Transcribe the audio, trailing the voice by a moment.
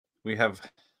we have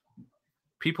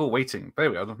people waiting. There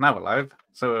we go. Now we're live.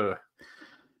 So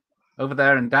over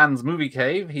there in Dan's movie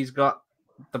cave, he's got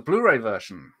the Blu-ray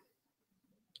version.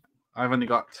 I've only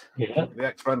got the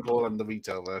X-Rental and the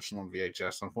retail version on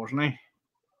VHS, unfortunately.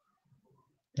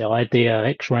 Yeah, I had the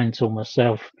X-Rental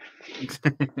myself.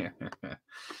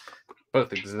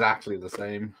 Both exactly the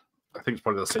same. I think it's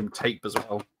probably the same tape as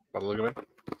well, by the look of it.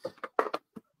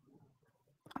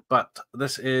 But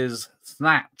this is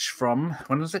Snatch from,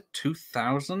 when was it?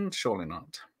 2000? Surely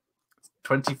not.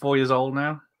 24 years old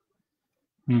now.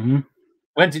 Mm-hmm.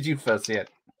 When did you first see it?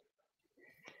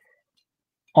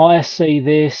 I see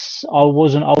this. I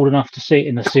wasn't old enough to see it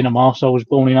in the cinema, so I was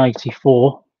born in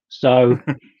 '84. So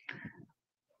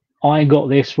I got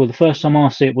this for the first time I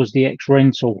see it was the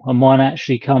X-Rental, and mine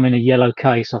actually come in a yellow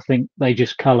case. I think they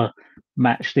just colour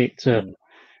matched it to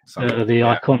the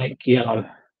iconic yellow.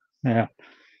 Yeah.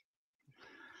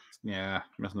 Yeah,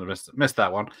 missed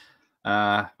that one.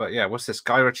 But yeah, what's this?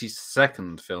 Guy Ritchie's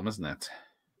second film, isn't it?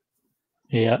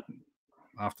 Yeah.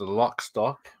 After the Lock,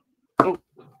 Stock. Oh,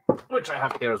 which I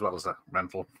have here as well as a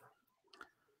rental.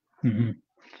 Mm-hmm.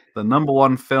 The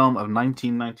 #1 film of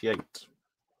 1998,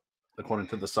 according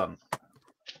to The Sun.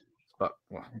 But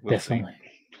well, we'll Definitely.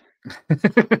 See.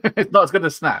 It's not as good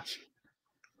as Snatch.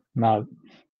 No.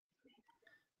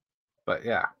 But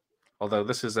yeah, although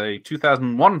this is a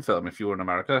 2001 film if you were in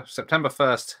America. September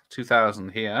 1st,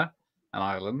 2000 here in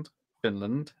Ireland,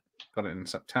 Finland. Got it in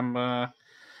September.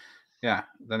 Yeah,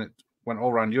 then it went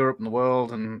all around Europe and the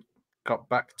world and got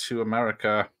back to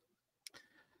America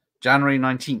January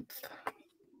 19th.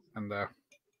 And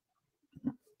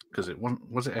because it wasn't,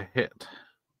 was it a hit?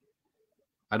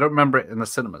 I don't remember it in the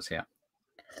cinemas here.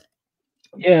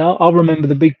 Yeah, I remember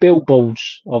the big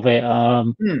billboards of it.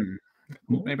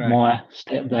 My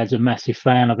stepdad's a massive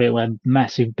fan of it. We had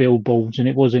massive billboards, and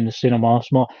it was in the cinema.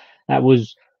 That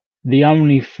was the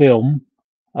only film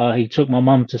he took my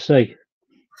mum to see.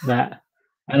 That,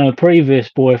 and her previous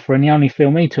boyfriend, the only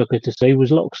film he took her to see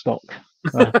was Lock, Stock.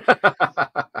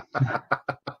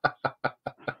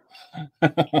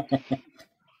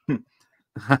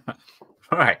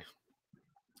 Right.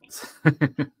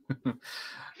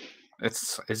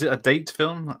 Is it a date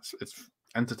film? It's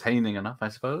entertaining enough, I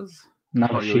suppose.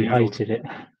 No, she hated it.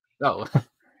 Oh.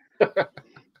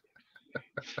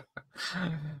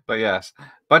 But yes,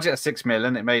 budget of $6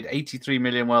 million. It made $83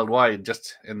 million worldwide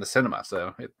just in the cinema,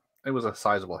 so it was a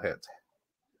sizable hit.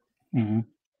 Mm-hmm.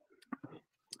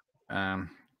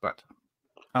 But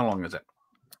how long is it?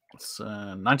 It's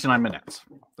 99 minutes.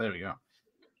 There we go.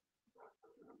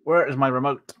 Where is my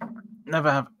remote?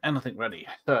 Never have anything ready.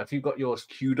 So if you've got yours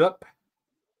queued up,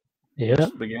 yeah,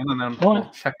 just begin and then we'll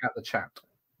check out the chat.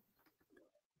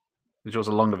 Is yours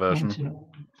a longer version?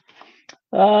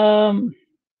 Yeah,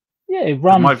 it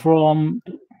ran from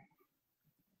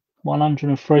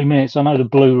 103 minutes. I know the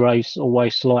Blu-ray's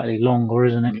always slightly longer,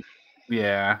 isn't it?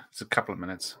 Yeah, it's a couple of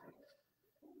minutes.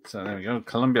 So there we go.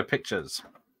 Columbia Pictures,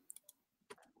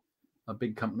 a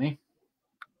big company.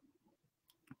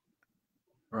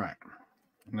 Right.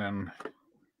 And then,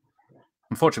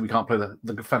 unfortunately, we can't play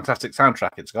the fantastic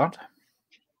soundtrack it's got.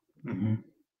 Mm-hmm.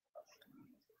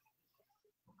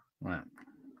 Right.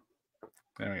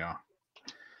 There we are.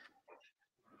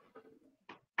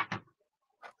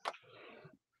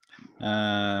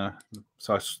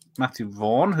 So it's Matthew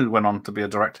Vaughn, who went on to be a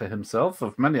director himself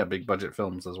of many big budget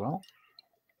films as well.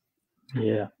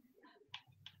 Yeah.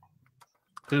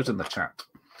 Who's in the chat?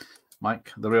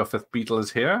 Mike, the real fifth Beatle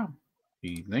is here.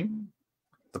 Evening.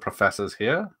 The professor's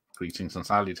here. Greetings and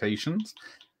salutations.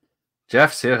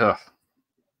 Jeff's here.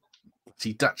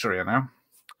 See Dutchery now.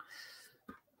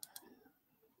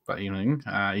 But evening.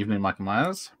 Evening, Michael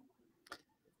Myers.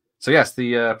 So yes,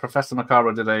 the Professor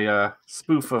Macabre did a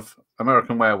spoof of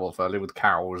American Werewolf earlier with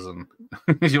cows and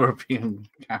European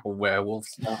cow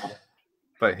werewolves.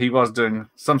 But he was doing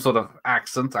some sort of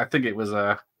accent. I think it was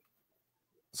a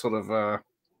sort of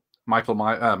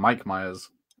Mike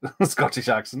Myers Scottish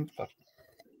accent. But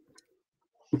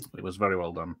it was very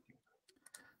well done.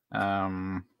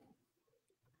 Where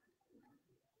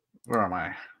am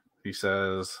I? He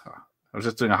says, I was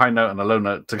just doing a high note and a low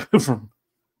note to go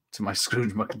to my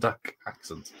Scrooge McDuck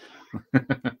accent.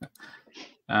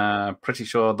 Pretty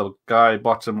sure the guy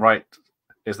bottom right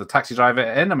is the taxi driver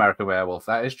in American Werewolf.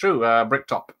 That is true.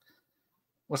 Bricktop.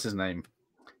 What's his name?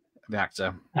 The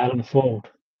actor. Alan Ford.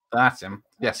 That's him.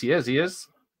 Yes, he is. He is.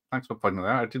 Thanks for pointing that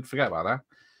out. I did forget about that.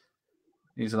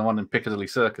 He's the one in Piccadilly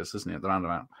Circus, isn't he, at the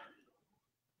roundabout?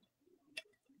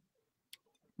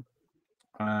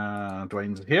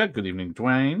 Dwayne's here. Good evening,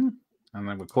 Dwayne. And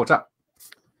then we're caught up.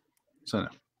 So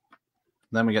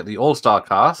then we get the all-star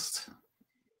cast.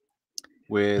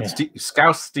 with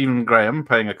Scouse Stephen Graham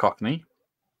playing a Cockney,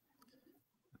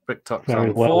 Bricktop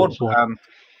Alan Ford, and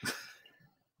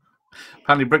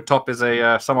apparently Bricktop is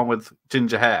a someone with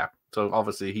ginger hair, so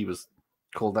obviously he was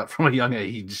called that from a young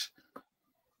age.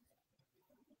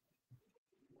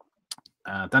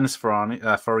 Dennis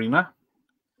Farina,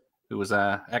 who was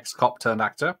an ex-cop turned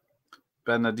actor,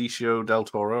 Benicio del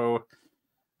Toro,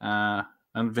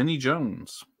 and Vinnie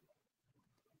Jones.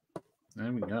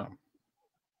 There we go.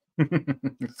 There's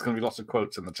going to be lots of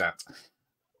quotes in the chat.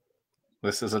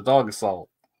 This is a dog assault.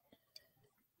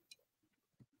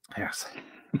 Yes.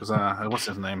 It was, what's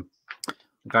his name?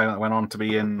 The guy that went on to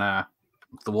be in The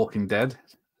Walking Dead.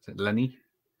 Is it Lenny?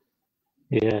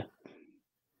 Yeah.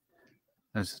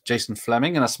 There's Jason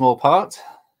Fleming in a small part.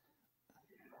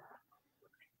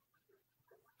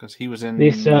 Because he was in...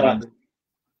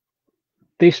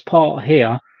 This part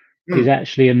here is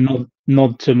actually a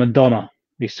nod to Madonna.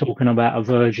 He's talking about a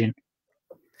virgin.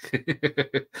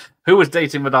 Who was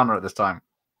dating Madonna at this time?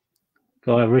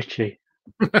 Guy Ritchie.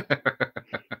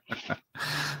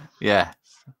 Yeah.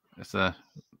 It's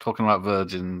talking about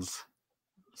virgins,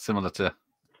 similar to,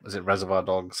 is it Reservoir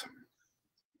Dogs?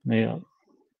 Yeah.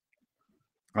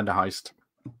 And a heist.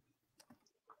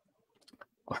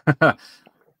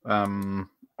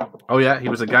 Oh yeah, he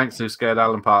was a gangster who scared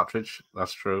Alan Partridge.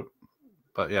 That's true.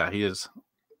 But yeah, he is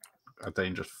a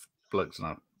dangerous bloke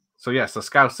now. So yes, the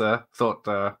Scouser thought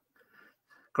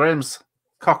Graham's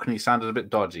Cockney sounded a bit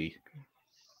dodgy.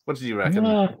 What did you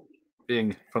reckon?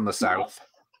 Being from the south,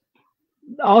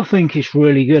 I think it's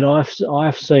really good.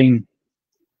 I've seen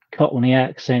Cockney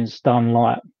accents done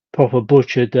like proper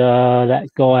butchered. That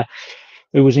guy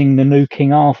who was in the new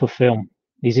King Arthur film,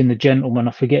 he's in The Gentleman.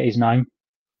 I forget his name,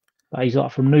 but he's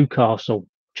like from Newcastle.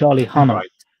 Charlie Hunnam. Right.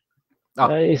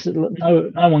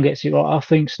 Oh. No one gets it right. I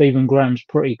think Stephen Graham's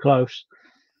pretty close.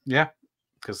 Yeah,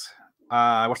 because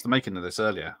I watched the making of this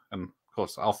earlier, and of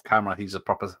course, off camera, he's a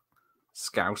proper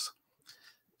scouse,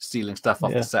 stealing stuff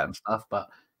off the set and stuff. But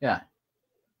yeah,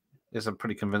 it's a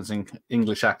pretty convincing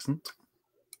English accent.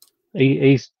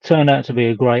 He's turned out to be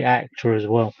a great actor as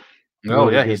well. Oh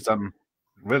really yeah, he's done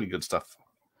really good stuff.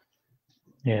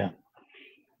 Yeah.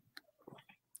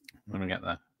 When we get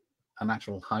there, an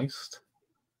actual heist.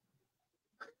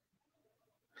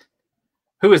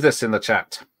 Who is this in the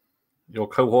chat? Your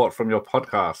cohort from your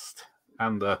podcast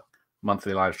and the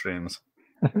monthly live streams.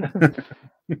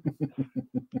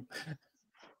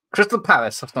 Crystal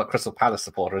Palace. That's not Crystal Palace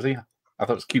supporter, is he? I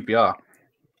thought it was QPR.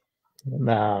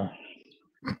 No.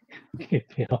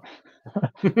 QPR.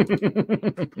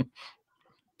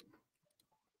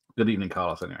 Good evening,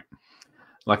 Carlos, anyway.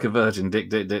 Like a virgin,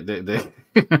 dick.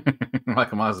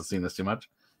 Michael Myers has seen this too much.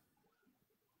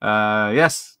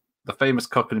 Yes, the famous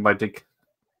Cockney by Dick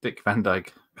Van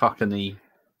Dyke. Cockney.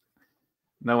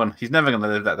 No one. He's never going to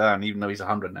live that down, even though he's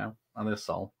 100 now on this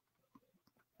soul.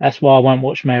 That's why I won't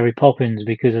watch Mary Poppins,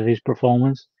 because of his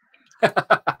performance.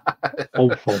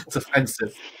 Awful. It's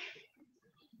offensive.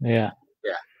 Yeah.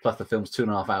 Yeah. Plus the film's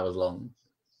 2.5 hours long.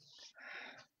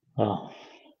 Oh.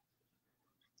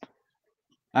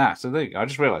 So there you go. I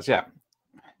just realised, yeah.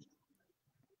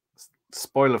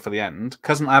 Spoiler for the end.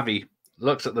 Cousin Avi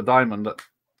looks at the diamond that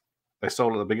they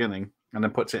stole at the beginning and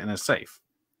then puts it in his safe.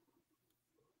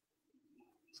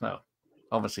 So,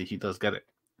 obviously, he does get it.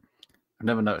 I've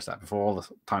never noticed that before all the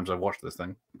times I've watched this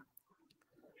thing.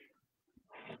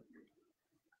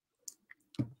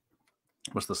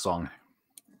 What's the song?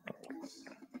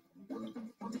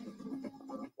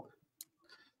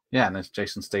 Yeah, and it's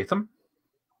Jason Statham.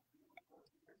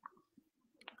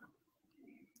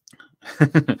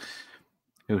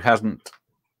 Who hasn't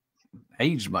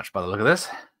aged much by the look of this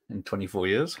in 24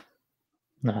 years.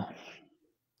 No.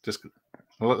 Just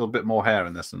a little bit more hair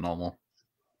in this than normal.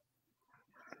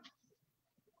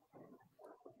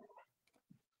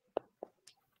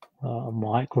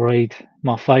 Mike Reid,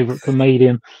 my favourite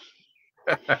comedian.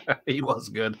 He was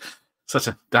good. Such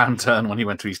a downturn when he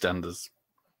went to EastEnders.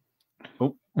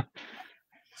 Oh,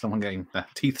 someone getting their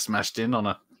teeth smashed in on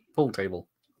a pool table.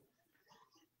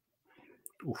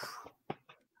 Oof.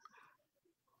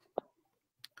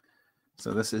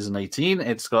 So this is an 18.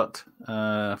 It's got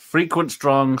frequent,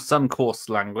 strong, some coarse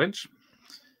language,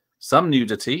 some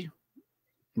nudity,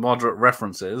 moderate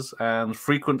references, and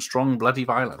frequent, strong, bloody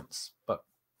violence. But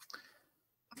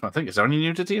I think, is there any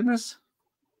nudity in this?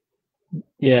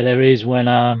 Yeah, there is when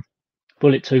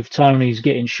Bullet Tooth Tony's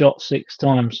getting shot 6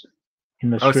 times in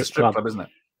the strip, it's a strip club, isn't it?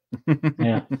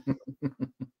 Yeah.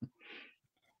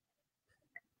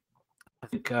 I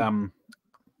think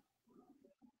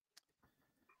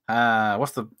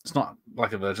it's not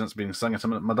Like a Virgin, it's being sung. It's a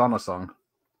Madonna song.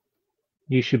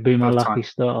 You Should Be My Lucky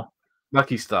Star.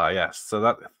 Lucky Star, yes. So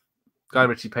that Guy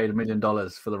Ritchie paid $1 million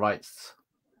for the rights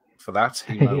for that,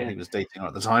 even though he was dating her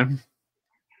at the time.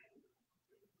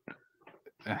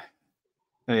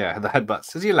 Yeah, the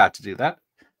headbutts. Is he allowed to do that?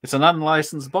 It's an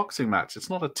unlicensed boxing match. It's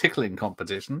not a tickling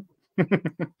competition.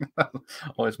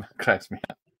 Always cracks me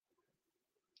up.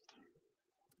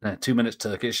 2 minutes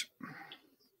Turkish.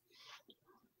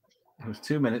 It was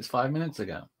 2 minutes 5 minutes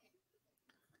ago.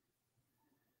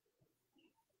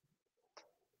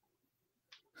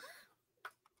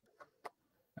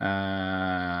 Where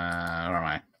am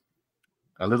I?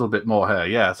 A little bit more hair.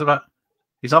 Yeah, so that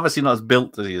he's obviously not as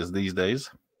built as he is these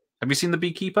days. Have you seen The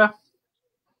Beekeeper?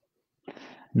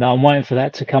 No, I'm waiting for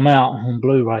that to come out on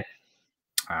Blu-ray.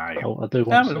 Yeah. I do want to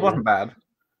see it wasn't bad.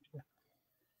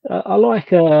 I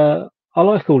like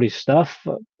all his stuff.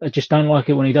 I just don't like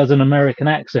it when he does an American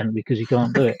accent because he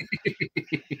can't do it.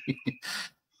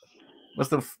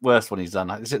 What's the worst one he's done?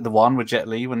 Is it the one with Jet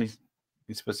Li when he's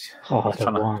supposed to... Oh,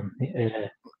 the one, yeah.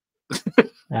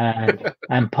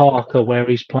 and Parker, where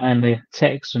he's playing the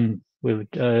Texan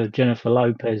with Jennifer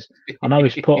Lopez. I know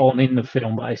he's put on in the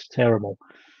film, but it's terrible.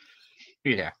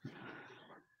 Yeah.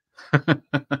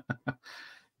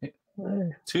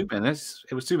 2 minutes.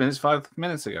 It was 2 minutes 5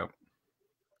 minutes ago.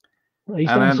 Well, he's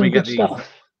done some good stuff.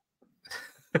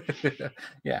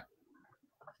 Yeah.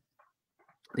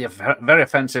 The very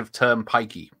offensive term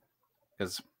pikey,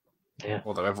 because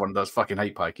although everyone does fucking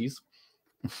hate pikeys,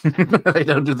 they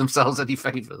don't do themselves any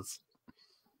favors.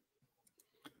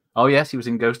 Oh yes, he was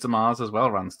in Ghost of Mars as well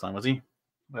around this time, was he?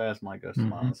 Where's my Ghost of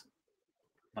Mars?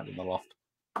 Might be in the loft.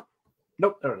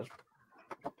 Nope, there it is.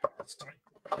 Sorry.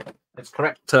 Its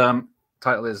correct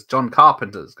title is John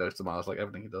Carpenter's Ghost of Mars, like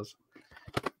everything he does.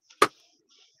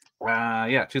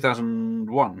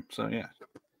 2001. So yeah,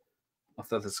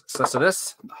 after the success of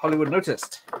this, Hollywood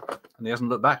noticed, and he hasn't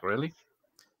looked back really.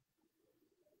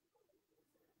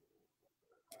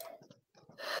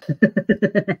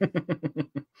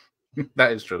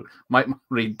 That is true. Mike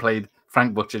Reed played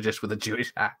Frank Butcher just with a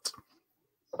Jewish hat.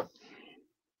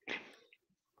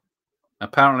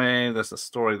 Apparently, there's a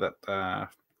story that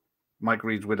Mike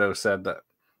Reed's widow said that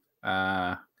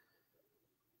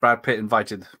Brad Pitt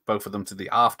invited both of them to the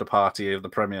after party of the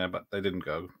premiere, but they didn't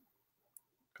go.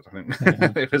 Because I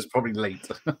think it was probably late.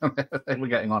 They were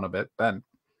getting on a bit then.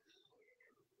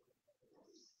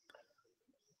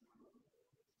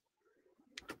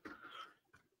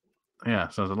 Yeah,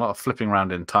 so there's a lot of flipping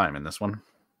around in time in this one.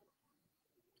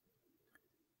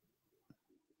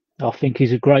 I think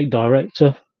he's a great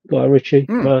director, Guy Ritchie,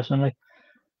 personally.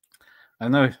 I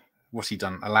know what's he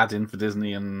done? Aladdin for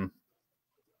Disney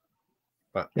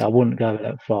but I wouldn't go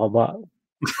that far, but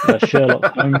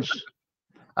Sherlock Holmes.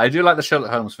 I do like the Sherlock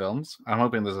Holmes films. I'm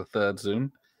hoping there's a third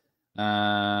soon.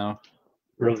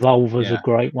 Revolver's a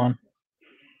great one.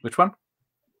 Which one?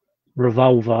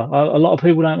 Revolver. A lot of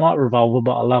people don't like Revolver,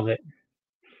 but I love it.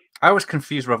 I always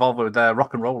confuse Revolver with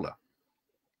Rock and Roller.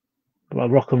 But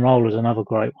Rock and Roller is another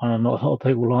great one, and not a lot of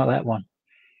people like that one.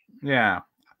 Yeah.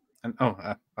 And of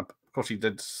course, he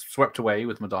did Swept Away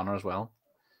with Madonna as well.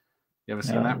 You ever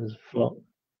seen that?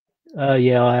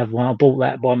 Yeah, I have one. I bought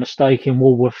that by mistake in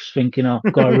Woolworths, thinking a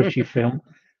Guy Ritchie film.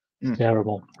 It's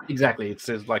terrible. Exactly. It's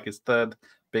like his third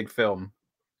big film.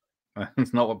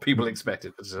 It's not what people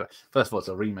expected. First of all, it's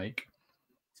a remake.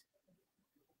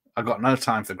 I've got no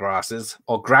time for grasses,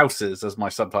 or grouses, as my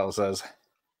subtitle says.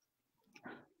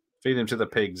 Feed him to the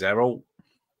pigs, Errol.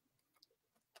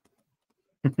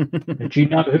 Do you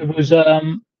know who was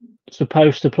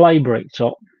supposed to play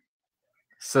Bricktop?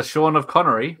 Sir Sean of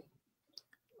Connery.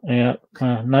 Yeah,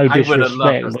 no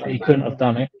disrespect, but he couldn't have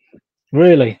done it.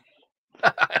 Really?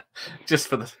 Just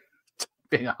for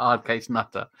being a hard case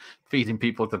nutter, feeding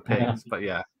people to pigs. Yeah. But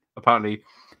yeah, apparently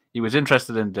he was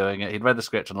interested in doing it. He'd read the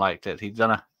script and liked it. He'd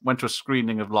went to a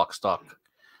screening of Lock, Stock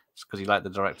because he liked the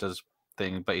director's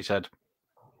thing, but he said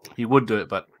he would do it,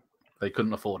 but they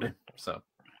couldn't afford him. So,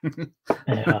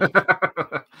 yeah.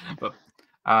 But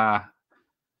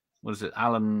what is it?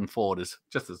 Alan Ford is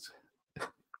just as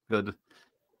good.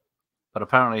 But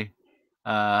apparently,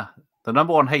 the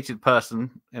number one hated person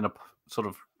in a sort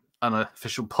of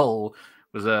unofficial poll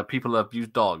was people who abuse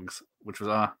dogs, which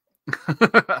was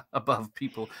above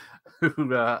people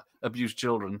who abuse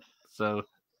children. So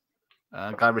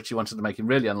Guy Ritchie wanted to make him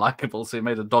really unlikable, so he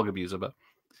made a dog abuser, but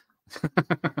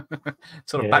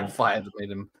sort of backfired and made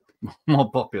him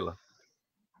more popular.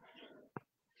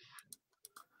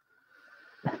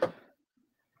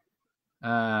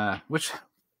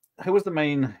 Who was the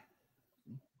main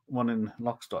one in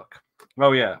Lock, Stock?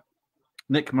 Oh yeah,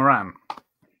 Nick Moran.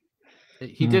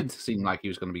 He did seem like he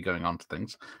was going to be going on to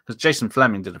things because Jason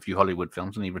Fleming did a few Hollywood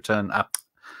films and he returned.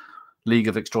 League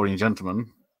of Extraordinary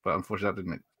Gentlemen, but unfortunately that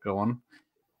didn't go on.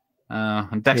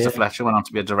 And Dexter Fletcher went on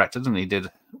to be a director, and he did,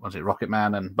 was it Rocket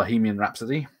Man and Bohemian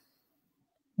Rhapsody?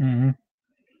 Mm-hmm.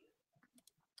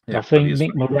 Yeah, I think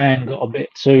Nick Moran got a bit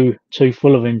too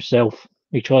full of himself.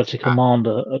 He tried to command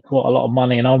quite a lot of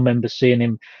money, and I remember seeing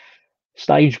him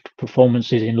stage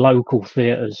performances in local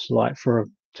theatres, like for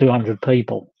 200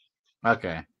 people.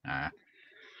 Okay.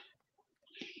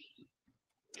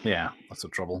 Yeah, that's the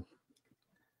trouble.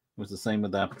 It was the same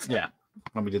with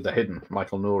when we did The Hidden,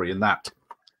 Michael Nouri in that.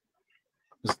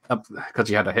 Because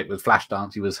he had a hit with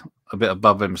Flashdance, he was a bit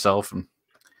above himself and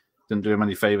didn't do him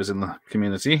any favours in the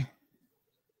community.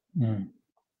 Mm.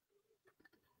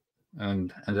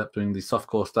 And ended up doing the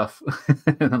softcore stuff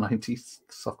in the 90s,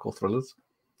 softcore thrillers.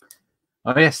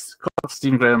 Oh, yes,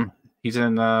 Stephen Graham. He's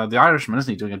in The Irishman,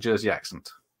 isn't he, doing a Jersey accent?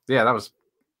 Yeah, that was...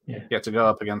 Yeah. He had to go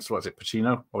up against, what was it,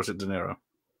 Pacino? Or was it De Niro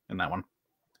in that one?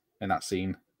 In that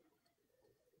scene.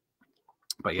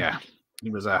 But yeah, he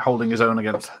was holding his own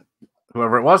against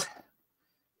whoever it was.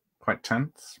 Quite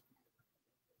tense.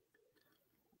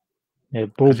 Yeah,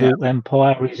 Broadwalk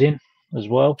Empire is in as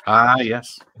well. Ah,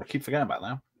 yes. I keep forgetting about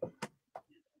that.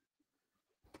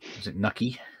 Is it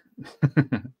Nucky?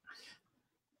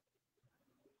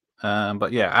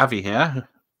 But yeah, Avi here,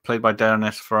 played by Darren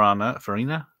S.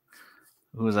 Farina,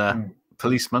 who was a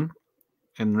policeman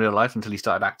in real life until he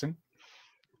started acting.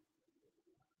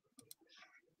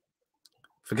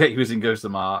 Forget he was in Ghost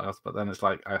of Mars, but then it's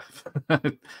like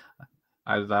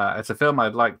it's a film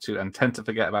I'd like to and tend to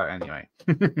forget about anyway.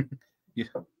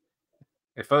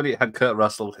 If only it had Kurt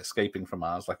Russell escaping from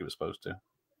Mars like it was supposed to.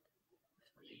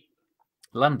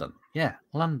 London. Yeah,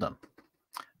 London.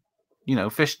 You know,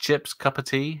 fish, chips, cup of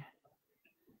tea.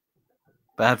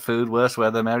 Bad food, worse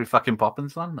weather, Mary fucking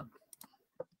Poppins, London.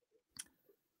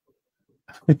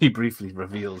 He briefly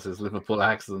reveals his Liverpool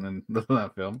accent in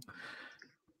that film.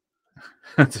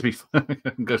 To be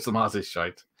Ghost of Mars is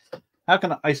shite. How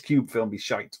can an Ice Cube film be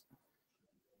shite?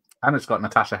 And it's got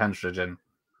Natasha Henstridge in.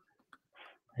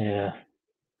 Yeah.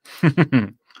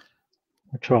 I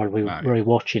tried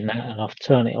re-watching that and I've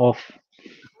turned it off.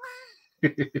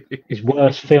 His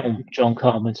worst film, John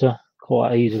Carpenter,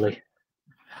 quite easily.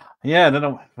 Yeah, I don't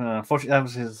know. Unfortunately, that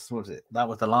was his. What was it? That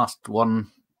was the last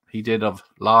one he did of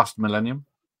last millennium.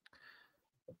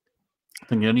 I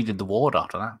think he only did The Ward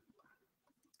after that.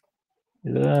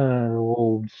 The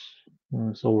Wolves.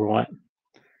 That's all right.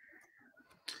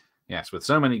 Yes, with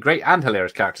so many great and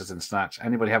hilarious characters in Snatch,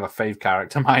 anybody have a fave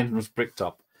character? Mine was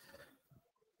Bricktop.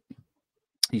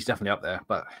 He's definitely up there,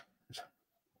 but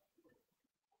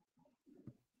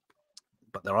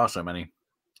there are so many.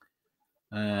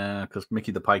 Because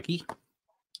Mickey the Pikey,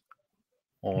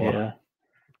 or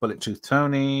Bullet Tooth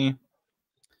Tony.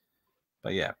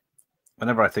 But yeah,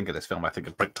 whenever I think of this film, I think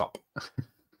of Bricktop.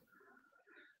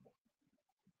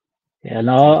 Yeah,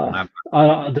 no,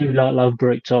 I do love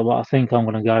Bricktop, but I think I'm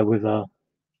going to go with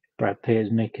Brad Pitt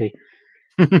as Mickey.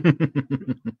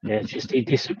 Yeah, just he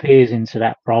disappears into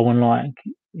that role and like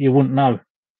you wouldn't know.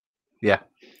 Yeah,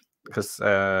 because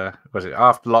was it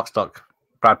after Lock, Stock,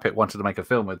 Brad Pitt wanted to make a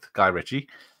film with Guy Ritchie,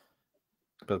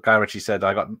 but Guy Ritchie said,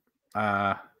 "I got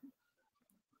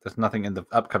there's nothing in the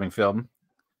upcoming film,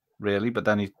 really." But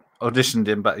then he auditioned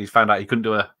him, but he found out he couldn't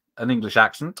do an English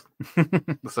accent,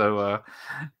 so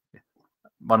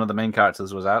one of the main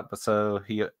characters was out, but so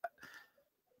he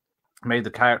made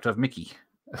the character of Mickey.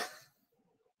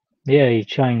 Yeah, he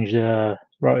changed,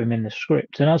 wrote him in the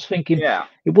script, and I was thinking,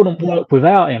 it wouldn't work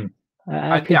without him.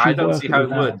 I don't see how it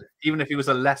would, even if he was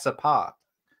a lesser part.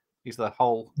 He's the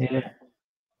whole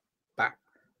back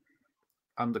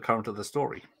undercurrent of the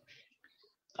story.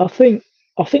 I think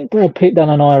Brad Pitt done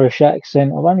an Irish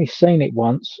accent. I've only seen it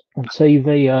once on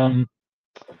TV.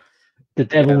 The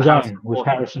Devil's Own with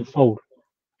Harrison Ford.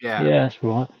 Yeah, that's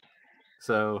right.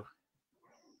 So,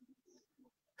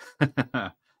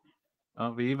 Viva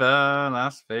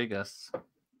Las Vegas.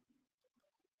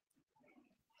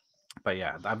 But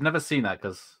yeah, I've never seen that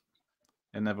because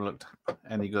it never looked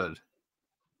any good.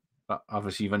 But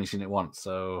obviously, you've only seen it once,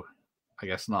 so I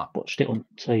guess not. Watched it on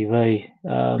TV.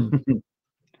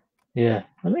 Yeah,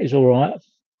 I mean, it's all right.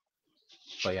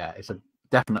 But yeah, it's a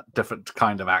definite different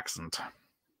kind of accent.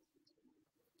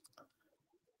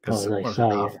 Because they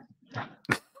say,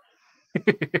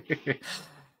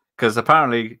 because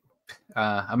apparently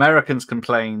Americans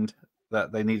complained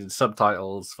that they needed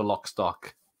subtitles for Lock,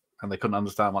 Stock, and they couldn't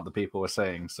understand what the people were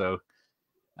saying. So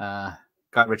Guy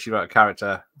Ritchie wrote a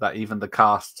character that even the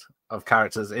cast of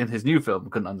characters in his new film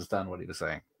couldn't understand what he was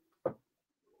saying.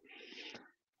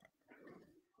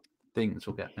 Things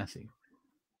will get messy.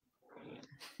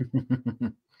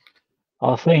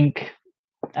 I think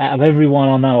out of everyone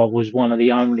I know, I was one of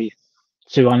the only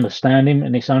to understand him,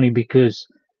 and it's only because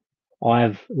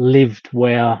I've lived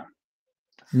where,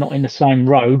 not in the same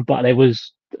road, but there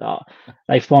was.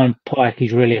 They find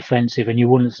pikeys really offensive, and you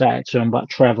wouldn't say it to them, but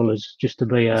travellers, just to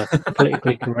be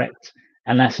politically correct,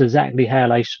 and that's exactly how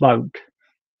they spoke.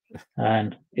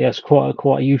 And yeah, it's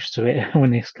quite used to it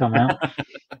when this come out.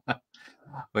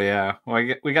 But yeah,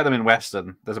 we get them in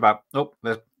Western. There's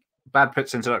Brad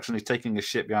Pitt's introduction. He's taking a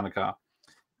shit behind a car.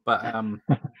 But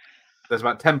there's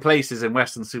about 10 places in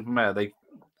Western Supermare. They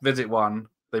visit one.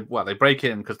 They break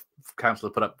in because council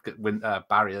put up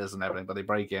barriers and everything. But they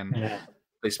break in. Yeah.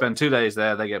 They spend 2 days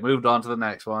there. They get moved on to the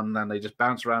next one. Then they just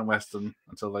bounce around Western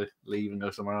until they leave and go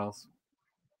somewhere else.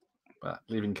 But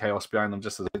leaving chaos behind them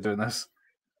just as they're doing this.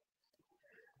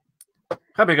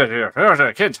 How big is your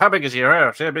hair? Kids, how big is your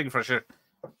hair? Say big for sure.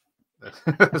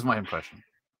 That's my impression.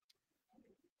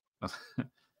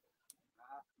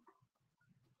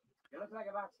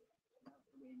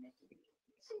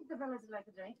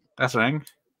 That's ring.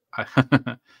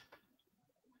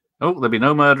 Oh, there'll be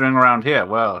no murdering around here.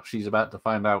 Well, she's about to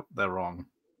find out they're wrong.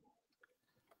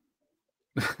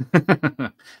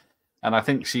 And I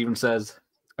think she even says,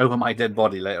 over my dead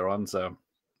body later on, so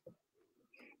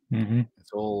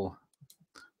it's all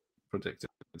predicted.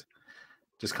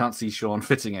 Just can't see Sean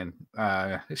fitting in.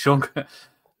 Sean,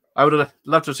 I would have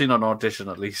loved to have seen an audition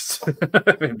at least.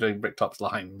 Him doing Bricktop's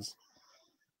lines.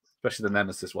 Especially the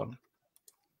Nemesis one.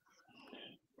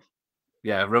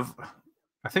 Yeah,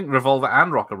 I think Revolver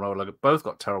and Rock and Roller both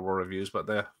got terrible reviews, but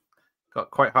they've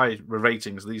got quite high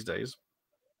ratings these days.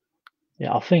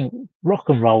 Yeah, I think Rock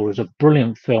and Roll is a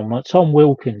brilliant film. Tom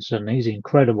Wilkinson, he's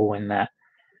incredible in that.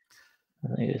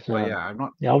 I think it's, well, yeah, I'm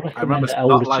not. Yeah, I remember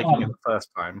not liking it the first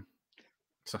time,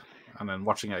 and then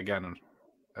watching it again and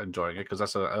enjoying it because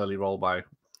that's an early role by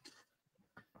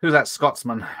who's that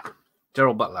Scotsman,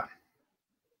 Gerald Butler.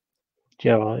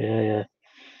 Gerald, yeah.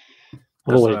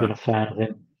 I've always been a fan of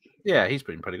him. Yeah, he's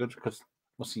been pretty good because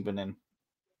what's he been in?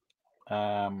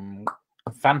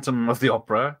 Phantom of the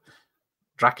Opera,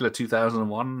 Dracula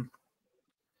 2001,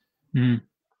 a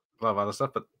lot of other stuff.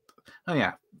 But oh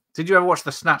yeah, did you ever watch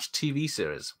the Snatch TV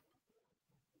series?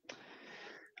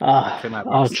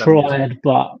 I've tried,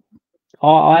 but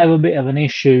I have a bit of an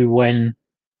issue when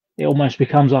it almost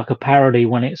becomes like a parody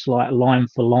when it's like line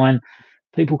for line.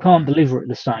 People can't deliver it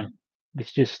the same.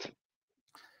 It's just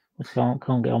I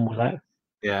can't get on with that.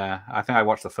 Yeah, I think I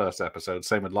watched the first episode.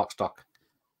 Same with Lock, Stock,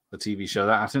 the TV show.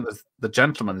 That I think The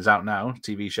Gentleman is out now.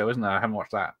 TV show, isn't it? I haven't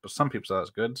watched that, but some people say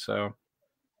that's good. So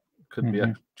it could be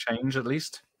a change at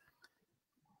least.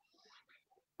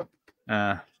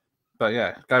 But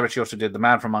yeah, Guy Ritchie also did The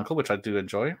Man from U.N.C.L.E., which I do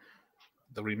enjoy.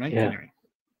 The remake. Yeah. Anyway.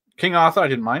 King Arthur, I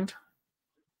didn't mind.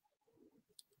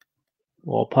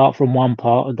 Well, apart from one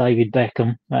part of David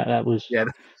Beckham, that was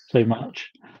too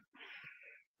much.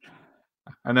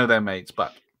 I know they're mates,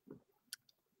 but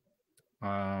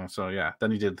so yeah.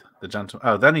 Then he did The Gentleman.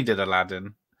 Oh, then he did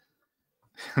Aladdin.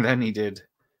 Then he did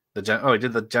he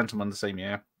did The Gentleman the same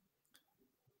year.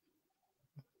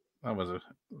 That was a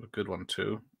good one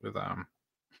too. With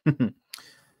Did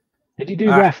he do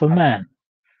Wrath of Man?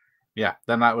 Yeah,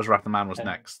 then that was Wrath of Man was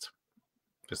next.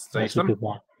 Just that's a good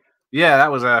one. Yeah,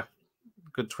 that was a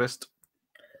good twist.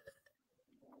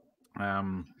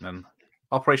 Then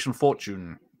Operation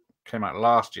Fortune came out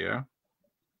last year.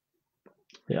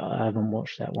 Yeah, I haven't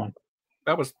watched that one.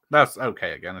 That's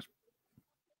okay again.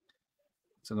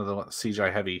 It's another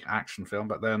CGI heavy action film,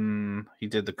 but then he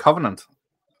did The Covenant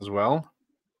as well.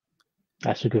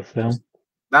 That's a good film.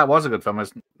 That was a good film.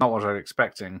 It's not what I was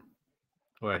expecting.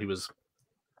 Where he was,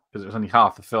 because it was only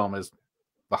half the film is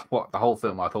what the whole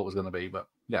film I thought was going to be. But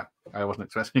yeah, I wasn't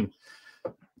expecting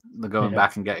the going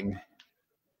back and getting.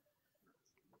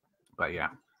 But yeah,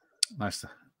 nice.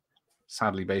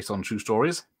 Sadly based on true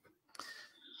stories.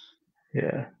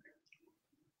 Yeah.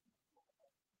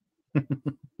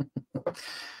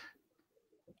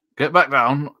 Get back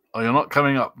down, or you're not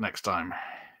coming up next time.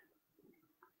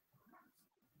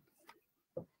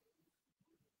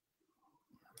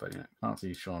 But yeah, can't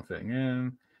see Sean fitting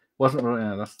in. Wasn't really,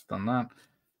 yeah, that's done that.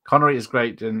 Connery is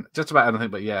great in just about anything,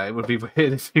 but yeah, it would be weird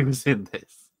if he was in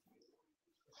this.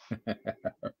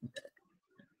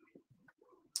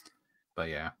 But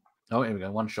yeah. Oh, here we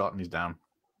go. One shot and he's down.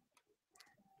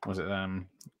 Was it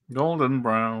golden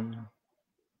brown?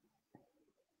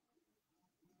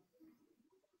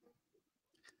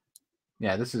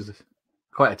 Yeah, this is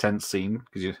quite a tense scene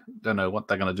because you don't know what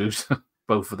they're going to do to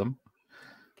both of them.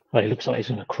 Well, it looks like he's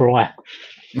going to cry.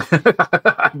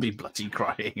 I'd be bloody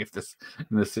crying if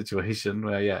in this situation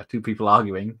where two people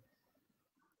arguing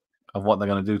of what they're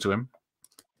going to do to him.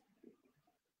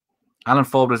 Alan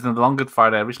Ford was in The Long Good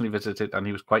Friday. I recently visited, and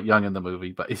he was quite young in the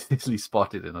movie, but he's easily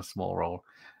spotted in a small role.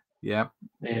 Yeah,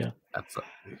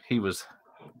 he was.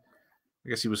 I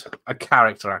guess he was a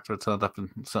character actor who turned up in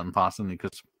certain parts, didn't he?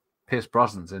 Because Pierce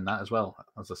Brosnan's in that as well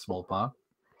as a small part.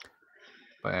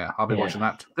 But yeah, I'll be watching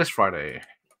that this Friday. I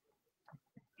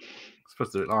was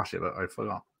supposed to do it last year, but I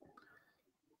forgot.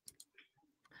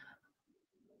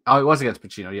 Oh, it was against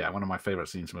Pacino. Yeah, one of my favorite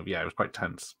scenes in the movie. Yeah, it was quite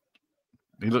tense.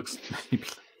 He looks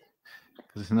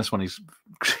because in this one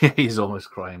he's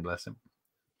almost crying. Bless him.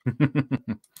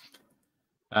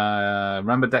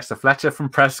 Remember Dexter Fletcher from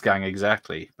Press Gang?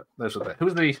 Exactly. Those were who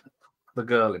was the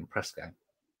girl in Press Gang?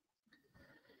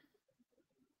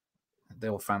 They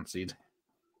all fancied.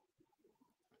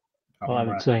 I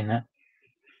haven't seen that.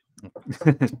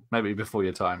 Maybe before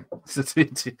your time. It's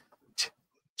a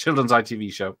children's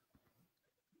ITV show.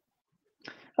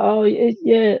 Oh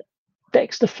yeah,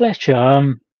 Dexter Fletcher.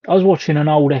 I was watching an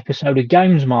old episode of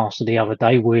Games Master the other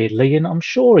day, weirdly, and I'm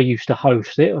sure he used to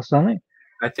host it or something.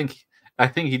 I think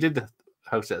he did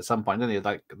host it at some point, didn't he?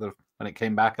 Like when it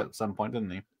came back at some point,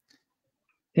 didn't he?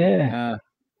 Yeah.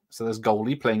 So there's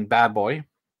Goldie playing bad boy.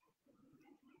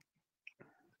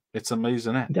 It's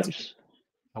amazing, isn't it?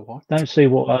 Don't see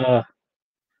what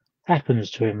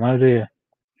happens to him though, do you?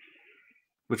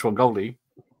 Which one, Goldie?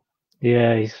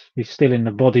 Yeah, he's still in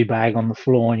the body bag on the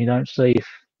floor, and you don't see if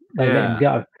they let him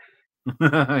go.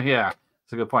 Yeah,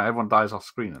 it's a good point. Everyone dies off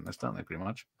screen in this, don't they? Pretty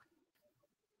much.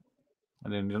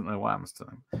 And then you don't know what happens to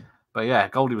them. But yeah,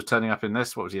 Goldie was turning up in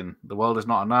this. What was he in? The World Is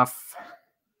Not Enough.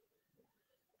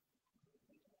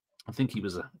 I think he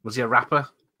was he a rapper?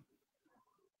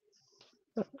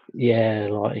 Yeah,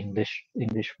 like English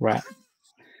rap.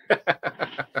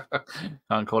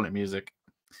 Can't call it music.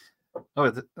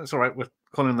 Oh, that's all right. We're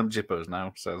calling them Jippos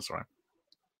now, so that's all right.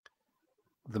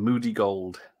 The Moody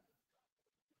Gold.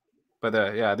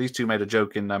 But yeah, these two made a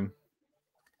joke in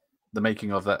the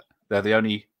making of that. They're the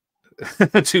only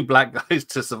two black guys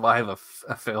to survive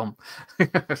a film.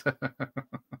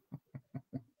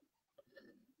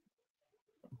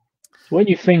 When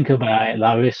you think about it,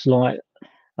 though, it's like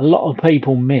a lot of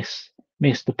people miss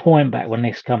the point back when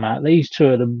this come out. These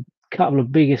two are the couple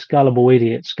of biggest gullible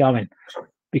idiots going,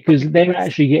 because they're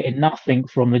actually getting nothing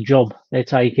from the job they're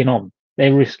taking on.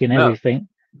 They're risking everything,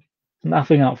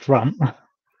 nothing up front.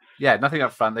 Yeah, nothing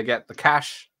up front. They get the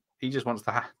cash. He just wants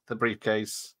the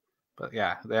briefcase. But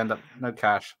yeah, they end up no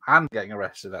cash and getting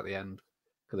arrested at the end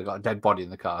because they've got a dead body in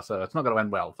the car. So it's not going to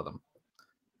end well for them.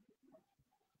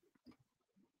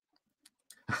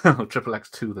 Triple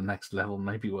X2, the next level,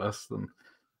 maybe worse than.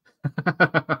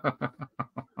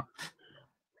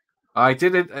 I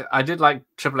did like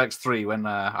Triple X3 when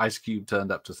Ice Cube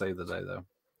turned up to save the day,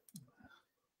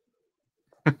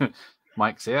 though.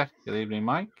 Mike's here. Good evening,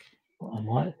 Mike.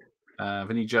 What?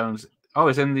 Vinnie Jones. Oh,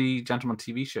 he's in the Gentleman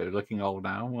TV show, looking old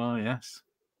now. Well, yes.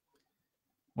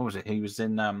 What was it? He was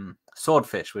in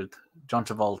Swordfish with John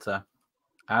Travolta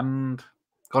and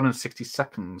Gone in 60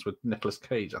 Seconds with Nicolas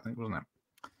Cage, I think, wasn't it?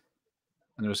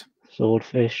 And it was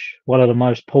Swordfish, one of the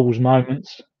most Paul's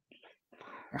moments.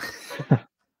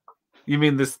 You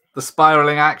mean the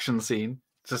spiraling action scene,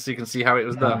 just so you can see how it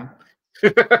was done?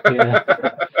 Yeah.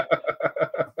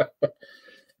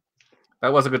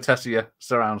 That was a good test of your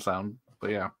surround sound, but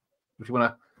yeah. If you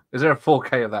want to, is there a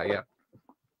 4K of that yet?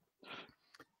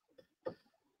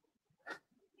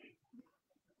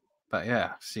 But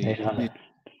yeah, see. Yeah.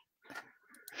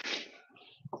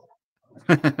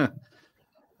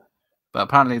 But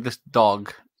apparently this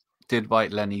dog did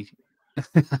bite Lenny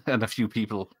and a few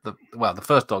people. The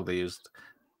first dog they used,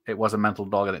 it was a mental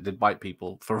dog and it did bite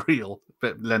people for real.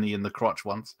 Bit Lenny in the crotch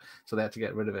once, so they had to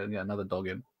get rid of it and get another dog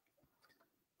in.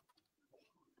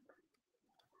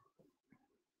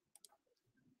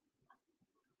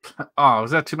 Oh,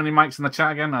 was there too many mics in the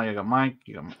chat again? No, you got Mike.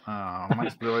 You got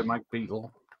Mike's Blue, Mike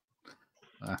Beetle.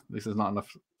 This is not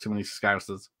enough. Too many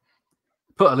scousers.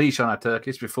 Put a leash on her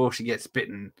Turkish before she gets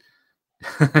bitten.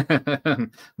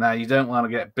 Now you don't want to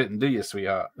get bitten, do you,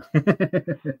 sweetheart?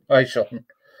 Hi, Sean.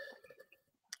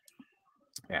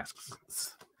 Yes.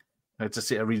 It's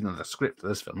just a reading of the script for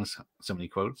this film. There's so many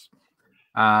quotes.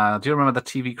 Do you remember the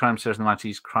TV crime series in the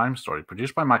 90s, Crime Story?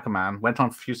 Produced by Michael Mann, went on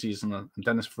for a few seasons, and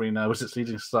Dennis Farina was its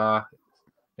leading star.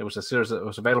 It was a series that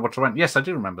was available to rent. Yes, I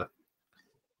do remember.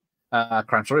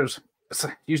 Crime Story was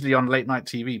usually on late night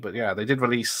TV, but yeah, they did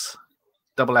release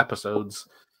double episodes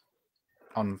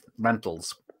on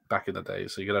rentals back in the day.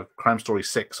 So you could have Crime Story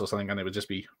 6 or something, and it would just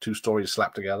be two stories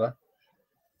slapped together.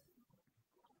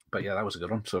 But yeah, that was a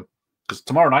good one. So, because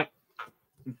tomorrow night,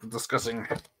 we're discussing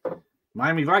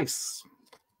Miami Vice.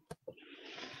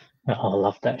 Oh, I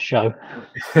love that show.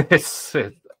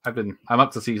 I'm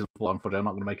up to season 4. Unfortunately, I'm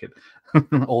not going to make it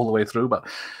all the way through, but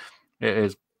it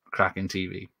is cracking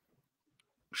TV.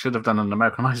 Should have done an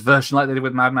Americanized version like they did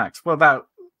with Mad Max. Well, that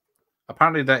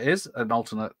apparently there is an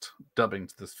alternate dubbing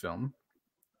to this film.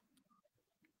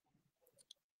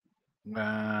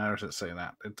 Where does it say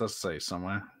that? It does say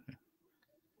somewhere.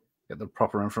 Get the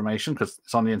proper information because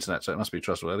it's on the internet, so it must be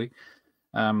trustworthy.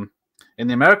 In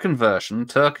the American version,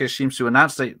 Turkish seems to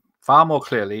enunciate far more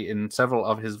clearly in several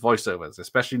of his voiceovers,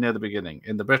 especially near the beginning.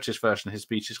 In the British version, his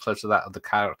speech is close to that of the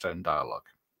character in dialogue.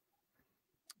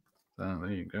 So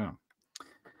there you go.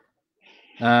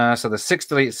 So there's 6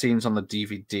 deleted scenes on the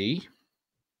DVD.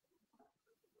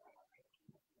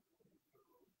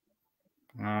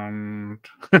 And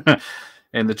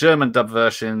in the German dub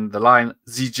version, the line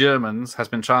 "The Germans" has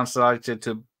been translated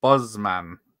to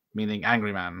 "Bosman," meaning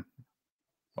angry man.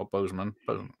 Or Bozeman.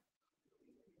 Oh,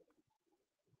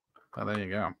 there you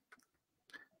go.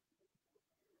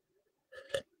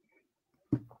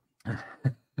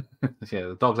 Yeah,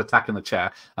 the dog's attacking the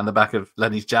chair and the back of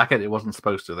Lenny's jacket. It wasn't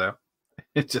supposed to, though.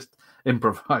 It just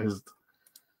improvised.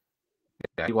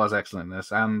 Yeah, he was excellent in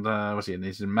this. And was he in?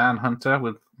 He's in Manhunter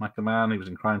with Michael Mann. He was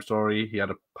in Crime Story. He had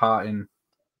a part in,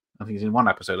 I think he's in one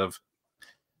episode of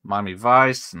Miami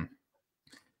Vice and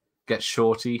Get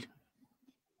Shorty.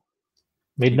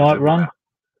 Midnight Run?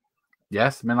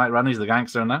 Yes, Midnight Run. He's the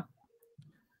gangster in that.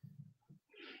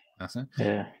 That's it.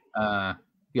 Yeah.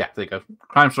 Yeah, there you go.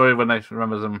 Crime Story, when they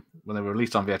remember them when they were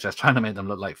released on VHS, trying to make them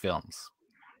look like films.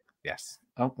 Yes.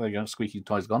 Oh, there you go. Squeaky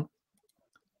Toy's gone.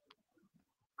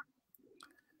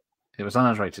 It was an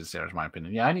underrated series, in my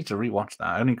opinion. Yeah, I need to rewatch that.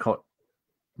 I only caught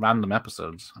random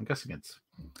episodes. I'm guessing it's...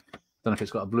 Don't know if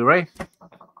it's got a Blu-ray.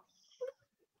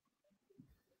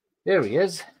 There he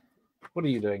is. What are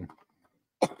you doing?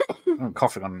 Oh,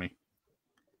 coughing on me.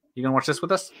 You gonna watch this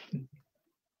with us?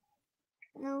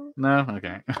 No. No?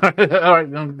 Okay. All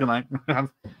right. Good night.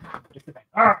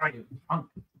 All right.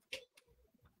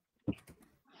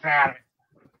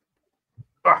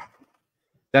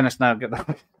 Dennis, now get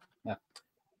that. Yeah.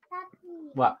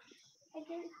 What? I don't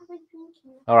have a drink.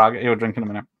 All right, I'll get you a drink in a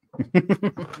minute.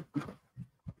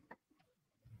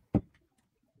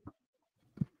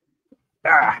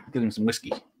 Get him some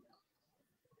whiskey.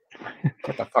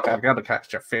 Get the fuck out! I gotta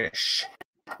catch your fish.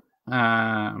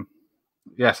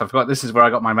 Yes, I forgot. This is where I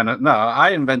got my No, I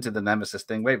invented the Nemesis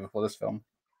thing way before this film.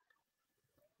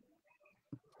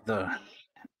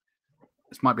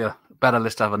 This might be a better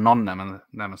list to have a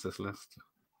non-Nemesis list.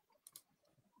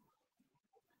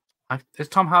 Is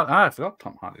Tom Hardy? I forgot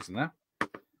Tom Hardy's in there.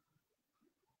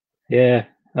 Yeah.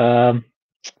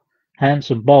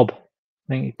 Handsome Bob. I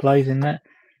think he plays in that.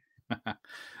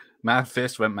 Mad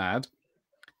Fist went mad,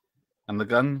 and the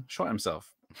gun shot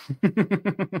himself.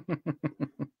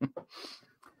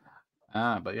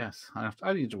 But yes,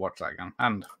 I need to watch that again,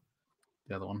 and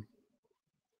the other one.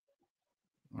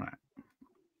 All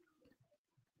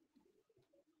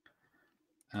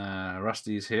right.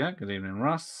 Rusty's here. Good evening,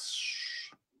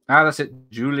 Russ. That's it.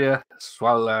 Julia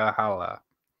Swallerhauer.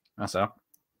 That's her.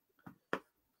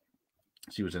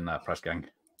 She was in that Press Gang.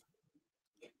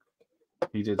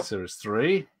 He did series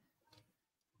 3.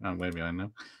 Oh, maybe I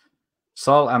know.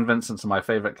 Sol and Vincent are my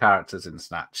favorite characters in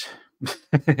Snatch.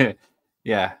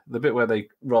 Yeah, the bit where they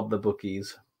rob the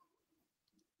bookies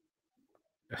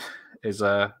is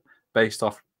based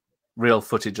off real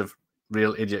footage of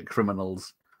real idiot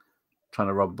criminals trying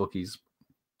to rob bookies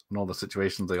and all the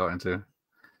situations they got into.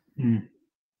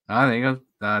 There you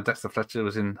go. Dexter Fletcher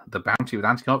was in The Bounty with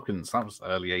Anthony Hopkins. That was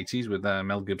early 80s with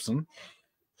Mel Gibson.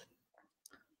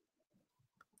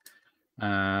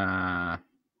 Yeah,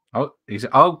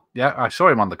 I saw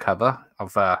him on the cover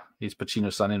of his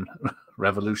Pacino's son in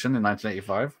Revolution in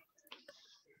 1985.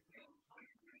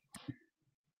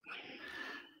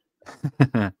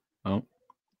 Oh,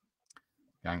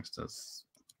 gangsters.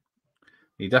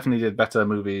 He definitely did better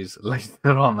movies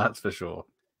later on, that's for sure.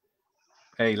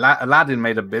 Hey, Aladdin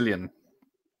made $1 billion.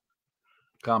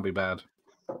 Can't be bad.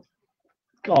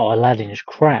 God, Aladdin is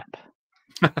crap.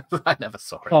 I never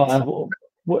saw it. Oh,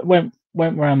 went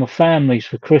round with families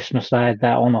for Christmas. They had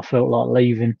that on. I felt like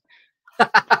leaving.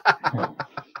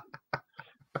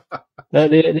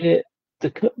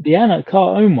 The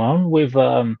cartoon one with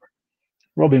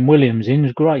Robin Williams in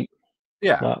is great.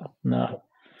 Yeah. But no.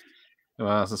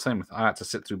 Well, it's the same. I had to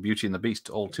sit through Beauty and the Beast,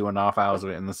 all 2.5 hours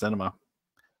of it in the cinema.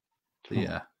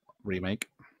 The remake.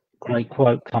 Great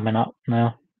quote coming up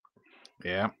now.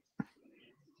 Yeah.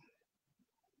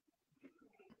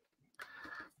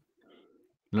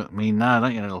 Look me now,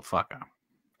 don't you, little fucker?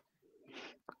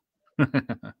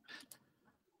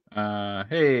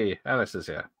 Hey, Alice is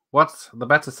here. What's the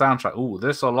better soundtrack? Ooh,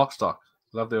 this or Lockstock?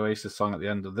 love the Oasis song at the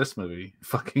end of this movie,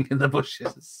 "Fucking in the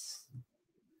Bushes."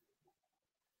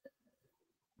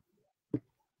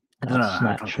 I don't know.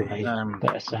 Snatch for me.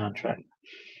 Better soundtrack.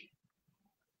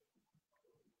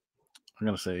 I'm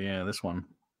gonna say, yeah, this one.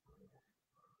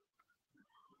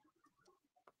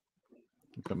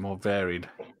 A bit more varied.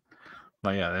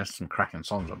 But yeah, there's some cracking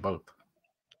songs on both.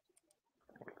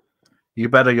 You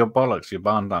better your bollocks, you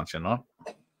barn dance, you're not.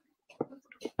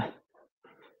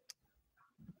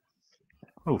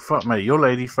 Oh, fuck me. Your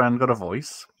lady friend got a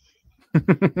voice. Oh,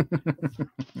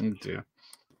 dear.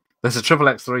 There's a Triple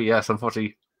X3, yes,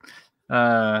 unfortunately.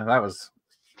 That was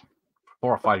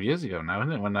 4 or 5 years ago now,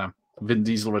 isn't it? When Vin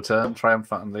Diesel returned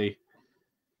triumphantly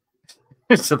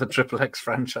to the Triple X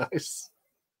franchise.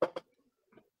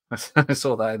 I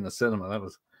saw that in the cinema. That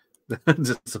was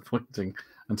disappointing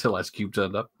until Ice Cube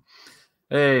turned up.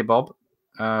 Hey, Bob.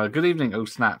 Good evening, oh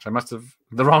Snatch. I must have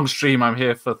the wrong stream. I'm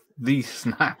here for the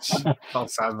Snatch.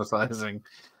 False advertising.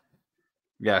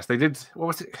 Yes, they did. What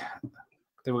was it?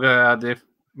 They were the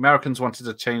Americans wanted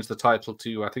to change the title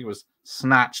to, I think it was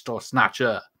Snatched or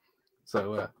Snatcher.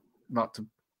 So not to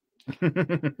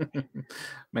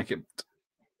make it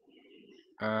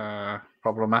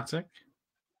problematic.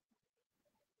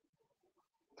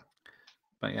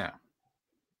 But yeah.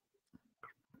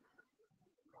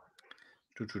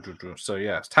 So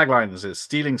yeah, tagline is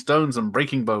stealing stones and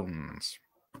breaking bones.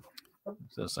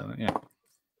 So yeah.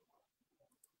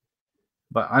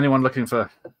 But anyone looking for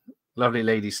lovely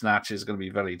lady Snatch is going to be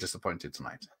very disappointed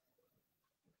tonight.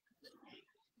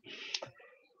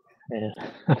 Yeah.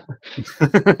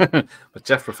 But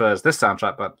Jeff prefers this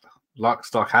soundtrack, but Lock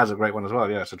Stock has a great one as well.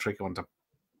 Yeah, it's a tricky one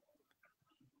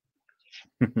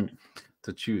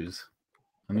to choose.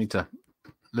 I need to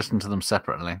listen to them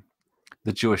separately.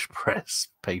 The Jewish press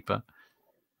paper.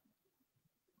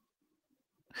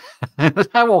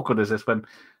 How awkward is this when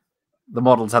the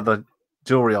models have the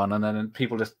jewelry on and then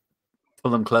people just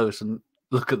pull them close and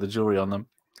look at the jewelry on them?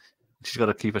 She's got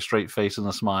to keep a straight face and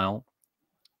a smile.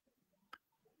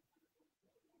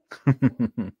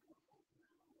 The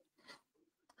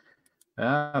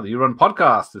You Run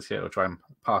podcast is here, which I'm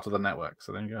part of the network.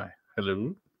 So there you go.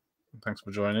 Hello. Thanks for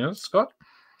joining us, Scott.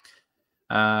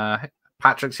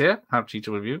 Patrick's here. Have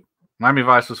Cheetah review. Miami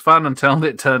Vice was fun until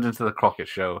it turned into the Crockett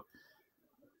Show.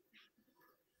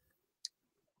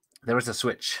 There was a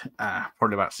switch,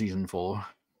 probably about season 4,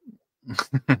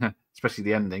 especially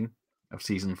the ending of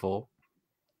season 4.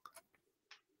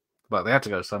 But they had to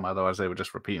go somewhere, otherwise they were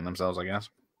just repeating themselves, I guess.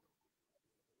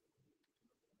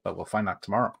 But we'll find out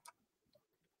tomorrow.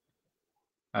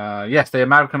 Yes, they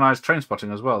Americanized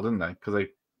Trainspotting as well, didn't they? Because they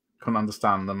couldn't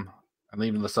understand them, and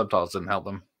even the subtitles didn't help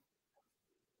them.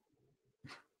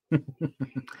 I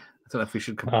don't know if we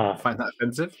should find that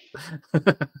offensive.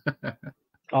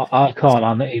 I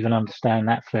can't even understand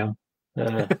that film.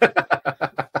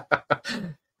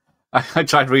 I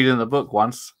tried reading the book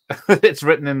once. It's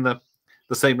written in the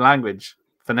same language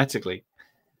phonetically.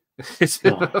 It's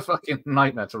a fucking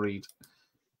nightmare to read.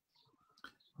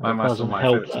 It doesn't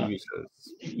help.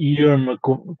 Ewan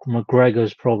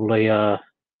McGregor's probably my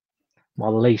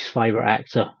least favorite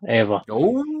actor ever.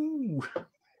 Oh,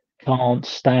 can't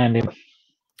stand him.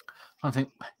 I think,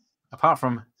 apart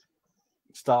from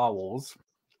Star Wars,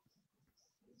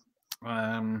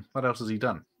 what else has he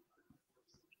done?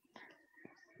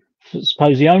 I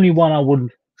suppose the only one I would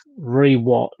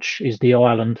rewatch is The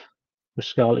Island with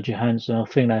Scarlett Johansson. I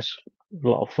think that's a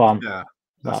lot of fun. Yeah,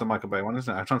 that's a Michael Bay one,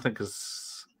 isn't it? I'm trying to think,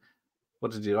 because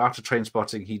what did he do? After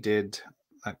Trainspotting, he did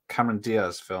that Cameron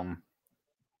Diaz film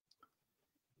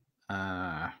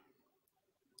that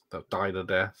died a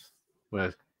death,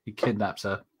 where he kidnaps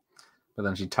her, but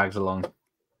then she tags along.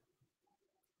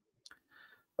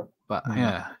 But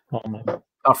yeah,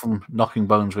 apart from knocking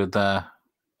bones with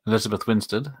Elizabeth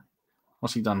Winstead,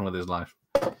 what's he done with his life?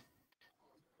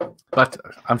 But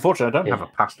unfortunately, I don't have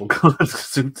a pastel colored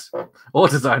suit or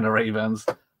designer Ray-Bans,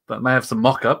 but I may have some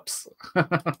mock-ups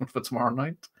for tomorrow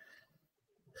night.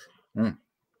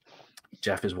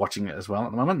 Jeff is watching it as well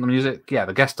at the moment. The music, yeah,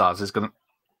 the guest stars it's going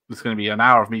to be an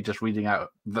hour of me just reading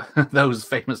out those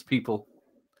famous people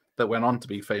that went on to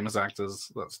be famous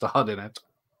actors that starred in it.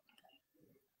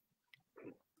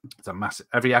 It's a massive.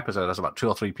 Every episode has about 2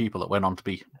 or 3 people that went on to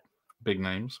be big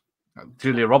names.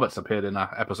 Julia Roberts appeared in an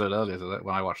episode earlier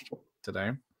when I watched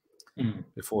today,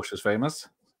 before she was famous.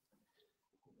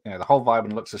 Yeah, the whole vibe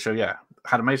and looks of the show, yeah,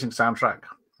 had amazing soundtrack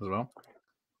as well.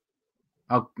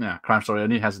 Oh, yeah, Crime Story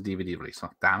only has a DVD release. Oh,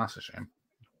 damn, that's a shame.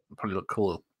 It'll probably look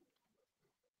cool.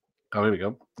 Oh, here we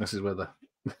go. This is where the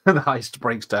heist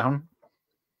breaks down.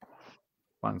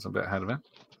 Mine's a bit ahead of it.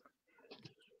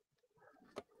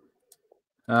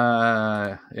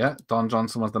 Yeah, Don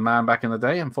Johnson was the man back in the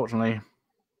day. Unfortunately,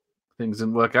 things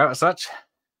didn't work out as such.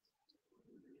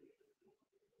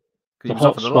 He The was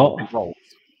offered a lot of Hotspot. big roles.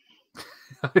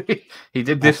 He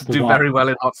did That's the do one. very well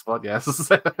in Hotspot, yes.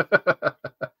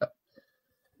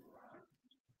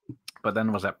 But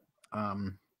then was it?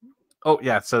 Oh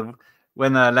yeah, so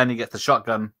when Lenny gets the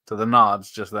shotgun to the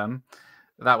Nards just then,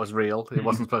 that was real. It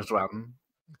wasn't supposed to happen.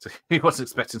 He wasn't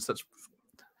expecting such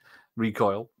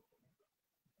recoil.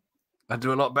 I'd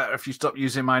do a lot better if you stop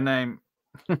using my name.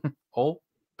 All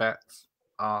bets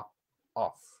are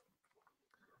off.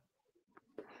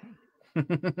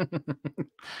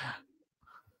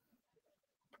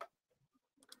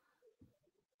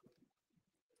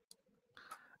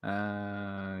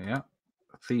 Yeah.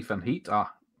 Thief and Heat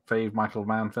are fave Michael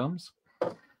Mann films.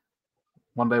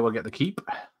 One day we'll get the Keep.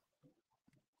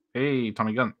 Hey,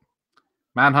 Tommy Gunn.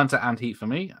 Manhunter and Heat for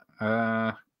me.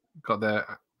 Got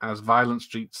there as Violent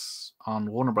Streets on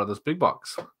Warner Brothers Big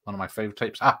Box. One of my favorite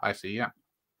tapes. Ah, I see, yeah.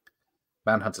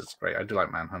 Manhunter's great. I do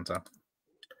like Manhunter.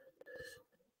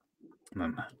 And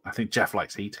then I think Jeff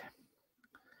likes Heat.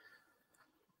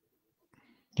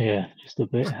 Yeah, just a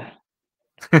bit.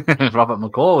 Robert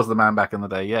McCall was the man back in the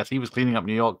day. Yes, he was cleaning up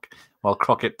New York while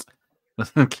Crockett was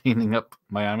cleaning up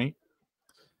Miami.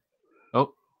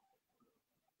 Oh.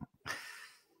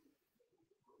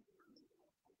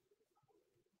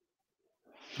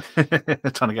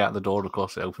 Trying to get out the door, of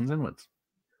course, it opens inwards.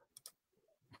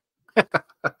 It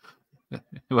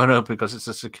won't open because it's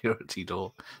a security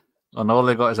door. And all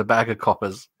they got is a bag of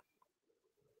coppers.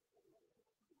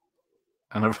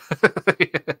 And,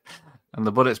 and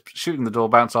the bullets shooting the door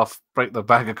bounce off, break the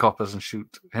bag of coppers, and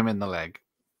shoot him in the leg.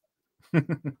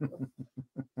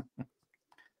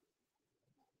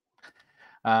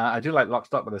 I do like Lock,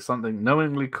 Stock, but there's something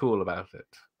knowingly cool about it.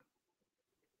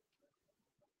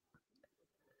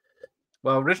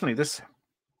 Well, originally this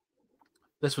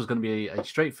was going to be a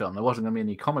straight film. There wasn't going to be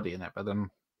any comedy in it, but then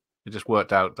it just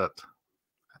worked out that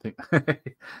I think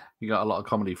you got a lot of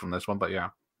comedy from this one. But yeah,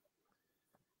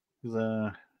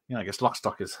 I guess Lock,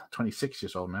 Stock is 26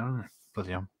 years old now, isn't it?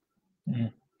 Bloody hell. Yeah.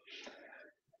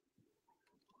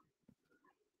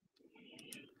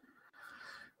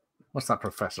 What's that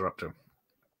professor up to?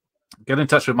 Get in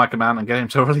touch with Michael Mann and get him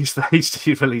to release the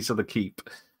HD release of The Keep.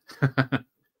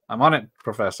 I'm on it,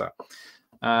 Professor.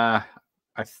 I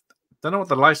don't know what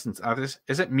the license is.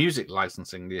 It music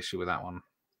licensing the issue with that one?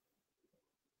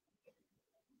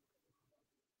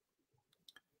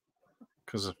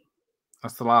 Because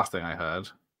that's the last thing I heard.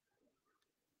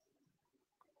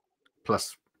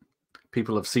 Plus,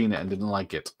 people have seen it and didn't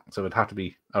like it, so it'd have to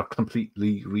be a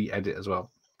completely re-edit as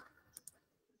well.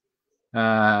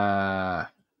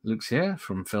 Luke's here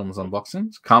from Films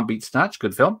Unboxings. Can't Beat Snatch,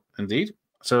 good film indeed.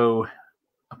 So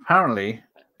apparently,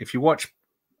 if you watch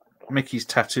Mickey's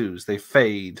tattoos, they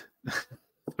fade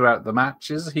throughout the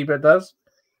matches he does.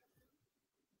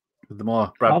 The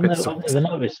more Brad Pitt I've never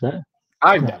noticed that.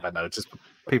 I've never noticed.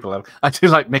 People have. I do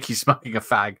like Mickey smoking a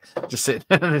fag, just sitting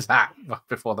in his hat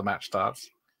before the match starts.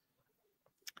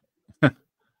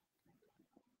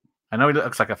 I know he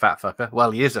looks like a fat fucker.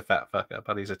 Well, he is a fat fucker,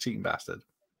 but he's a cheating bastard.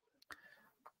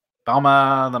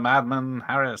 Dharma, the Madman,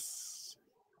 Harris.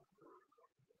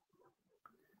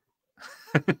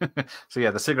 So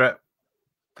yeah, the cigarette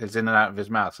is in and out of his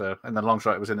mouth. So in the long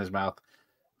shot, it was in his mouth.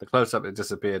 The close up, it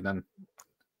disappeared, and then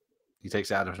he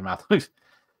takes it out of his mouth.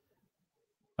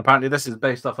 Apparently, this is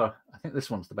based off I think this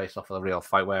one's based off of a real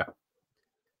fight where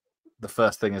the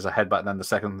first thing is a headbutt, and then the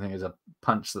second thing is a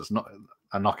punch that's not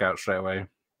a knockout straight away.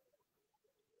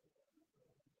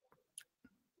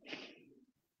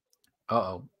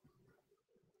 Uh-oh.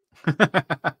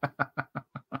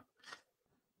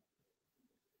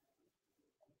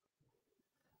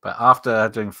 But after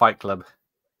doing Fight Club,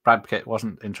 Brad Pitt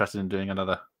wasn't interested in doing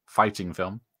another fighting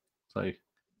film. So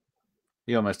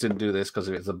he almost didn't do this because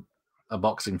it's a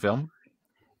boxing film.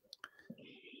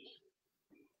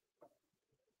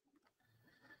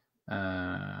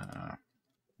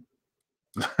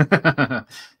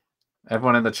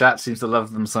 Everyone in the chat seems to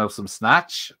love themselves some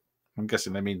Snatch. I'm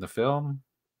guessing they mean the film.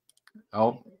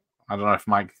 Oh, I don't know if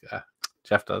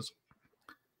Jeff does.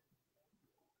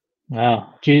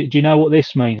 Wow. Do you know what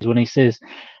this means when he says,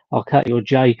 "I'll cut your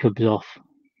Jacobs off"?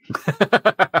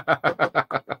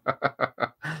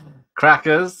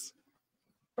 Crackers.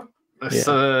 Yeah,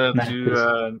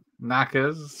 to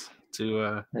knackers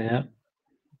to yeah.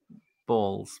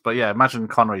 balls. But yeah, imagine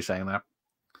Connery saying that.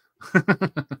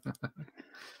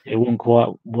 It wouldn't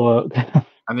quite work.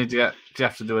 I need to get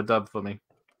Jeff to do a dub for me.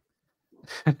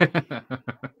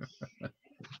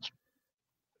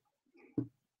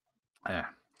 Yeah.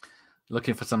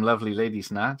 Looking for some lovely lady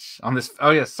Snatch on this.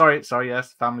 Oh yes, sorry,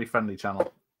 yes, family friendly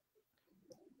channel.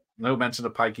 No mention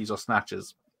of pikeys or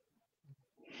snatches.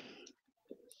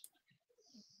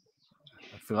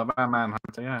 I feel about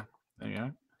Manhunter. Yeah, there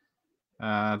you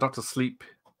go. Doctor Sleep.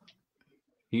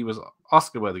 He was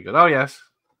Oscar worthy good. Oh yes,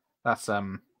 that's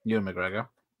Ewan McGregor.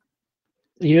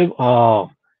 Do you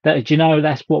know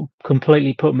that's what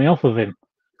completely put me off of him?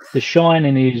 The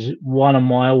Shining is one of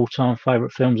my all-time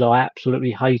favourite films. I absolutely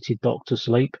hated Doctor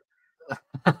Sleep.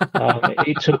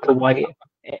 It took away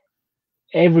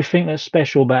everything that's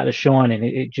special about The Shining.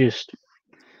 It just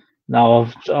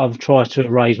I've tried to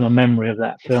erase my memory of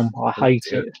that film. I hate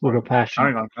it with a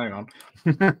passion. Hang on.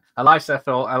 A Life Less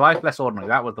Ordinary.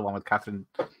 That was the one with Catherine.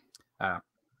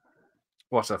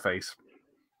 What's her face?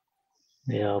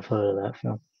 Yeah, I've heard of that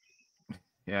film.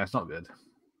 Yeah, it's not good,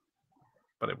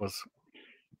 but it was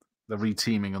the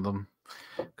reteaming of them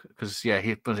because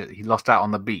he lost out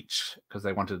on the beach because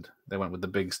they went with the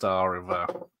big star of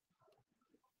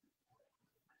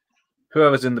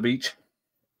whoever's in the beach.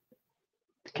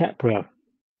 DiCaprio.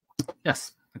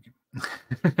 Yes. Thank you.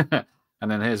 And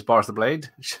then here's Boris the Blade.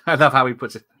 I love how he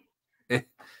puts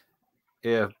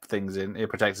ear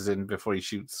protectors in before he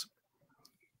shoots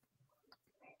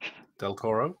Del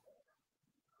Toro.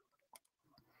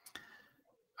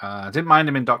 Didn't mind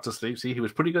him in Doctor Sleep. See, he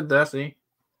was pretty good there. See,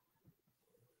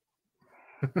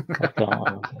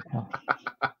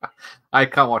 I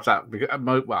can't watch that because I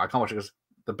can't watch it because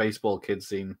the baseball kid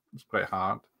scene is quite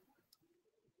hard.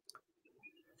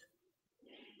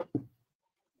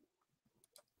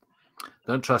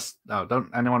 Don't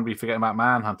anyone be forgetting about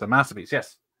Manhunter masterpiece.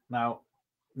 Yes. Now,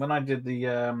 when I did the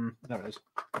there it is,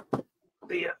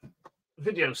 the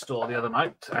video store the other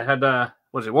night, I had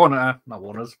was it Warner? Not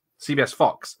Warner's. CBS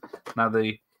Fox. Now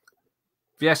the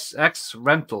VSX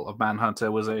rental of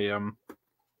Manhunter was a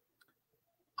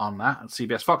on that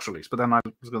CBS Fox release, but then I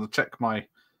was going to check my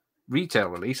retail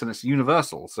release and it's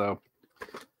Universal. So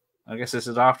I guess this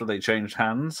is after they changed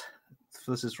hands.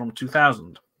 So this is from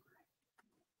 2000.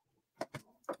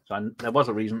 So there was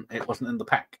a reason it wasn't in the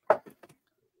pack.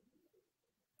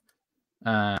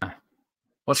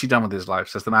 What's he done with his life?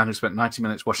 Says the man who spent 90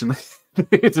 minutes watching the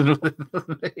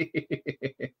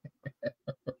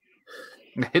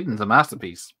Hidden's a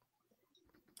masterpiece.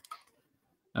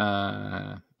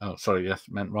 Sorry, yes,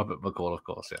 meant Robert McCall, of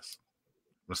course, yes.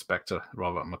 Respect to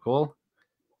Robert McCall.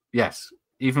 Yes,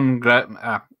 Ewan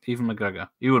McGregor,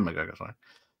 sorry.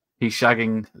 He's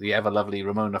shagging the ever lovely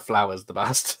Ramona Flowers, the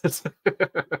bastard.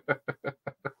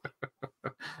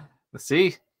 Let's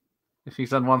see if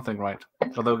he's done one thing right.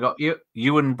 Although we've got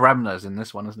Ewan Bremner's in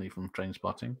this one, isn't he, from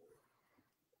Trainspotting?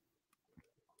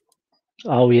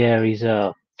 Oh yeah, he's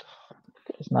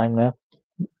his name there.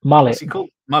 Mullet. What's he called?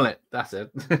 Mullet, that's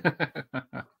it.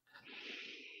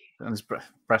 And his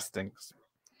breast stinks.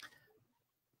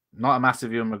 Not a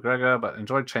massive Ewan McGregor, but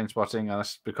enjoyed Trainspotting, and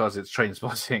that's because it's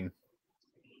Trainspotting.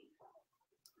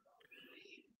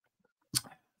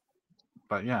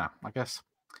 But yeah, I guess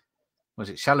was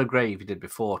it Shallow Grave he did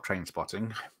before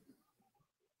Trainspotting?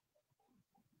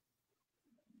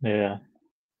 Yeah.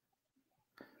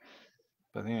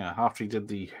 But yeah, after he did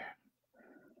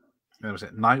was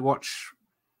it Night Watch?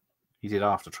 He did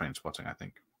after Trainspotting, I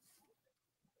think.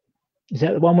 Is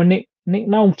that the one with Nick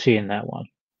Nolte in that one?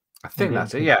 I think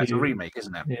that's it. Yeah, it's a remake,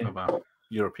 isn't it? Yeah. Of a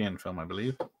European film, I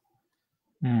believe.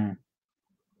 Mm.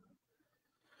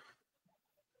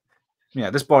 Yeah,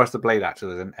 this Boris the Blade actor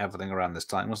was in everything around this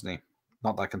time, wasn't he?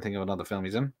 Not that I can think of another film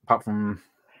he's in, apart from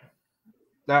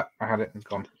that. I had it. It's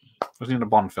gone. Was he in a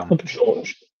Bond film? I'm sure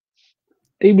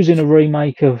he was in a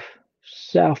remake of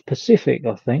South Pacific,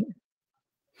 I think.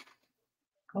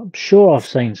 I'm sure I've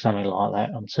seen something like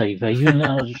that on TV. You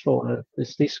know, I just thought,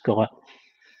 it's this guy.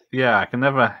 Yeah, I can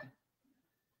never.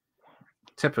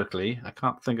 Typically, I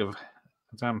can't think of a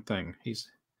damn thing. He's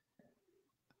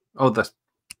the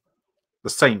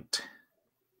Saint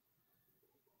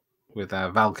with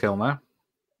Val Kilmer.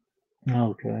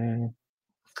 Okay.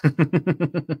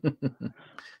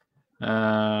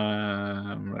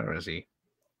 Where is he?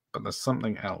 But there's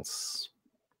something else.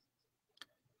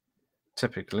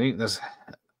 Typically, there's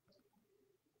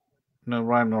no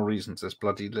rhyme nor reason to this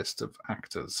bloody list of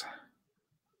actors.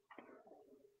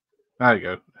 There you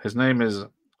go. His name is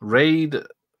Raid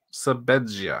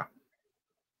Sabedzia.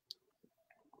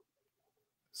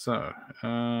 So,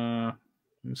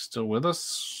 he's still with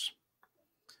us.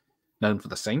 Known for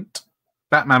The Saint.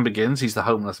 Batman Begins, he's the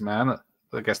homeless man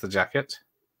that gets the jacket.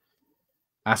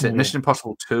 That's it. Mission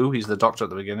Impossible 2, he's the doctor at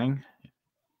the beginning.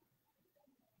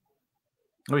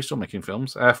 Oh, he's still making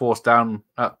films. Air Force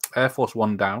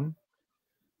One Down.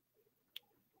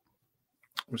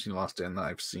 What's the last in that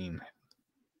I've seen?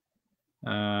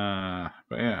 But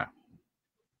yeah,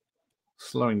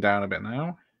 slowing down a bit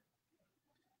now.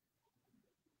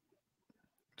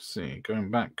 Let's see,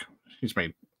 going back, he's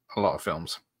made a lot of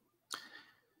films.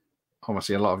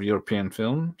 Obviously, a lot of European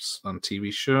films and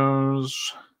TV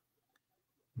shows.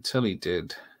 Until he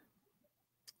did,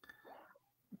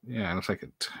 yeah, it looks like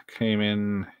it came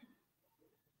in.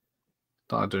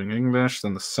 Started doing English,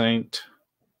 then The Saint,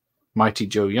 Mighty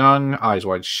Joe Young, Eyes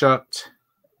Wide Shut,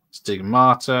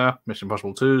 Stigmata, Mission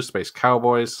Impossible 2, Space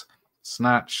Cowboys,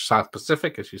 Snatch, South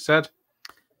Pacific, as you said,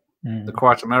 The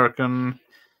Quiet American,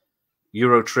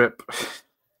 Euro Trip,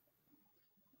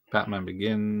 Batman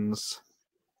Begins,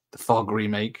 The Fog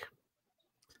remake,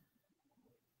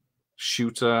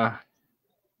 Shooter,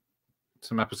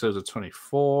 some episodes of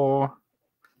 24.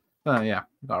 Yeah,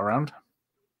 got around.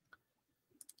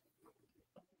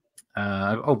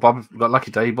 Bob got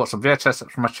lucky today. He bought some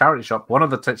VHS from a charity shop. One of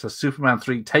the tapes of Superman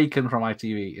 3 taken from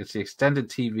ITV. It's the extended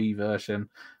TV version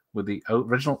with the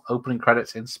original opening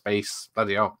credits in space.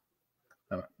 Bloody hell.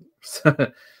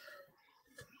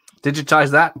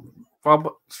 Digitize that, Bob,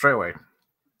 straight away.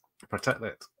 Protect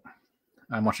it.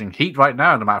 I'm watching Heat right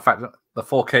now. As a matter of fact, the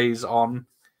 4K's on.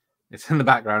 It's in the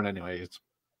background anyway. It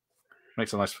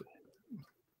makes a nice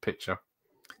picture.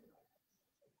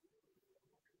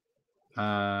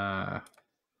 That's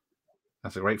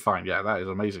a great find. Yeah, that is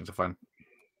amazing to find.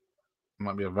 It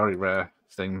might be a very rare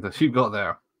thing that you got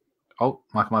there. Oh,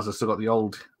 Michael Myers has still got the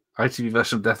old ITV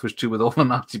version of Death Wish 2 with all the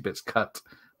Nazi bits cut,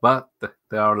 but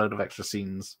there are a load of extra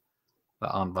scenes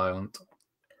that aren't violent,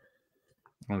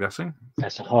 I'm guessing.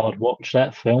 That's a hard watch,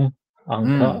 that film.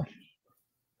 Uncut.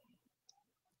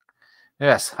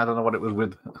 Yes, I don't know what it was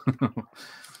with.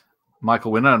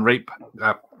 Michael Winner and rape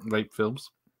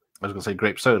films. I was going to say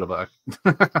grape soda, but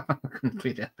I couldn't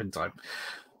clean it up in time.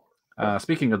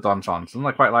 Speaking of Don Johnson,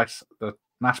 I quite like the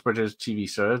Nash Bridges TV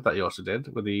series that he also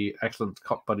did with the excellent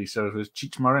cop buddy series with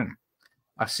Cheech Marin.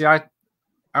 I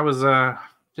was I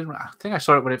think I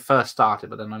saw it when it first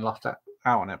started, but then I lost out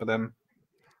on it. But then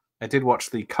I did watch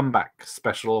the comeback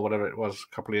special or whatever it was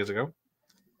a couple of years ago.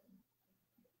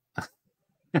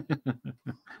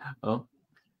 Oh.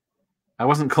 I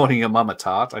wasn't calling your mum a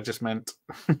tart. I just meant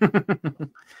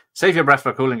save your breath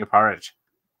for cooling your porridge.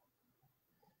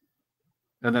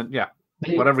 And then, yeah,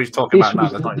 whatever he's talking about now,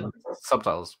 there's not even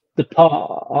subtitles. The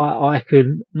part I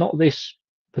could, not this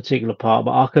particular part,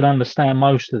 but I could understand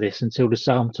most of this until the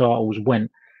subtitles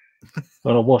went.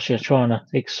 But I watched it trying to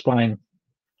explain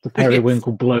the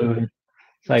periwinkle blue and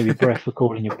save your breath for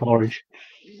cooling your porridge.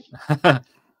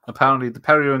 Apparently, the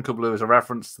periwinkle blue is a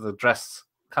reference to the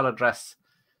colour dress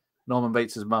Norman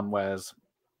Bates' mum wears.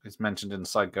 It's mentioned in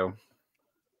Psycho.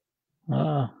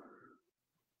 Ah.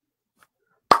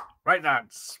 Right,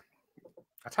 lads.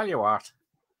 I tell you what.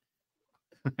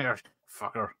 Here,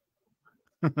 fucker.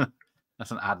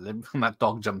 That's an ad lib. That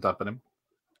dog jumped up at him.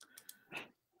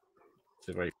 It's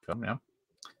a very fun, yeah.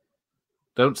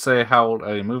 Don't say how old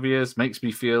a movie is. Makes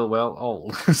me feel, well,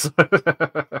 old.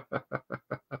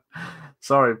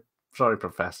 Sorry,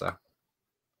 Professor.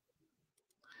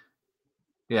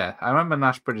 Yeah, I remember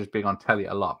Nash Bridges being on telly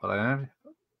a lot, but I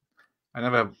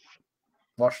never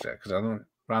watched it because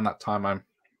around that time I'm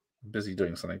busy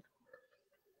doing something.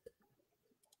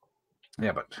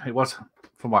 Yeah, but it was,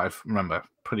 from what I remember,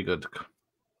 pretty good.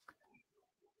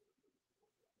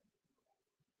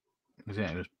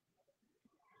 Yeah, it was,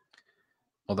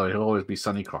 although he'll always be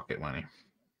Sonny Crockett, won't he?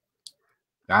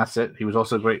 That's it. He was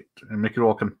also great in Mickey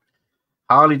Rourke and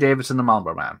Harley Davidson, the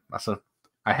Marlboro Man.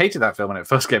 I hated that film when it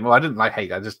first came. Well, I didn't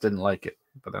hate it. I just didn't like it.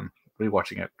 But then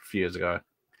rewatching it a few years ago, I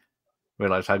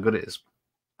realized how good it is.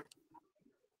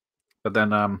 But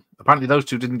then apparently those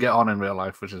two didn't get on in real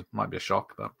life, which might be a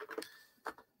shock. But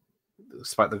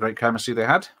despite the great chemistry they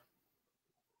had.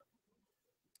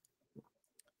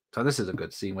 So this is a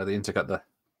good scene where they intercut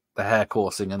the hair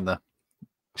coursing and the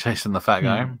chasing the fat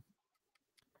guy.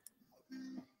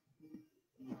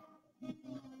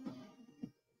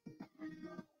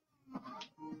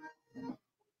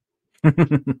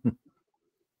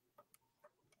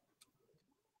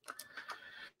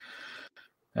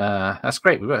 That's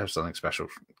great. We better have something special.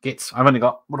 I've only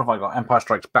got, what have I got? Empire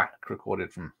Strikes Back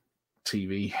recorded from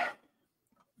TV.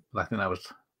 But I think that was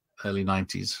early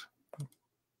 90s.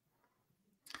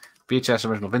 VHS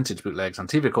original vintage bootlegs and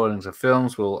TV recordings of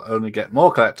films will only get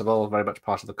more collectible, very much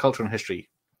part of the culture and history.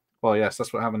 Well, yes,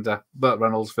 that's what happened to Burt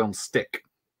Reynolds' film Stick.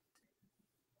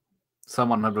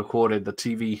 Someone had recorded the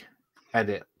TV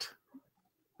edit.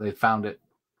 They found it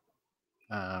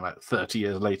like 30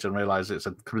 years later and realized it's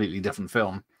a completely different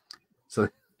film. So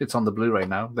it's on the Blu-ray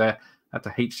now. They had to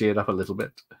HD it up a little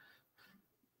bit.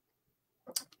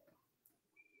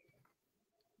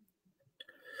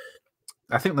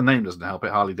 I think the name doesn't help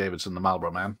it. Harley Davidson, the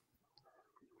Marlboro Man.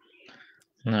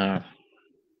 No.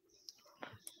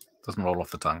 Doesn't roll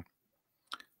off the tongue.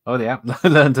 Oh, yeah.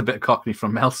 Learned a bit of Cockney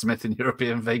from Mel Smith in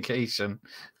European Vacation.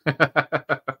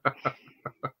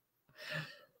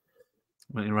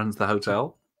 When he runs the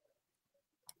hotel.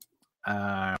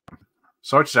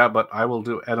 Sorry to shout, but I will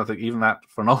do anything, even that,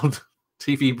 for an old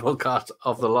TV podcast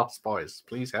of The Lost Boys.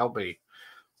 Please help me.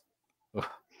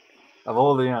 Of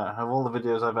all the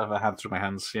videos I've ever had through my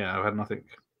hands, yeah, I've had nothing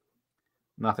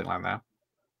like that.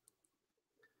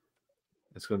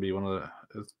 It's going to be one of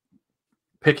the...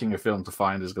 Picking a film to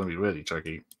find is going to be really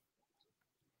tricky.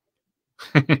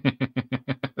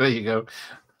 There you go.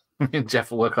 Me and Jeff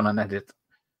will work on an edit.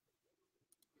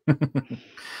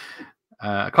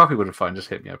 A copy would have fine. Just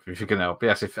hit me up if you can help.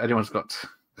 Yes, if anyone's got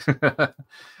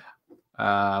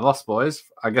Lost Boys,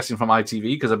 I'm guessing from ITV,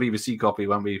 because a BBC copy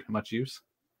won't be much use.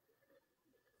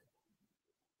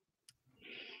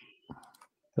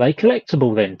 Are they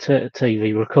collectible then?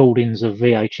 TV recordings of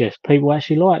VHS. People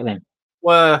actually like them.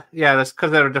 Well, yeah, that's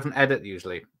because they're a different edit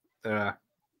usually.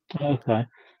 Okay.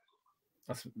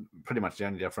 That's pretty much the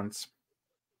only difference.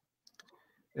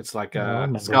 It's like I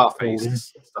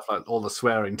Scarface, stuff like all the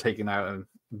swearing taken out and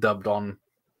dubbed on.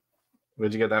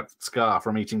 Where'd you get that scar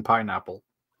from eating pineapple?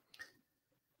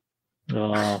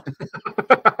 Oh.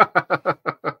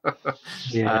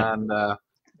 Yeah. And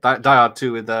Die Hard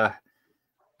 2 with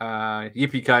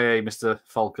Yippee-ki-yay, Mr.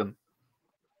 Falcon.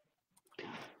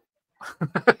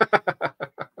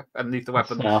 Underneath the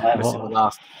weapon, missing the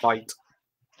last fight.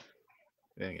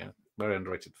 There you go. Very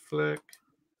underrated flick.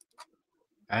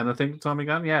 Anything, Tommy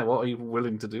Gunn? Yeah, what are you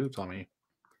willing to do, Tommy?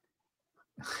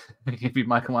 You'd be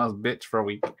Michael Myers' bitch for a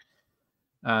week.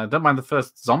 Don't mind the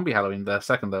first zombie Halloween. The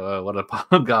second, though, what a pile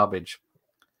of garbage.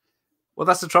 Well,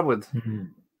 that's the trouble with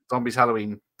Zombies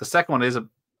Halloween. The second one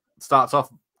starts off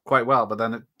quite well, but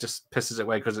then it just pisses it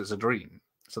away because it's a dream.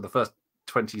 So the first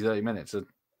 20, 30 minutes are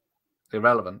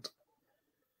irrelevant.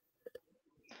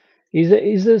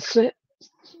 Is the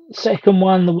second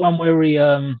one the one where he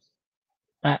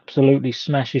absolutely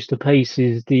smashes to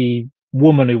pieces the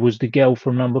woman who was the girl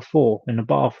from number 4 in the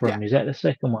bathroom? Yeah. Is that the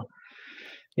second one?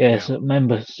 Yes, yeah. I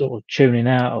remember sort of tuning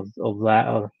out of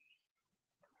that.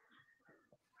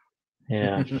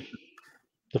 Yeah.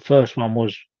 The first one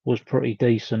was pretty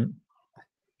decent.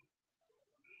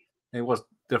 It was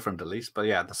different, at least. But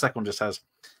yeah, the second one just has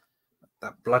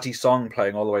that bloody song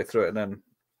playing all the way through it. And then,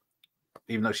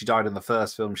 even though she died in the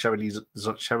first film, Sherry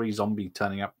Zombie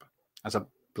turning up as a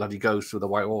bloody ghost with a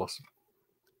white horse.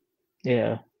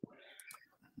 Yeah.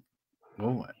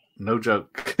 Oh, no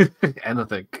joke.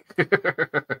 Anything.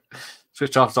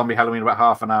 Switched off Zombie Halloween about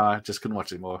half an hour. Just couldn't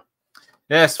watch it anymore.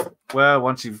 Yes, well,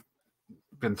 once you've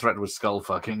been threatened with skull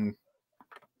fucking,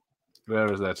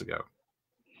 where is there to go?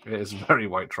 It is very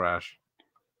white trash.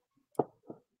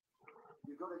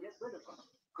 You've got to get rid of them,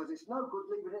 because it's no good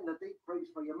leaving it in the deep freeze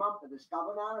for your mum to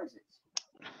discover now, is it?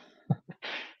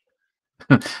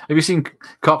 Have you seen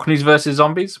Cockneys versus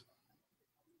Zombies?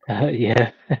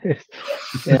 Yeah.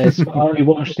 Yes, I only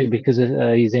watched it because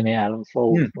he's in it, Alan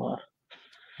Ford.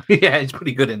 Yeah, he's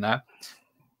pretty good in that.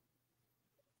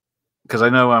 Because I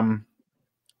know a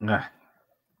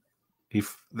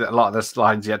lot of the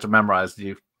lines you had to memorize.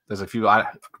 There's a few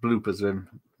bloopers of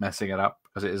him messing it up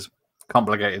because it is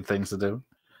complicated things to do.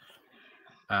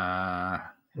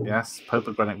 Yes, Pope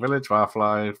of Greenwich Village,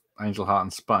 Firefly, Angel Heart,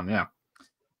 and Spun. Yeah,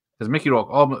 because Mickey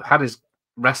Rourke had his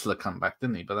wrestler come back,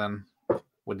 didn't he? But then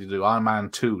what did he do? Iron Man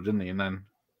 2, didn't he? And then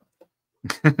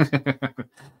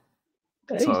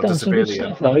he's done some good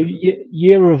stuff, though.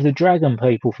 Year of the Dragon,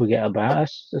 people forget about.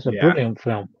 That's a brilliant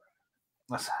film.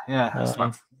 That's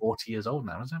about 40 years old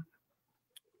now, isn't it?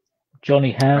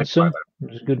 Johnny Handsome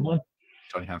was a good one.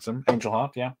 Johnny Handsome, Angel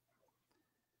Heart, yeah.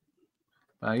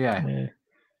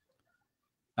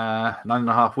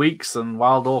 9.5 weeks and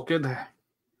Wild Orchid.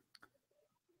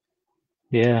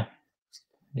 Yeah.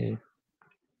 Yeah,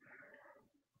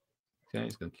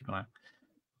 he's going to keep an eye.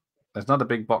 There's another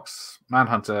big box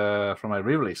Manhunter from a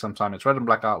re-release sometime. It's red and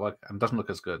black artwork and doesn't look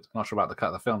as good. Not sure about the cut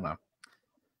of the film, though.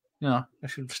 You know, I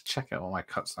should just check out what my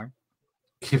cuts like.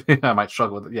 I might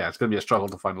struggle with it. Yeah, it's going to be a struggle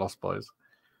to find Lost Boys.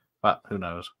 But who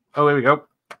knows? Oh, here we go.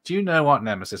 Do you know what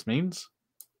Nemesis means?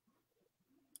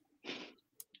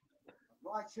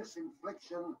 Righteous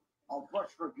infliction of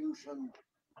retribution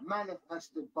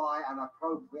manifested by an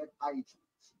appropriate agent.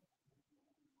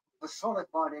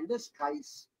 Personified in this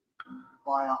case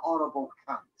by a horrible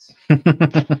cunt.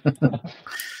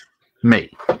 Me.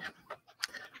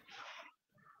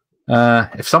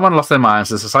 If someone lost their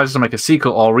minds and decided to make a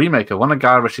sequel or remake of one of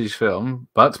Guy Ritchie's film,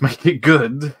 but make it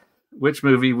good, Which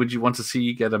movie would you want to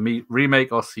see get a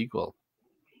remake or sequel?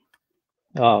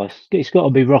 Oh, it's got to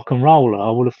be Rock and Roller.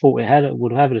 I would have thought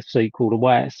would have had a sequel the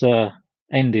way it's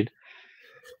ended.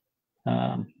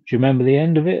 Do you remember the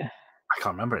end of it? I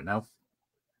can't remember it now.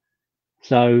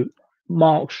 So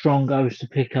Mark Strong goes to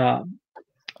pick up.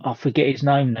 I forget his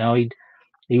name now.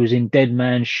 He was in Dead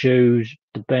Man's Shoes,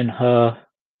 the Ben-Hur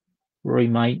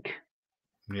remake.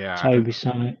 Yeah, Toby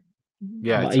something.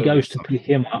 yeah. But he goes to pick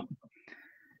him up,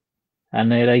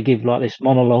 and they give like this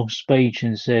monologue speech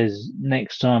and says,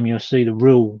 "Next time you'll see the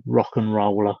real rock and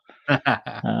roller." And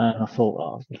I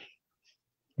thought, oh,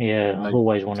 yeah, I've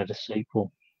always wanted a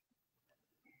sequel.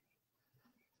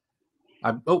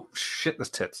 Oh shit! There's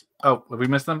tits. Oh, have we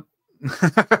missed them?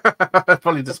 I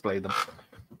probably displayed them.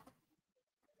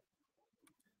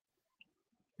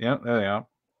 Yeah, there they are.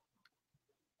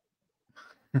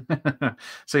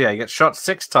 So yeah, he gets shot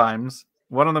 6 times.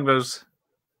 One of them goes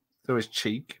through his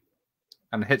cheek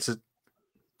and takes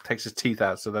his teeth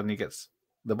out. So then he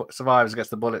survives, gets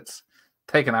the bullets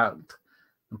taken out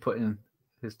and put in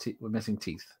his teeth with missing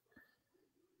teeth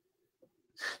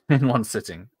in one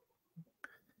sitting.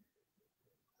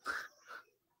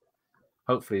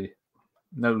 Hopefully,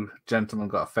 no gentleman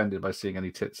got offended by seeing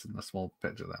any tits in the small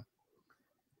picture there.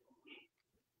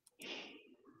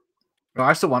 Well,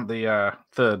 I still want the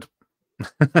third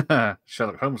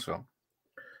Sherlock Holmes film.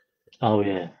 Oh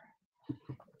yeah.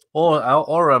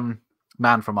 Or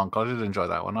Man from Uncle. I did enjoy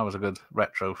that one. That was a good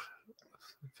retro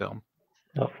film.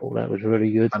 I thought that was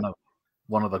really good. I know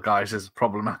one of the guys is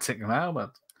problematic now,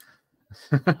 but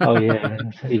oh yeah,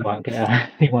 he won't get out.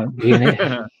 He won't be in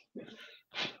it.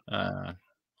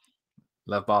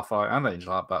 Love Barfire and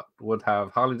Angel Heart, but would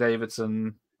have Harley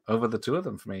Davidson over the two of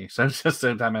them for me. So it's just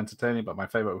so damn entertaining. But my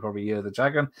favorite would probably Year of the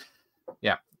Dragon.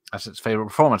 Yeah, that's its favorite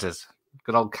performances.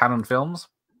 Good old canon films.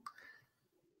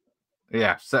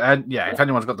 Yeah, so if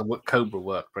anyone's got the Cobra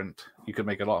work print, you could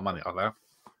make a lot of money out there.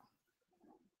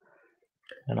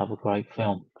 Another great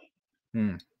film.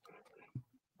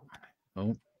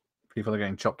 Oh, people are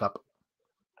getting chopped up.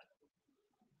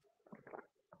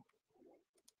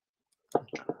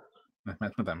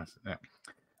 Yeah,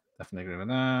 definitely agree with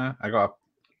that. I got a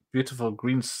beautiful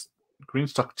green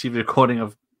stock TV recording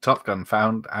of Top Gun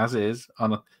found as is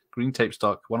on a green tape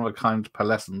stock, one of a kind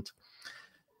pearlescent.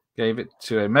 Gave it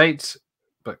to a mate,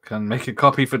 but can make a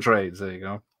copy for trades. There you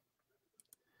go.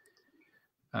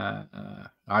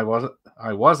 I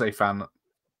was a fan.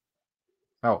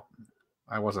 Oh,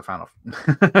 I was a fan of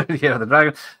Yeah, the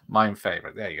Dragon. My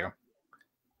favorite. There you go.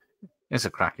 It's a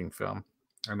cracking film.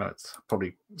 I know it's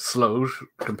probably slow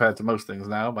compared to most things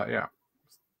now, but yeah.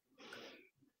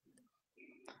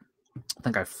 I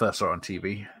think I first saw it on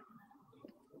TV.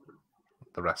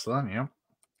 The wrestler, yeah.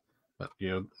 But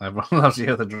everyone loves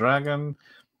Year of the Dragon.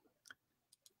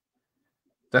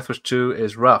 Death Wish 2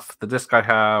 is rough. The disc I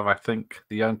have, I think,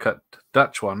 the uncut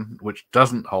Dutch one, which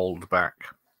doesn't hold back.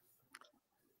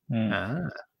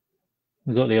 We've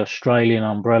got the Australian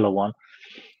Umbrella one.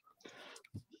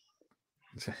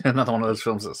 Another one of those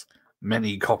films that's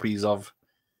many copies of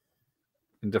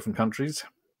in different countries.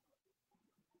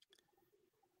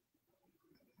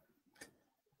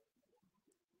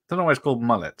 Don't know why it's called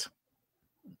Mullet.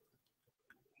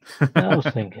 I was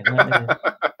thinking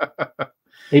that.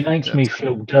 It makes me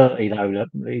feel dirty though.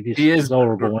 That he is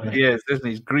horrible. He is, isn't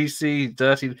he? He's greasy,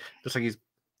 dirty, just like he's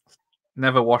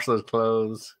never washed those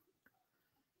clothes.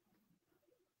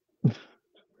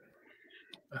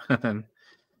 And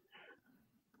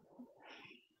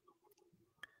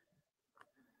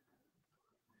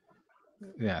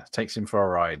yeah, takes him for a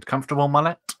ride. Comfortable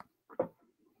mullet?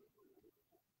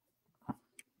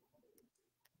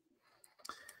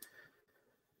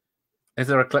 Is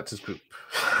there a collectors group?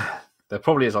 There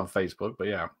probably is on Facebook, but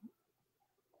yeah,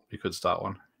 you could start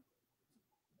one.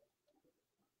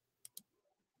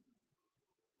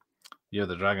 Year of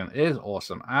the Dragon is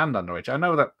awesome and underrated. I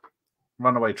know that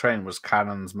Runaway Train was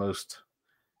Cannon's most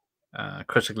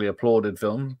critically applauded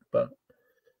film, but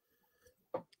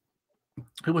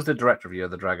who was the director of Year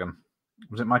of the Dragon?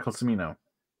 Was it Michael Cimino?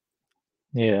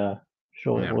 Yeah,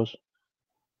 sure it was.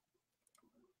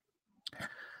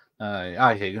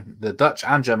 I hear you. The Dutch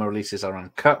and German releases are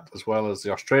uncut, as well as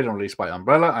the Australian release by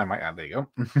Umbrella. I might add, there you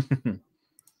go.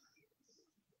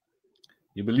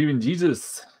 You believe in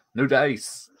Jesus, no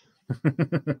dice. Who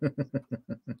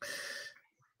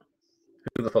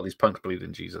would have thought these punks believed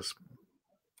in Jesus?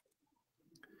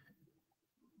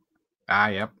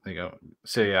 Yeah, there you go.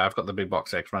 So yeah, I've got the big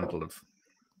box X rental of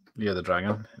Year of the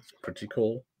Dragon. It's pretty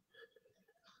cool.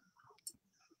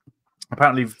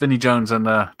 Apparently, Vinnie Jones and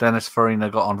Dennis Farina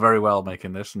got on very well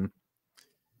making this, and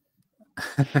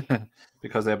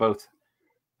because they're both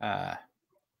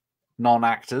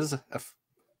non-actors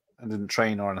and didn't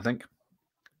train or anything.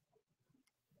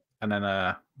 And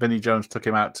then Vinnie Jones took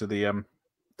him out to the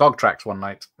dog tracks one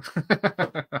night,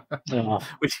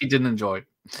 which he didn't enjoy.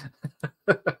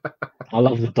 I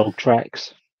love the dog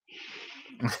tracks.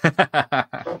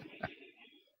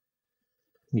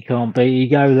 You can't beat. You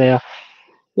go there.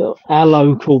 Our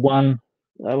local one,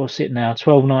 what's it now?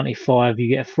 $12.95. You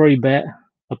get a free bet,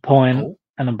 a pint,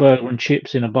 and a burger and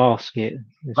chips in a basket.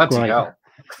 It's Bloody great. hell.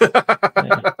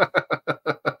 Yeah.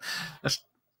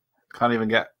 Can't even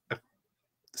get a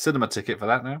cinema ticket for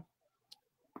that now.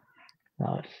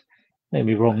 No, don't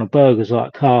be wrong. The burger's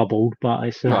like cardboard, but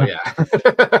it's. Oh yeah.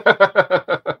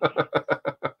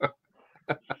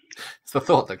 It's the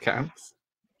thought that counts.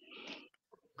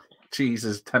 Cheese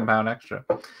is £10 extra.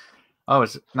 Oh,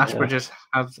 it's Nash Bridges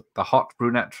has the hot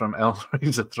brunette from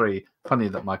Hellraiser 3. Funny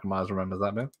that Michael Myers remembers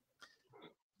that bit.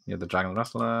 Yeah, the Dragon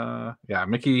Wrestler. Yeah,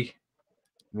 Mickey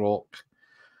Rourke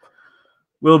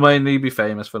will mainly be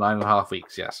famous for 9.5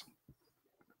 weeks. Yes.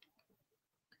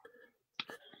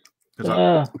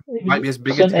 Might be as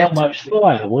big as Elmo's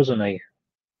Fire, wasn't he?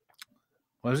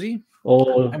 Was he?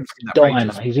 Or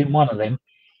Diner. He's in one of them.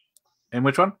 In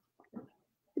which one?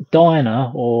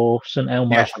 Diner or St.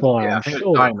 Elmo's Fire. Yeah, I'm I think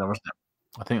sure. it's Diner, wasn't it?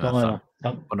 I think that's Diner.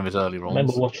 One of his early roles. I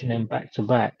remember watching them back to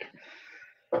back.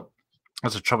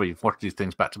 That's the trouble. You watch these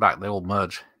things back to back, they all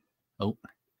merge. Oh.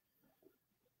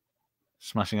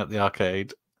 Smashing up the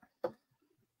arcade.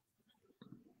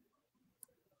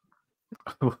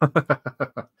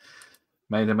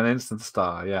 Made him an instant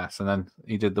star, yes. And then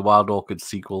he did the Wild Orchid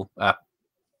sequel,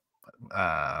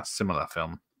 similar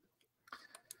film.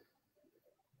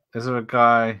 Is there a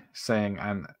guy saying,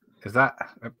 and is that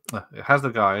it has the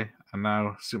guy, and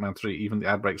now Superman 3, even the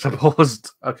ad breaks are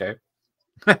paused. Okay.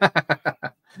 Good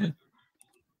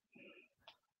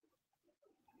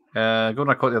I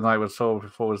Caught the Other Night was sold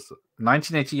before was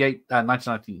 1998,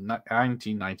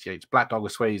 Black Dog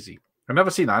with Swayze. I've never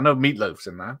seen that. I know Meatloaf's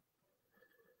in there.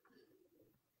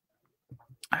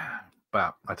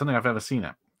 But I don't think I've ever seen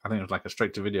it. I think it was like a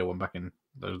straight-to-video one back in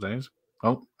those days.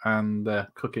 Oh, and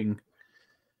cooking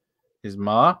his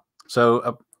ma.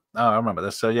 So, I remember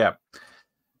this. So, yeah,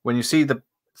 when you see the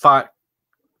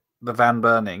van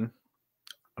burning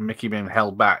and Mickey being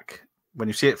held back, when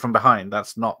you see it from behind,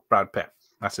 that's not Brad Pitt.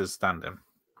 That's his stand-in.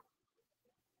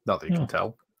 Not that you can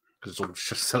tell, because it's all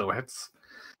just silhouettes.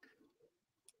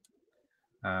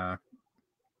 I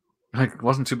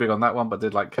wasn't too big on that one, but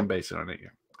did like Kim Basinger on it.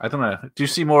 I don't know. Do you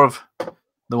see more of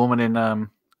the woman in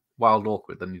Wild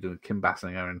Awkward than you do with Kim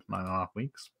Basinger in 9.5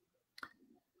 weeks?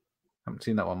 Haven't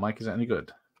seen that one, Mike. Is it any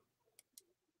good?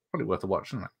 Probably worth a watch,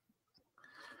 isn't it?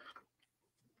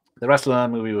 The rest of the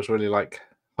movie was really like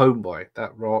Homeboy.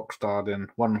 That Rock starred in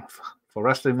one for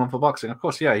wrestling, one for boxing. Of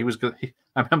course, yeah, he was good.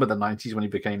 I remember the 90s when he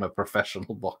became a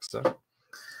professional boxer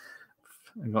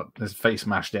and got his face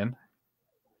mashed in.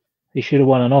 He should have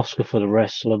won an Oscar for The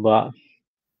Wrestler, but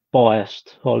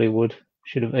biased Hollywood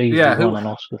should have easily won an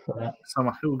Oscar for that.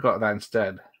 Someone who got that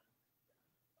instead?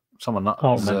 Someone not.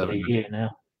 Can't remember the year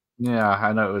now. Yeah,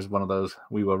 I know it was one of those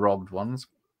we were robbed ones.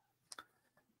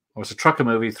 It was a trucker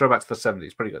movie, throwback to the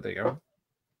 70s. Pretty good. There you go.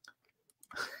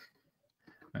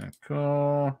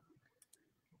 Cool.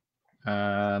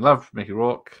 Love Mickey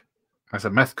Rourke. As a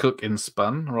meth cook in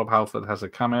Spun, Rob Halford has a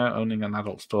cameo owning an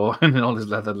adult store in all his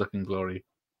leather-looking glory.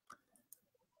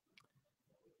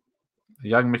 The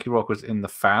young Mickey Rourke was in The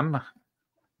Fan.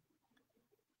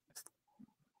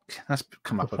 That's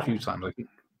come up a few times. I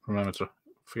remember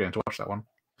forgetting to watch that one.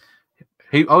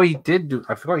 He did do.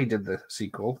 I forgot he did the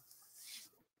sequel.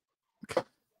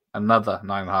 Another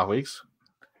 9.5 weeks.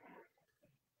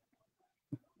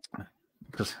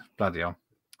 Because bloody hell.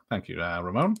 Thank you,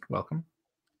 Ramon. Welcome.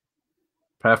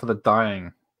 Prayer for the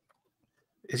Dying.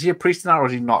 Is he a priest in that, or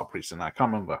is he not a priest in that? I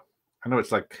can't remember. I know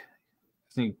it's like,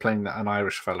 isn't he playing an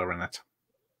Irish fella in it?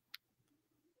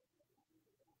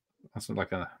 That's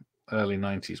like an early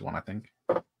 90s one, I think.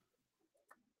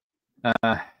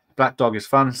 Black Dog is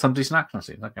fun. Some decent action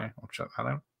scenes. Okay, I'll check that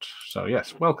out. So,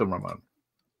 yes, welcome, Ramon.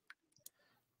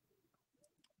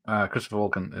 Christopher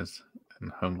Walken is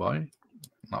in Homeboy.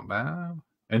 Not bad.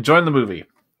 Enjoying the movie.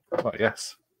 Oh,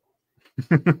 yes.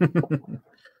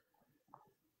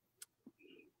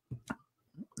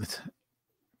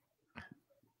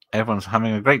 Everyone's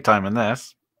having a great time in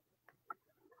this.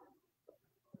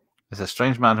 There's a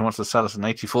strange man who wants to sell us an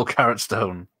 84-carat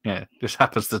stone. Yeah, just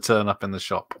happens to turn up in the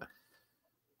shop.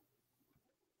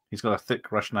 He's got a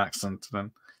thick Russian accent, and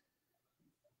then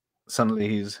suddenly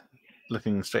he's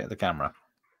looking straight at the camera.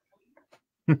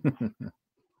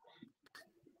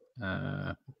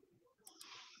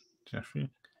 Jeffrey.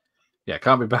 Yeah,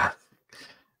 can't be bad.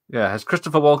 Yeah, has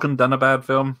Christopher Walken done a bad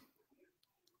film?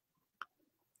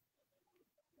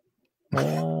 I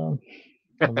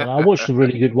don't know. I watched a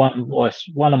really good one. It's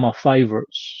one of my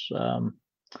favourites.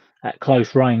 At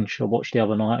Close Range, I watched the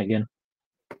other night again.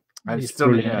 I It's still,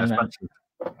 brilliant, yeah, isn't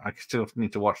it? I still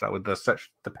need to watch that with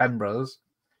the Penn brothers.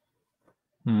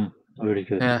 Really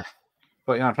good. Yeah,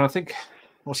 but yeah, I'm trying to think.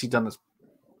 What's he done that's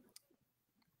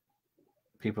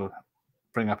people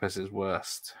bring up as his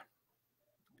worst?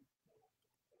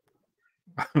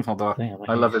 Although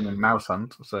I love him in Mouse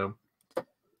Hunt, so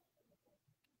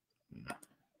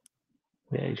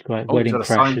yeah, he's great. Oh, he's Wedding got a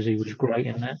sign. Crashers, he was great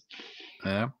in that.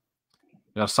 Yeah,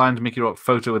 we got a signed Mickey Rourke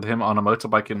photo with him on a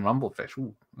motorbike in Rumblefish.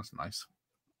 Ooh, that's nice.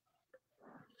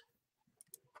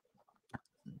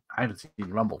 I haven't seen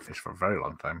Rumblefish for a very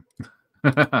long time.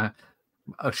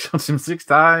 I've shot him 6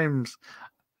 times.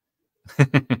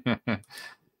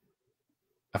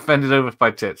 Offended over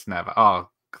by tits, never. Oh,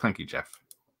 thank you, Jeff.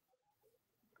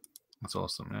 That's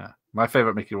awesome, yeah. My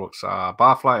favourite Mickey Rourke's are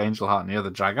Barfly, Angel Heart, and the Other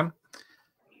Dragon.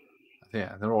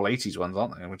 Yeah, they're all 80s ones,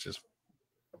 aren't they? Which is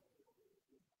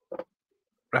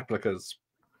replicas.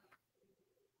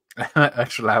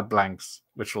 Extra loud blanks,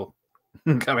 which will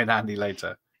come in handy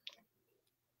later.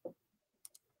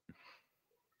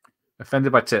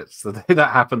 Offended by tits. The day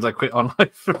that happens, I quit on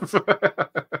life.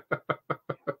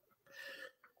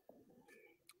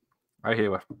 I hear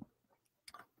what.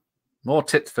 More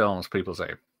tit films, people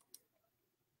say.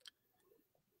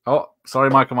 Oh, sorry,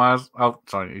 Michael Myers. Oh,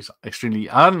 sorry, he's extremely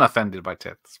unoffended by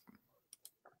tits.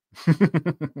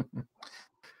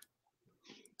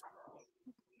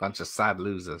 Bunch of sad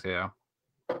losers here.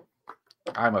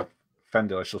 I'm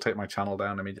offended. I shall take my channel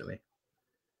down immediately.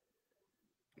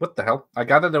 What the hell? I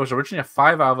gathered there was originally a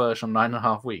 5-hour version,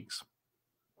 9.5 weeks.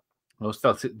 I always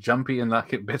felt it jumpy and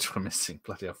like it bits were missing.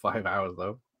 Bloody hell, 5 hours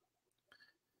though.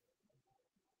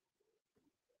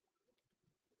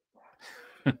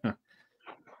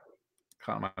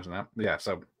 Can't imagine that. Yeah,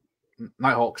 so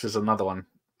Nighthawks is another one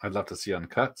I'd love to see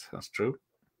uncut. That's true.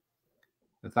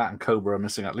 With that and Cobra are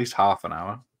missing at least half an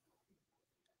hour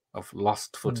of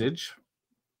lost footage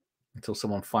until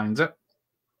someone finds it.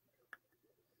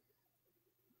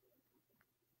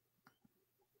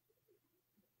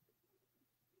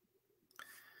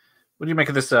 What do you make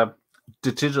of this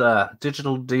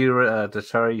digital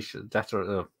deterioration,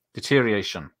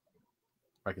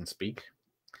 if I can speak,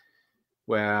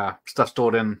 where stuff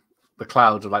stored in the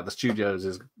clouds of like the studios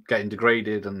is getting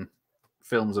degraded and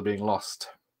films are being lost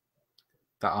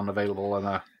that aren't available in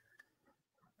a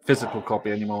physical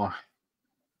copy anymore?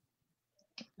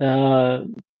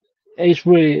 It's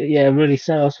really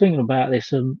sad. I was thinking about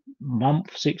this a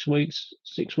month, 6 weeks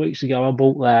ago. I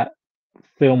bought that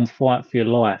film Fight for Your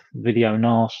Life, Video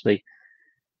Nasty.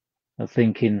 I'm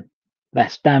thinking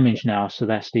that's damaged now, so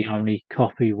that's the only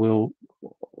copy we're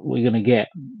gonna get.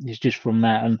 It's just from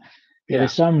that, and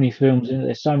there's so many films.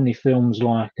 There's so many films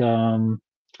like,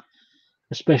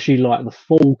 especially like the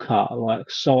full cut, like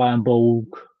Cyborg,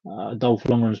 Dolph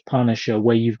Lundgren's Punisher,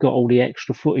 where you've got all the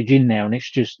extra footage in there, and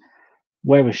it's just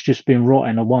where it's just been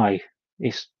rotting away.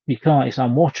 It's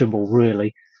unwatchable,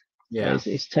 really. Yeah,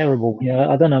 It's terrible.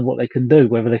 I don't know what they can do,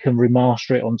 whether they can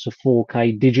remaster it onto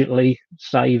 4K digitally,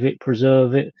 save it,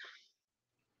 preserve it.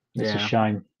 It's a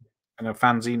shame. I know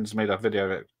Fanzine's made a video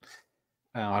of it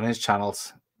on his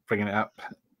channels, bringing it up,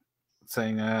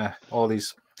 saying all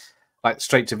these like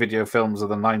straight to video films of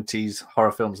the 90s,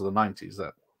 horror films of the 90s,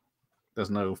 that there's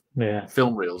no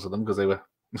film reels of them because they were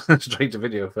straight to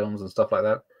video films and stuff like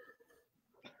that.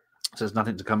 So there's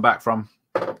nothing to come back from.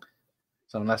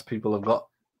 So unless people have got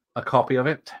a copy of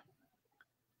it,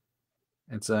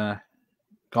 it's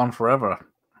gone forever.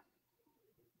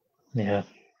 Yeah,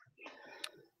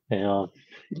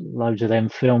 loads of them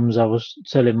films. I was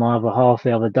telling my other half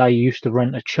the other day, used to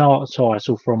rent a chart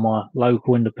title from my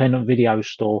local independent video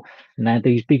store, and they had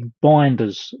these big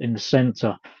binders in the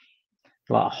centre,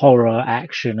 like horror,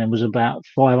 action. There was about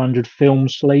 500 film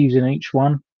sleeves in each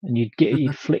one, and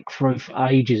you'd flick through for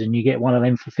ages, and you get one of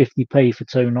them for 50p for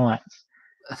 2 nights.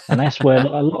 And that's where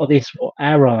a lot of this, what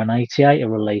Arrow and 88 are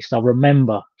released. I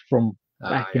remember from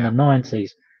back in the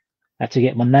 90s. I had to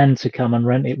get my nan to come and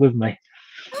rent it with me.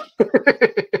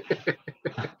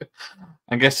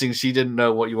 I'm guessing she didn't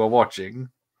know what you were watching.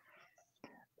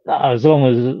 As long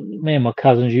as me and my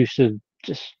cousins used to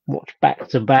just watch back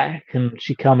to back, and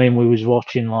she come in, we was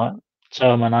watching like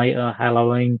Terminator,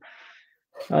 Halloween.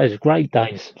 It was great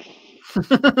days.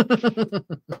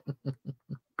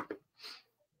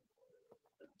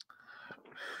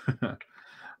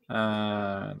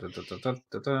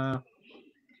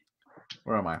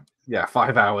 Where am I? Yeah,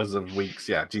 5 hours of weeks.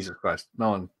 Yeah, Jesus Christ.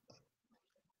 No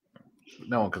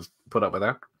one could put up with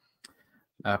that.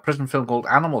 A prison film called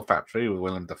Animal Factory with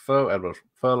Willem Dafoe, Edward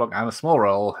Furlong, and a small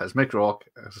role as Mick Rourke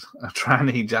as a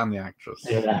tranny Jan the actress.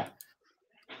 Yeah.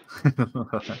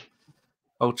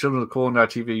 Oh, Children of the Corn,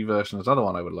 TV version is another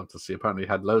one I would love to see. Apparently, it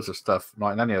had loads of stuff,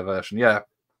 not in any other version. Yeah,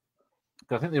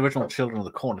 I think the original Children of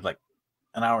the Corn is like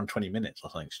an hour and 20 minutes or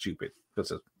something stupid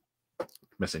because it's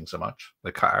missing so much.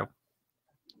 They cut out.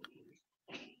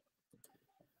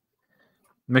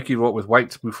 Mickey Rourke with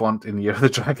White Bouffant in Year of the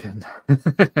Dragon.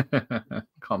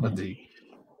 Comedy.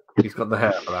 He's got the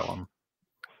hair for that one.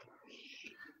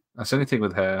 That's anything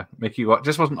with hair. Mickey Rourke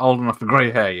just wasn't old enough for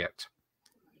grey hair yet.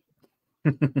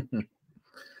 Did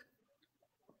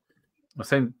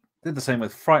the same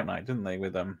with Fright Night, didn't they?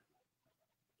 With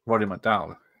Roddy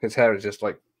McDowall. His hair is just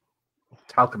like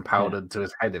talcum powdered to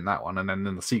his head in that one, and then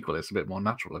in the sequel, it's a bit more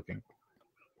natural looking.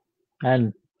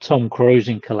 And Tom Cruise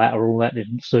in Collateral, that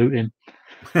didn't suit him.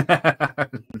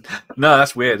 No,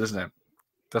 that's weird, isn't it?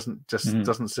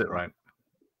 Doesn't sit right.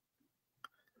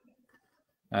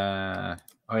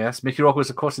 Oh yes, Mickey Rourke was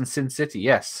of course in Sin City.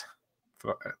 Yes,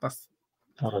 that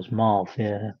was Marv.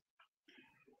 Yeah.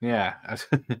 Yeah,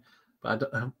 but I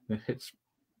don't know. It's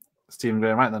Stephen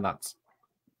Graham right in the nuts.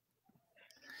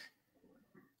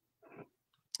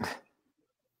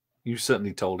 You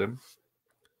certainly told him.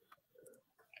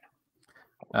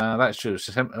 That's true.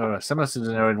 Similar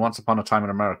scenario in Once Upon a Time in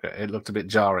America. It looked a bit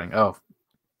jarring. Oh,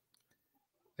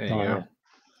 there you go.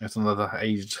 It's another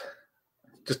aged.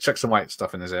 Just chuck some white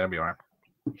stuff in his hair, be alright.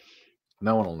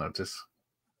 No one will notice.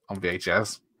 On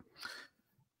VHS.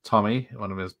 Tommy,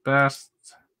 one of his best.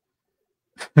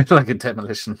 Like a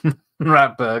demolition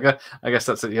rat burger. I guess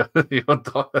that's at your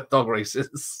dog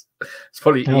races. It's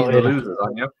probably eating the losers,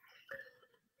 aren't you?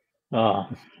 Oh,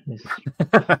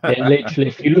 yeah, literally,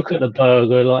 if you look at the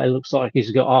burger, like it looks like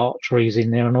he's got arteries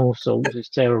in there and all sorts. It's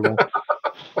terrible.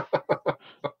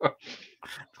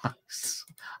 I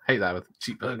hate that with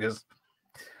cheap burgers.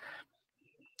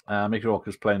 Mickey Rourke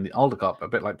is playing the older cop, a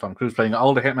bit like Tom Cruise playing an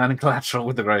older hitman in Collateral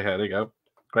with the grey hair. There you go.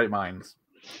 Great minds.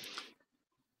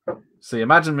 See,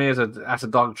 imagine me at a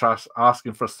dog track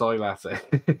asking for a soy latte.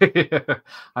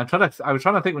 I was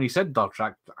trying to think when you said dog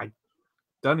track. I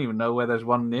don't even know where there's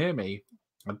one near me.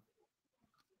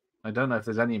 I don't know if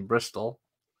there's any in Bristol.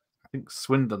 I think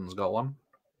Swindon's got one.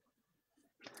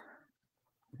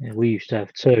 Yeah, we used to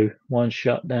have two. One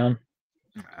shut down.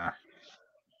 Nah.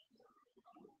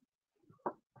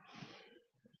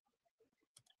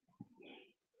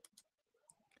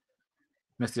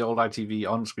 Missed the old ITV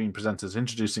on-screen presenters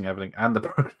introducing everything, and the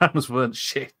programs weren't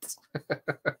shit.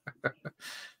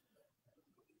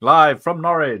 Live from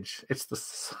Norwich, it's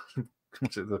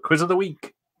the quiz of the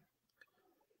week.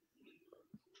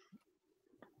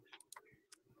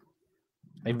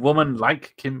 A woman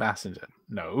like Kim Basinger.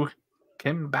 No,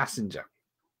 Kim Basinger.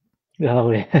 Oh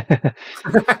yeah.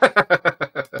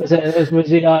 was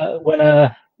it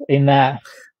when in that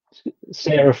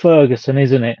Sarah Ferguson,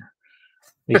 isn't it?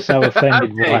 He's so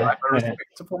offended by I'm a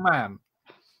respectable man.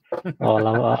 Oh,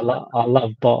 I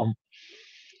love Bottom.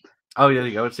 Oh yeah, there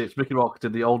you go. It's Mickey Rourke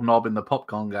did the old knob in the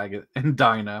popcorn gag in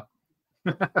Diner.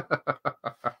 That's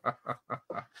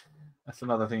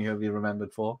another thing he'll be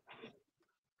remembered for.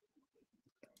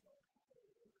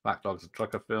 Black Dog's a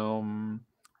trucker film.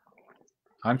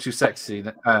 I'm too sexy.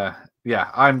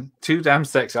 Yeah, I'm too damn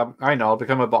sexy. I know. I'll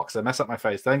become a boxer, mess up my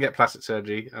face, then get plastic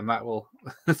surgery, and that will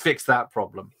fix that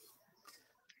problem.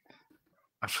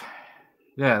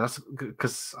 Yeah, that's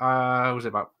because was it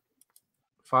about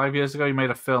 5 years ago? He made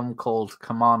a film called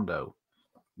Commando,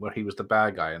 where he was the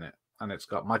bad guy in it, and it's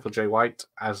got Michael J. White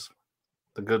as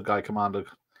the good guy Commando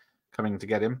coming to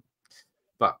get him.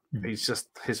 But he's just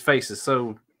his face is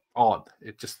so odd.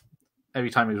 It just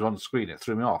every time he was on the screen, it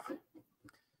threw me off.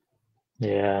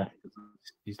 Yeah,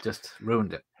 he's just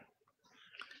ruined it.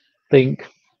 I think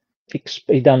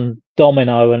he done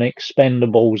Domino and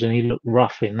Expendables, and he looked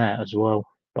rough in that as well.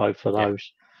 Both of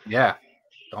those. Yeah,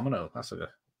 Domino. That's a good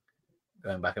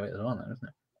going back a bit as well, isn't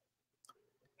it?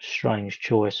 Strange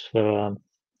choice for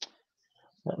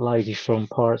that lady from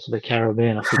Pirates of the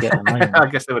Caribbean. I forget her name. I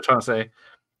guess they were trying to say,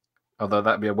 although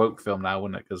that'd be a woke film now,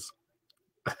 wouldn't it? Because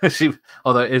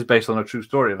although it is based on a true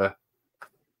story of a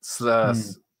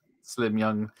slim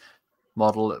young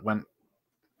model that went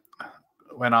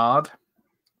hard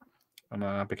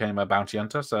and became a bounty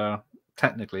hunter. So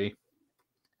technically,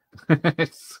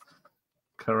 it's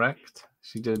correct.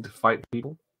 She did fight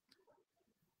people.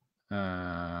 Where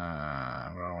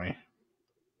are we?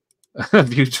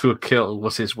 View to a Kill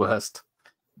was his worst.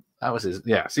 That was his.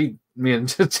 Yeah. See, me and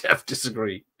Jeff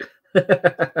disagree.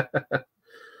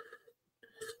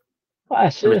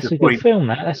 That's Which a is good point. film.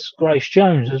 That's Grace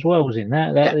Jones as well was in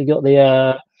that. Yeah. They got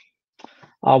the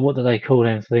what do they call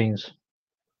them things?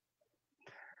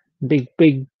 Big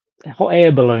hot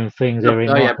air balloon things. They're in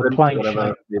Oh yeah, like a blimps, plane whatever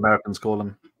shape. the Americans call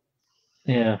them.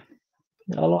 Yeah,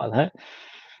 I like that.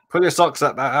 Put your socks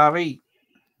up, that RV.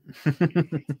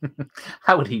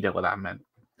 How would he know what that meant?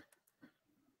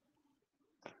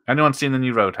 Anyone seen the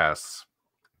new Roadhouse?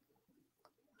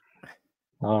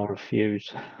 I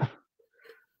refuse. I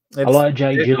It's, like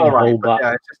Jake it's all right, Gyllenhaal, but but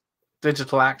yeah, it's just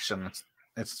digital action.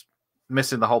 It's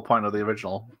missing the whole point of the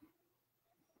original.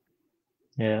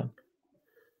 yeah,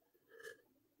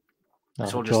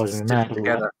 It's all it drives just me mad. stitched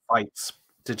together fights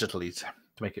digitally to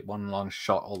make it one long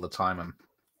shot all the time, and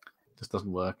it just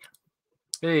doesn't work.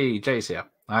 Hey, Jay's here.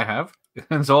 I have.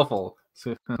 It's awful.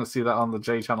 So I'll see that on the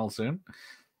J channel soon.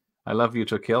 I love you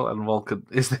to kill, and Vulcan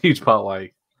is the huge part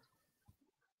why.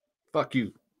 Fuck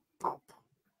you.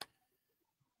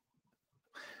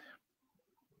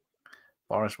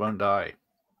 Boris won't die.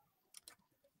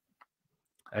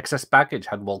 Excess Baggage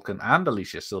had Vulcan and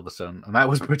Alicia Silverstone, and that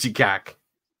was pretty gack.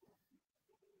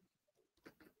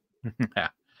 Yeah.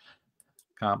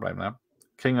 Can't blame them.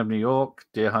 King of New York,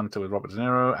 Deer Hunter with Robert De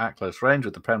Niro, At Close Range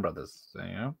with the Penn brothers. There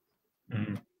you go.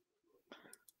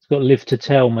 It's got Live to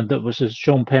Tell. That was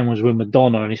Sean Penn was with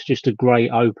Madonna, and it's just a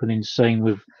great opening scene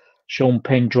with Sean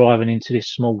Penn driving into this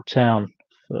small town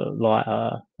for like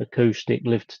acoustic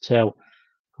Live to Tell.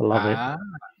 I love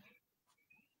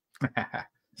it.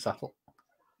 Subtle.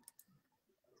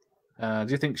 Do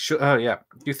you think? Oh yeah.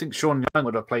 Do you think Sean Young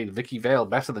would have played Vicky Vale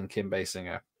better than Kim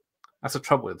Basinger? That's the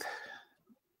trouble with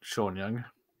Sean Young.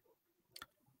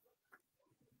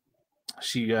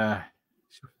 She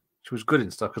was good in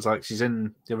stuff because like she's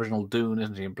in the original Dune,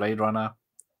 isn't she? In Blade Runner,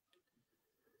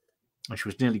 and she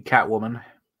was nearly Catwoman,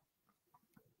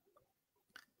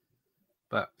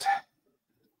 and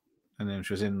then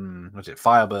she was in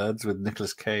Firebirds with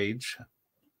Nicolas Cage.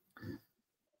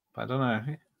 But I don't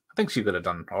know. I think she could have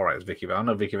done all right as Vicky Vale. I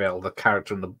know Vicky Vale, the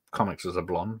character in the comics, was a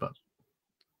blonde, but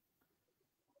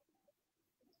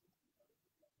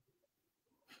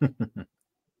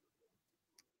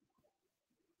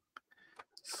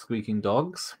Squeaking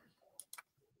Dogs.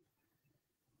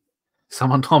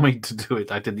 Someone told me to do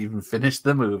it. I didn't even finish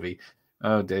the movie.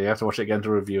 Oh dear, you have to watch it again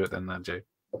to review it then, Jay.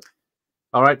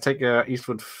 All right, take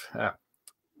Eastwood,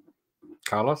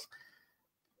 Carlos.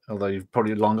 Although you've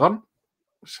probably long gone.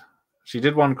 She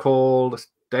did one called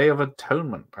Day of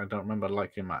Atonement. I don't remember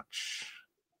liking much.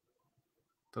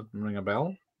 Doesn't ring a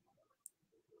bell.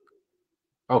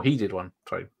 Oh, he did one.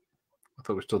 Sorry. I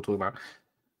thought we were still talking about.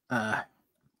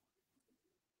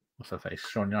 What's her face?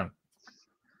 Sean Young.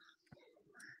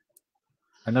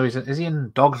 I know is he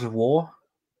in Dogs of War?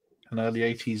 An early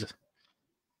 80s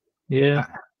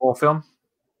war film?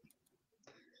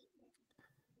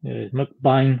 Yeah,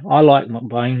 McBain. I like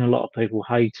McBain. A lot of people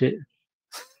hate it.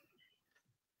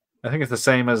 I think it's the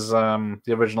same as the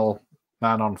original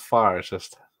Man on Fire. It's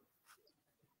just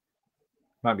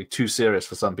might be too serious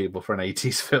for some people for an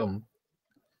 80s film.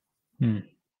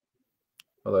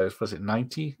 Although, was it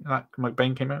 90 that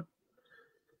McBain came out?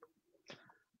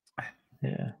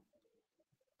 Yeah.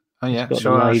 Oh, yeah.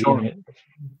 Sean.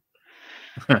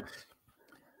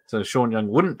 So Sean Young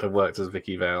wouldn't have worked as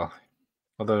Vicky Vale.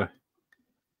 Although,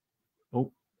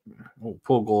 oh,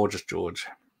 poor gorgeous George.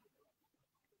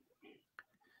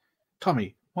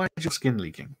 Tommy, why is your skin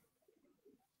leaking?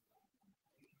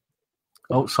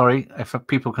 Oh, sorry. If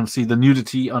people can see the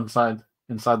nudity inside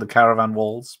the caravan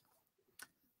walls,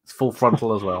 it's full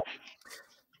frontal as well.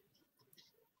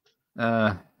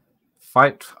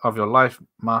 Fight of your life,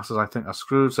 Masters. I think are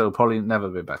screwed, so probably never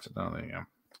be better. Oh, there you go.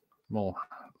 More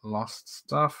Lost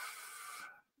stuff.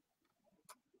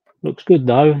 Looks good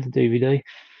though, the DVD.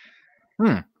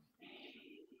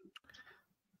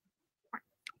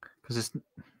 Because it's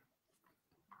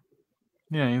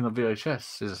even the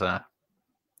VHS is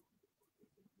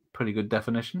pretty good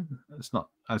definition. It's not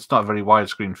a very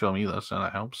widescreen film either, so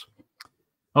that helps.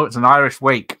 Oh, it's an Irish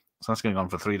Wake, so that's going on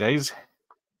for 3 days.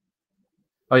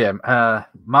 Oh yeah,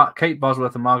 Kate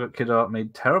Bosworth and Margaret Kidder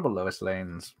made terrible Lois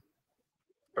Lanes.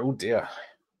 Oh dear,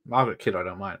 Margaret Kidder I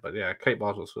don't mind, but yeah, Kate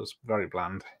Bosworth was very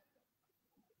bland.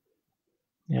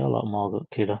 Yeah, I like Margaret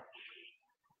Kidder.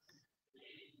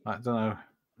 I don't know,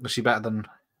 was she better than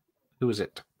who was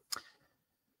it?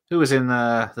 Who was in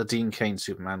the Dean Cain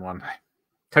Superman one?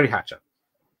 Terry Hatcher.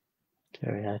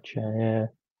 Terry Hatcher, yeah.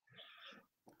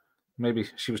 Maybe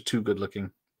she was too good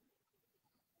looking.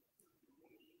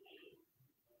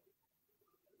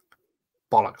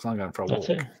 Bollocks, I'm going for a walk.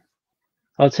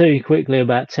 I'll tell you quickly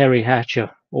about Terry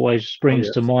Hatcher. Always springs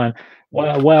to mind. where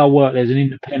I work, there's an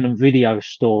independent video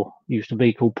store. Used to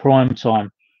be called Prime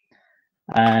Time,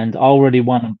 and I already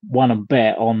won a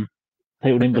bet on.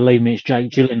 People didn't believe me. It's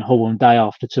Jake Gyllenhaal on Day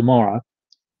After Tomorrow,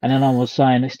 and then I was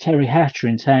saying it's Terry Hatcher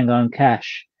in Tango and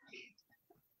Cash.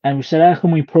 And we said, how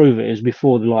can we prove it? It was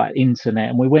before the internet,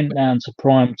 and we went down to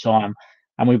Prime Time,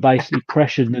 and we basically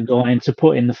pressured the guy into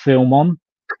putting the film on,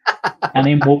 and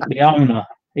in walked the owner.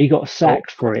 He got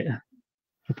sacked for it,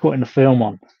 for putting the film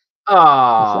on.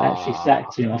 I actually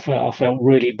sacked him. I felt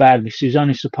really bad because he was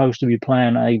only supposed to be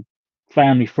playing a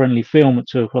family-friendly film at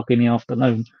 2 o'clock in the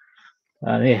afternoon.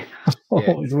 Yeah,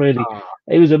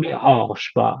 it was a bit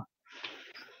harsh, but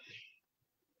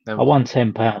I won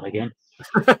 £10 again.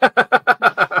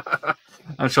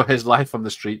 I'm sure his life on the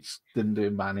streets didn't do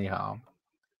him any harm.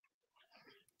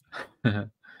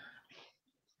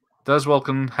 Does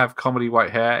Walken have comedy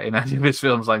white hair in any of his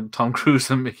films like Tom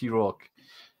Cruise and Mickey Rourke?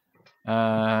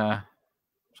 Trying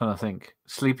to think.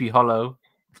 Sleepy Hollow.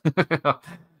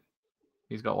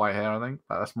 He's got white hair, I think.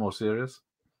 That's more serious.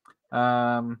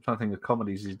 Trying to think of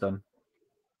comedies he's done.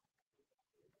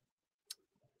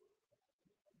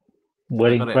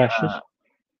 Wedding Crashers.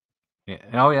 Yeah.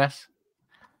 Oh yes.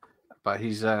 But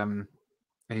he's what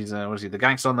is he? The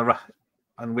gangster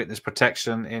on witness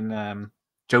protection in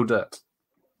Joe Dirt.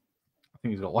 I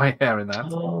think he's got white hair in that.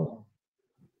 Oh,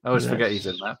 I always forget he's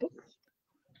in that.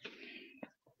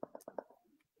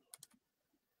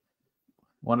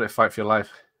 Wonder if Fight for Your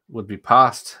Life would be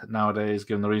passed nowadays,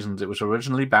 given the reasons it was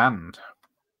originally banned.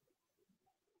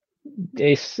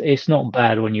 It's not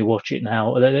bad when you watch it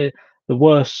now. The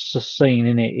worst scene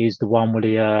in it is the one with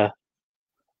the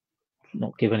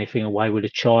not give anything away, with a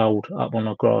child up on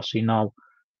a grassy knoll.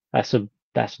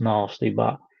 That's nasty.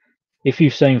 But if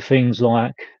you've seen things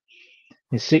like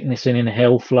In Sickness and in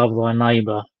Health, Love Thy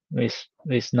Neighbour,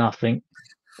 it's nothing.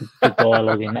 The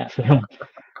dialogue in that film,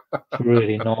 it's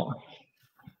really not.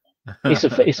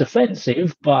 It's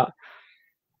offensive, but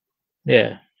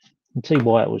yeah, you can see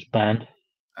why it was banned.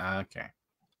 Okay.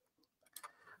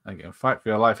 Again, Fight for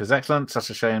Your Life is excellent.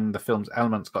 Such a shame the film's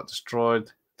elements got destroyed.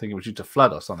 I think it was due to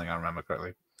flood or something, I remember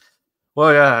correctly.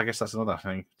 Well, yeah, I guess that's another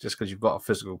thing. Just because you've got a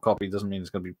physical copy doesn't mean it's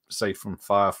going to be safe from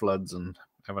fire, floods, and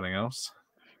everything else.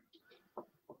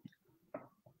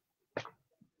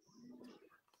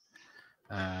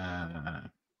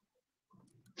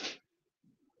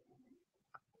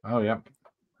 Oh, yeah.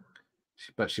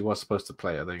 But she was supposed to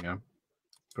play it. There you go.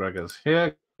 Gregor's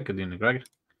here. Good evening, Greg.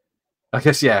 I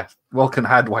guess, yeah, Walken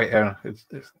had white hair. It's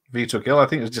View to a Kill. I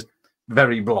think it was just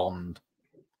very blonde.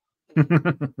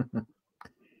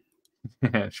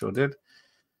 Yeah, sure did.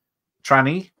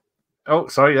 Tranny. Oh,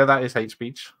 sorry. Yeah, that is hate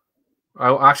speech.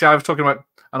 Oh, actually, I was talking about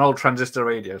an old transistor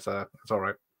radio, so it's all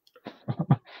right.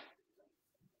 It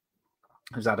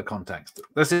was out of context.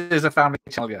 This is a family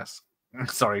channel, yes.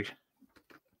 Sorry.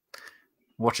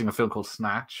 Watching a film called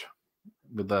Snatch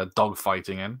with the dog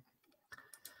fighting in.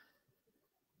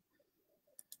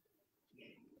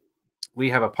 We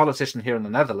have a politician here in the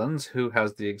Netherlands who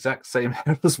has the exact same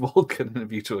hair as Walken in A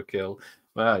View to a Kill.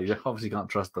 Well, you obviously can't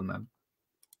trust them then.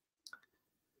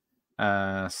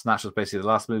 Snatch was basically the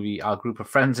last movie our group of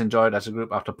friends enjoyed as a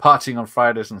group after partying on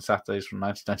Fridays and Saturdays from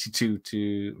 1992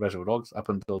 to Reservoir Dogs up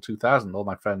until 2000. All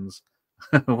my friends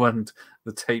wanted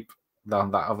the tape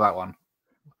of that one.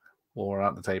 Or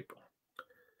out the tape.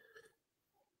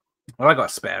 Well, I got a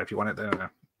spare if you want it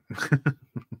there.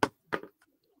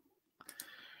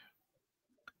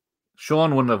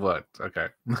 Sean wouldn't have worked. Okay.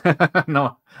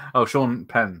 No. Oh, Sean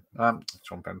Penn.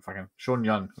 Sean Penn, fucking. Sean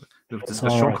Young. We've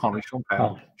discussed Sean Connery, Sean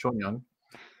Penn, Sean Young.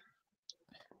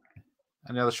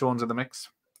 Any other Seans in the mix?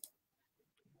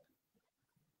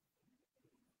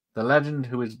 The legend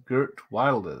who is Gert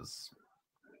Wilders.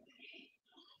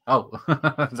 Oh,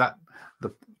 is that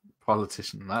the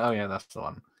politician? Oh, yeah, that's the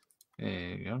one. There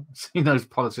you go. See those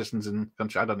politicians in the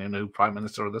country. I don't even know who Prime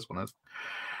Minister of this one is.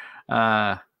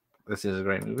 This is a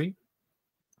great movie.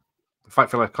 The Fight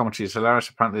for Life commentary is hilarious.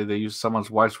 Apparently, they used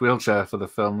someone's wife's wheelchair for the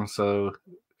film, so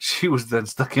she was then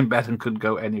stuck in bed and couldn't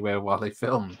go anywhere while they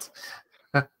filmed.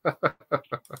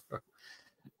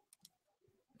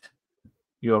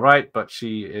 You're right, but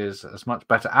she is a much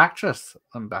better actress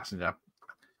than Basinger.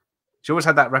 She always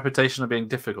had that reputation of being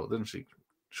difficult, didn't she,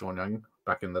 Sean Young,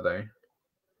 back in the day?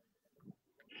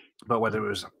 But whether it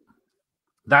was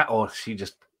that or she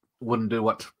just wouldn't do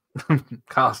what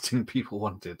casting people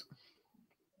wanted.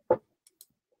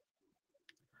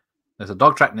 There's a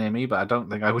dog track near me, but I don't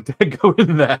think I would dare go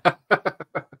in there.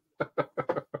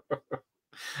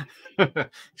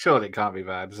 Surely it can't be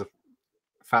bad. It's a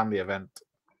family event.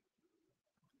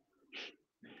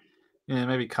 Yeah,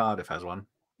 maybe Cardiff has one.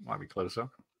 Might be closer.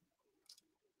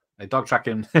 A dog track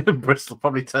in Bristol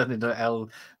probably turned into an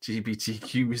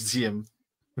LGBTQ museum.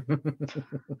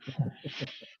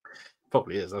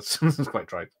 Probably is. That's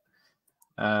quite right.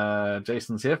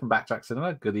 Jason's here from Backtrack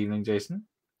Cinema. Good evening, Jason.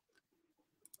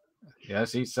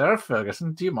 Yes, Sarah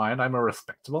Ferguson. Do you mind? I'm a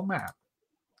respectable man.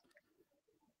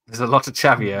 There's a lot of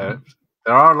Chavier.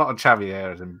 There are a lot of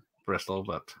Chaviers in Bristol,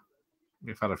 but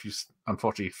we've had a few,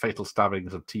 unfortunately, fatal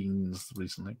stabbings of teens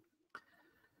recently.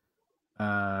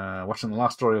 Watching the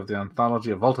last story of the anthology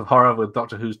of Vault of Horror with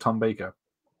Doctor Who's Tom Baker.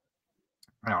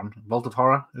 Hang on, Vault of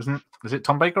Horror, isn't it? Is it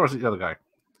Tom Baker or is it the other guy?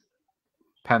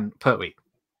 Pertwee.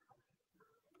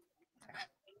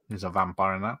 He's a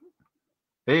vampire in that.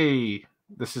 Hey,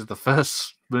 this is the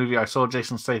first movie I saw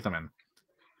Jason Statham in.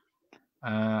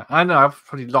 I know, I've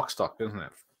pretty lock stock, isn't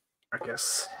it? I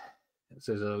guess it's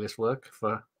his earliest work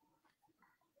for.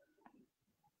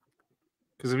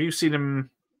 Because have you seen him?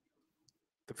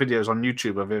 The videos on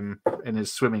YouTube of him in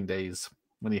his swimming days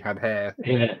when he had hair.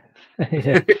 Yeah.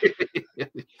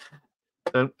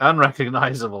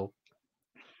 Unrecognizable.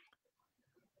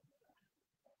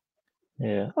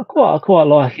 Yeah, I quite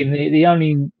like him. The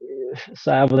only,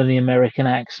 say, other than the American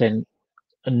accent,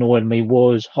 annoyed me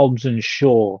was Hobbs and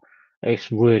Shaw.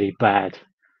 It's really bad.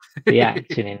 The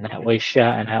acting in that way,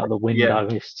 shouting out the window,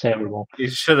 is terrible.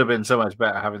 It should have been so much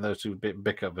better having those two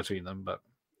bicker between them, but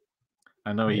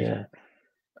I know he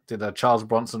did a Charles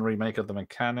Bronson remake of The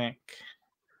Mechanic.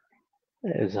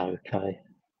 It was okay.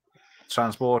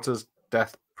 Transporters,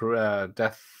 Death. What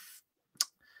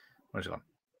is it on?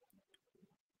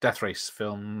 Death Race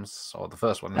films, or the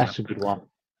first one. That's a good one.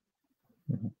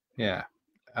 Mm-hmm. Yeah.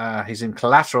 He's in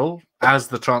Collateral as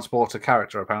the transporter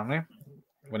character, apparently,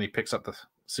 when he picks up the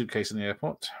suitcase in the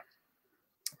airport.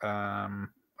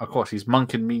 Of course, he's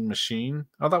Monk in Mean Machine.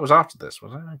 Oh, that was after this,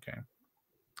 was it? Okay.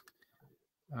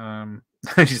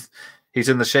 He's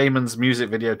in the Shaman's music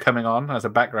video Coming On as a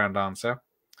background dancer.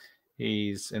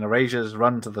 He's in Erasure's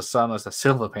Run to the Sun as a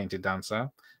silver painted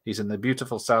dancer. He's in the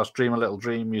Beautiful South Dream a Little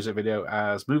Dream music video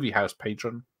as movie house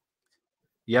patron.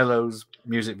 Yellow's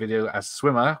music video as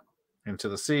swimmer into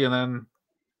the sea, and then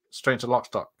straight to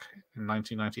Lockstock in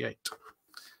 1998.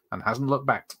 And hasn't looked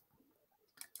back.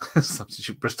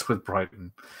 Substitute Bristol with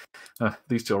Brighton.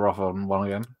 These two are off on one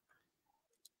again.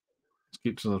 Let's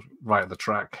keep to the right of the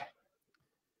track.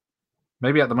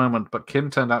 Maybe at the moment, but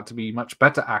Kim turned out to be much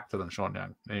better actor than Sean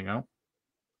Young. There you go.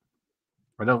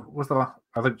 I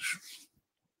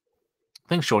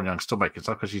think Sean Young's still making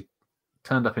stuff because she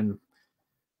turned up in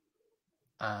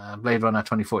Blade Runner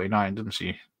 2049, didn't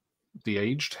she?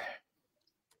 De-aged.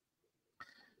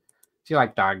 Do you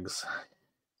like dogs?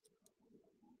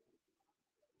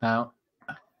 Now,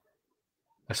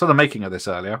 I saw the making of this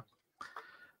earlier,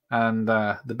 and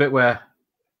the bit where,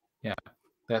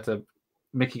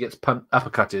 Mickey gets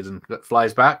uppercutted and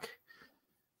flies back.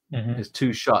 There's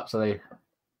two shots, so they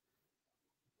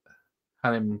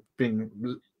had him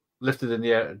being lifted in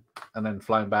the air and then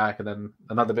flying back, and then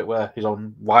another bit where he's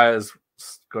on wires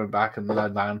going back and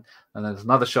lying down, and then there's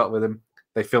another shot with him.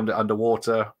 They filmed it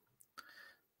underwater,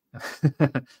 so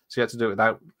you had to do it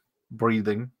without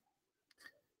breathing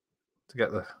to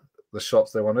get the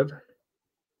shots they wanted.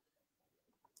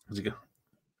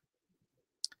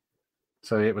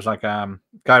 So it was like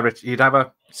Guy Ritchie. He'd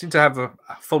seemed to have a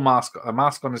full mask, a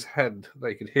mask on his head that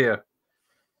you could hear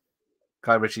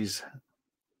Guy Ritchie's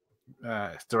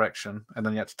direction, and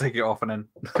then you had to take it off and then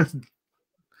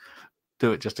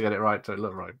do it just to get it right, so it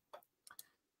looked right.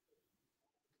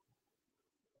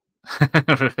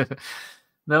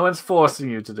 No one's forcing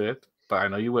you to do it, but I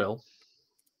know you will.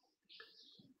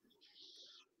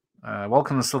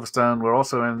 Walken and Silverstone were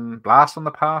also in Blast from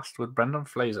the Past with Brendan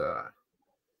Fraser.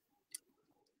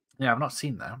 Yeah, I've not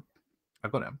seen that.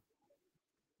 I've got him.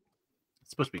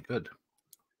 It's supposed to be good.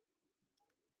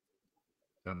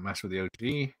 Don't mess with the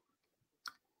OG.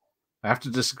 I have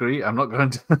to disagree. I'm not going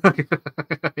to.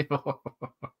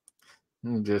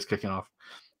 Just kicking off.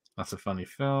 That's a funny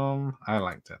film. I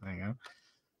liked it. There you go.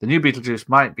 The new Beetlejuice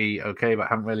might be okay, but I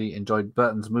haven't really enjoyed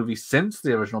Burton's movie since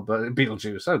the original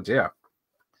Beetlejuice. Oh dear.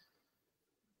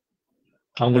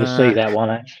 I'm going to see that one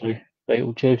actually.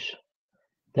 Beetlejuice.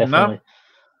 Definitely.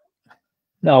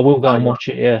 No, I will go and watch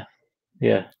it.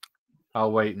 Yeah.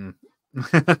 I'll wait and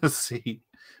see,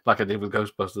 like I did with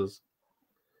Ghostbusters.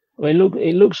 Well,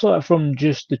 it looks like from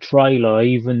just the trailer,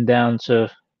 even down to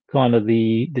kind of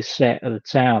the set of the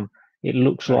town, it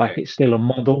looks like it's still a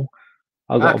model.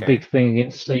 I got a big thing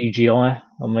against CGI.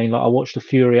 I mean, like I watched the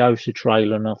Furiosa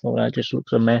trailer and I thought that just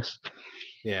looks a mess.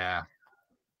 Yeah,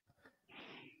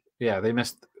 they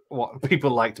missed what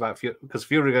people liked about because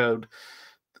Fury Road,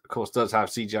 of course, does have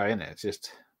CGI in it.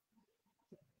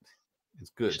 It's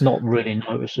good. It's not really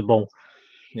noticeable.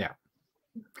 Yeah,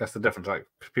 that's the difference. Like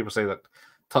people say that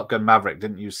Top Gun Maverick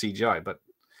didn't use CGI, but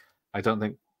I don't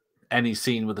think any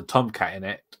scene with a tomcat in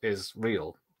it is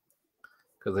real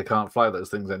because they can't fly those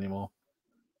things anymore.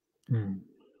 Mm.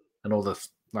 And all this,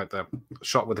 like the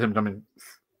shot with him coming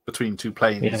between two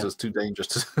planes, is too dangerous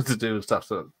to do and stuff.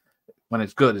 So when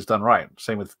it's good, it's done right.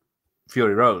 Same with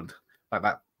Fury Road. Like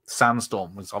that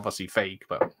sandstorm was obviously fake,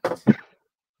 but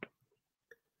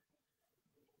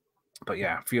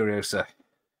yeah, Furiosa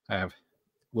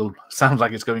will sound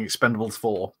like it's going Expendables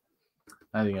 4.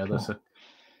 There you go.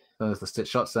 There's the stitch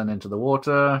shots then into the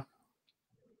water.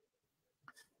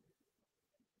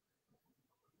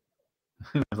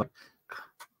 Like,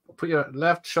 put your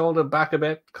left shoulder back a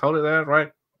bit. Hold it there,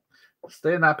 right?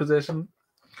 Stay in that position.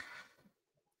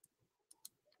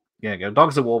 Yeah, go.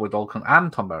 Dogs of War with Dolcon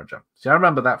and Tom Berenger. See, I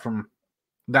remember that from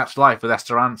That's Life with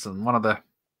Esther Rantzen, one of the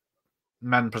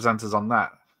men presenters on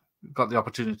that. Got the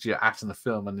opportunity to act in the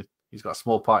film, and he's got a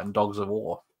small part in Dogs of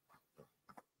War.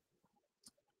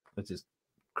 Which is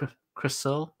Chris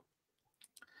Searle.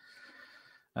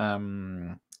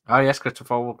 Yes,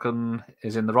 Christopher Walken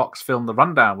is in The Rock's film The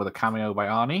Rundown with a cameo by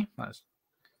Arnie. Nice.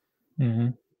 Mm-hmm.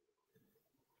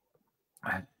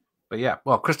 But yeah,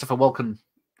 well, Christopher Walken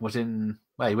was in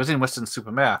Western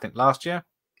Supermare, I think, last year,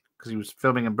 because he was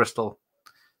filming in Bristol.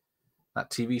 That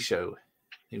TV show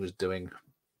he was doing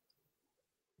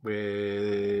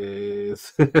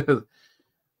with the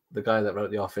guy that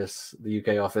wrote The Office, the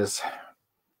UK Office.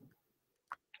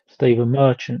 Stephen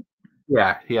Merchant.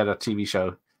 Yeah, he had a TV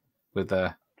show with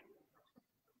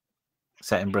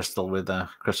set in Bristol with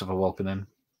Christopher Walken in.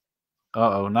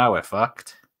 Uh-oh, now we're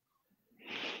fucked.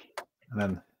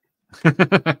 And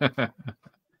then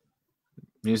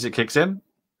music kicks in.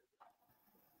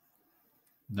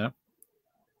 No.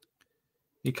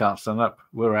 He can't stand up.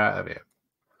 We're out of here.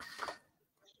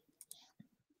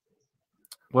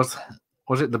 Was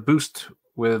it the Boost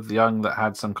with Young that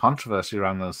had some controversy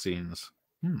around those scenes?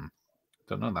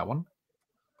 Don't know that one.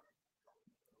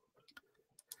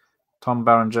 Tom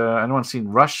Berenger. Anyone seen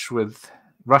Rush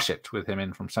It with him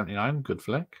in from 79? Good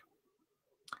flick.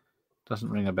 Doesn't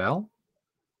ring a bell.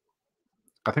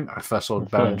 I think I first saw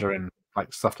Berenger in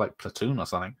like stuff like Platoon or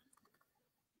something.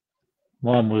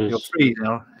 One was You're free, you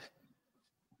know.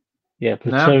 Yeah,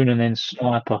 Platoon and then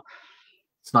Sniper.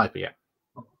 Sniper, yeah.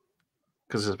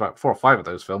 Because there's about 4 or 5 of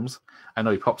those films. I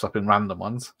know he pops up in random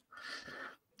ones.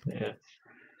 Yeah.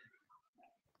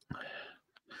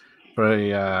 For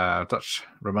a Dutch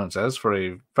Ramon says, for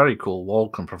a very cool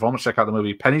Walken performance, check out the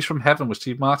movie Pennies from Heaven with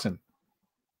Steve Martin.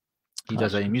 He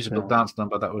does a musical dance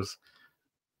number that was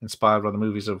inspired by the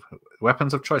movies of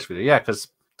Weapons of Choice video. Yeah, because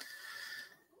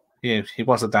he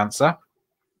was a dancer,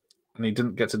 and he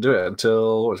didn't get to do it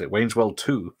until, what was it, Wayne's World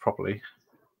 2 properly.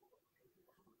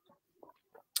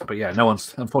 But yeah, no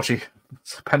one's, unfortunately,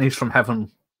 Pennies from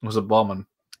Heaven was a bomb.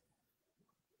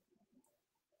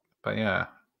 But yeah,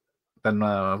 then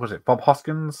was it Bob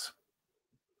Hoskins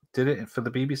did it for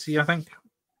the BBC, I think?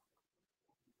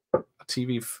 A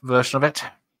TV version of it.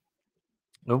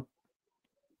 Oh,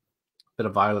 bit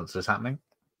of violence is happening.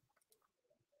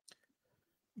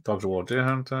 Dogs of War, Deer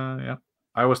Hunter, yeah.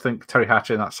 I always think Terry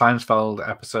Hatcher in that Seinfeld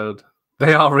episode,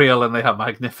 they are real and they are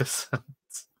magnificent.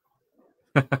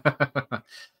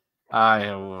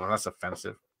 That's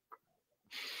offensive.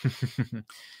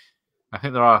 I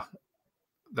think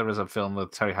there is a film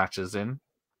with Terry Hatcher's in.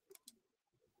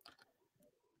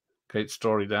 Great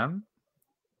story, Dan.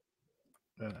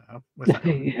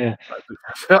 Yeah.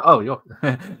 Oh, you're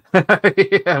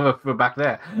yeah, we're back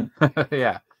there.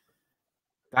 Yeah.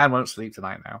 Dan won't sleep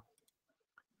tonight now.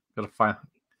 Gotta find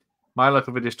my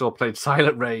local video store played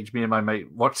Silent Rage. Me and my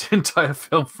mate watched the entire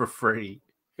film for free.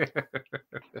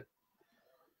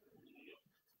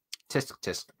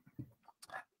 Tisk.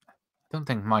 Don't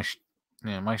think my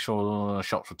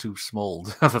shots were too small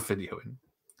to have a video in.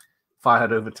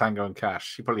 Fired over Tango and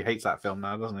Cash. He probably hates that film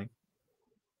now, doesn't he?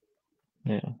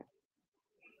 Yeah.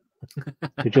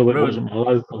 Good job it wasn't my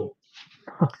local.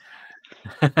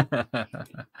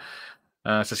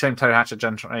 It's a shame Terry Hatcher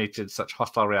generated such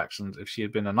hostile reactions. If she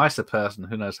had been a nicer person,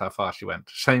 who knows how far she went.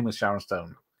 Same with Sharon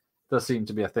Stone. Does seem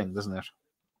to be a thing, doesn't it?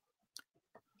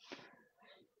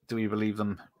 Do we believe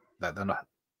them that they're not?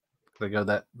 They go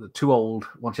that they're too old.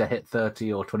 Once you hit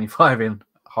 30 or 25 in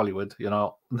Hollywood, you're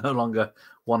no longer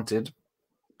wanted.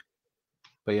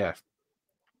 But yeah,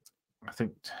 I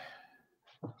think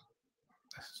a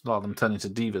lot of them turn into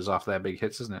divas after their big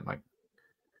hits, isn't it? Like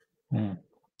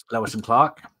Lois and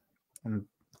Clark. And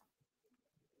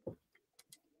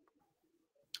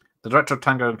the director of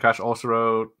Tango and Cash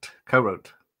also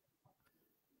co-wrote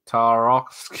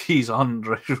Tarkovsky's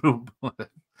Andrei Rublev.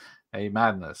 A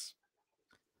madness.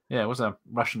 Yeah, it was a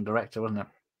Russian director, wasn't it?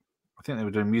 I think they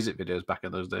were doing music videos back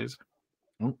in those days.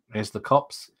 Oh, here's the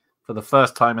cops for the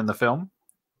first time in the film.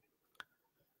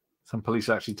 Some police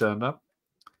actually turned up.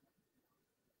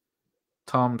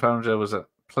 Tom Tonger was at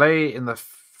Play in the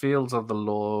Fields of the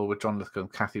Law with John Lithgow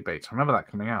and Kathy Bates. I remember that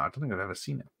coming out. I don't think I've ever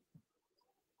seen it.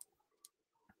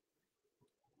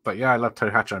 But yeah, I love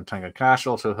Terry Hatcher and Tango Cash.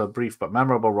 Also, her brief but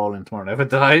memorable role in Tomorrow Never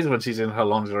Dies when she's in her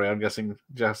lingerie, I'm guessing,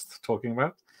 just talking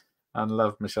about. And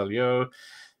love Michelle Yeoh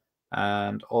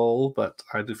and all. But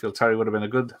I do feel Terry would have been a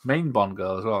good main Bond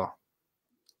girl as well.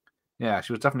 Yeah,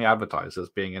 she was definitely advertised as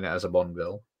being in it as a Bond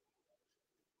girl.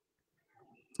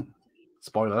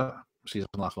 Spoiler, she's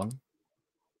the last one.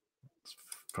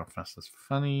 Professor's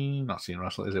funny. Not seen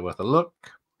Russell. Is it worth a look?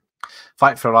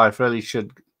 Fight for Life really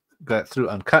should get through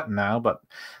uncut now, but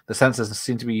the censors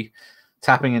seem to be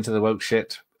tapping into the woke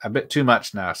shit a bit too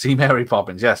much now. See Mary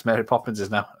Poppins. Yes, Mary Poppins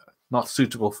is now not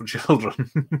suitable for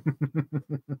children.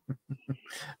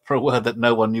 For a word that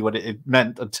no one knew what it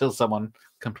meant until someone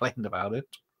complained about it.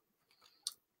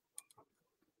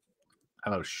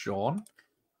 Hello, Sean.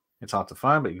 It's hard to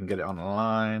find, but you can get it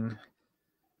online.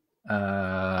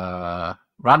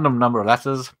 Random number of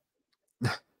letters.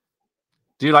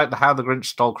 Do you like the How the Grinch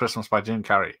Stole Christmas by Jim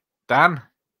Carrey? Dan?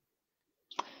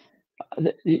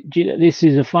 This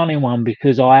is a funny one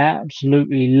because I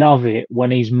absolutely love it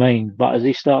when he's mean, but as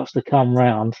he starts to come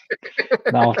round,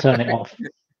 I'll turn it off.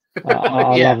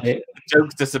 I Yeah. love it.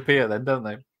 Jokes disappear then, don't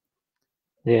they?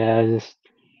 Yeah,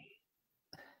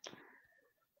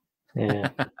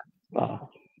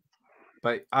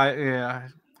 But I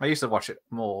used to watch it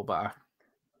more, but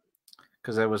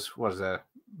because there was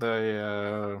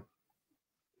the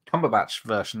Cumberbatch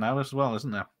version now as well,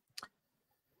 isn't there?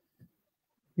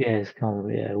 yeah, it's kind of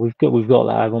We've got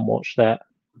that. I haven't watched that.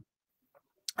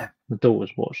 The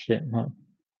daughter's watched it. No.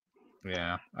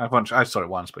 Yeah, I saw it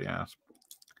once, but yeah, it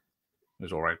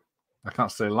was all right. I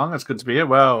can't stay long. It's good to be here.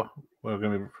 Well, we're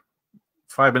going to be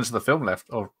 5 minutes of the film left,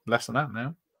 or less than that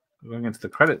now. We're going into the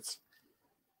credits.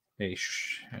 Yeah,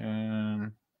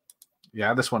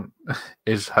 this one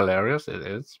is hilarious. It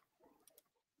is.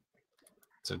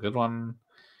 It's a good one.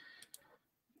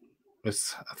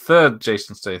 It's a third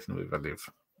Jason Statham movie, I believe.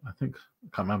 I think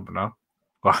I can't remember now.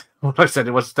 Well, what I said,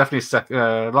 it was definitely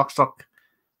Lock, Stock.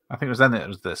 I think it was then. It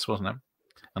was this, wasn't it?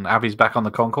 And Abby's back on the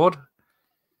Concorde,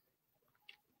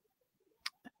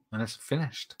 and it's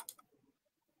finished.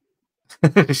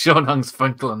 Sean Hung's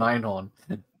Funkle and Einhorn.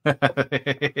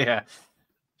 Yeah,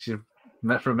 she's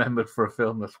remembered for a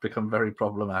film that's become very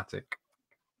problematic.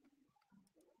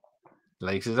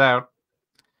 Laces out.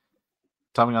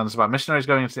 Tommy Gunn's about missionaries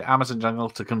going into the Amazon jungle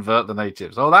to convert the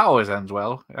natives. Oh, that always ends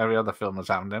well. Every other film that's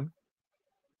happened in.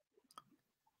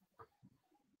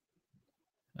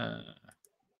 Do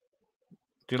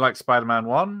you like Spider-Man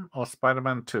 1 or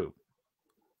Spider-Man 2?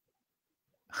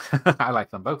 I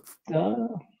like them both.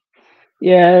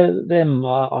 Yeah, them.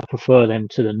 I prefer them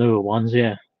to the newer ones.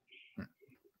 Yeah.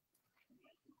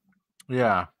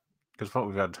 Yeah, because what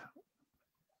we've had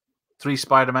 3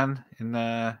 Spider-Men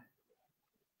in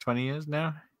 20 years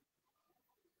now.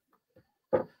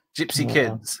 Gypsy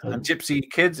Kids. And Gypsy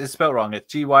Kids is spelled wrong.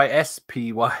 It's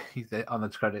Gyspy on the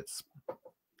credits.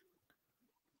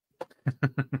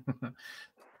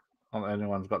 Not that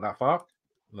anyone's got that far.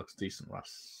 Looks decent,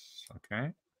 Russ.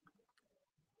 Okay.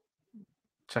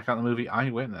 Check out the movie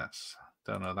Eyewitness.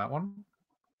 Don't know that one.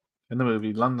 In the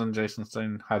movie, London Jason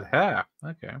Stone had hair.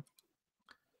 Okay.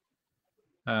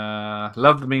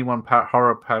 Love the Mean One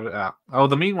horror parody. Oh,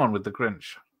 the Mean One with the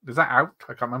Grinch. Is that out?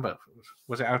 I can't remember.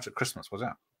 Was it out at Christmas? Was it?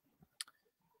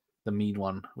 The Mean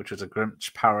One, which was a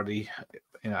Grinch parody,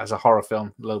 as a horror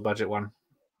film, low budget one.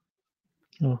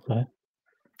 Okay.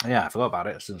 Yeah, I forgot about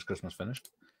it as soon as Christmas finished.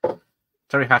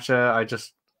 Terry Hatcher, I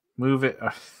just move it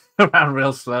around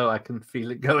real slow. I can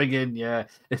feel it going in. Yeah,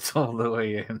 it's all the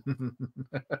way in.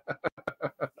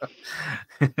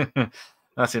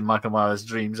 That's in Michael Myers'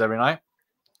 dreams every night.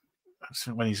 That's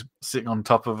when he's sitting on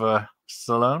top of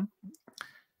Stallone.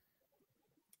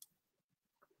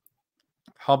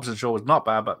 Hobbs and Shaw was not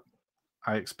bad, but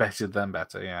I expected them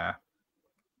better. Yeah.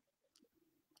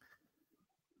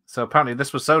 So apparently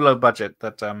this was so low budget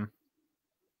that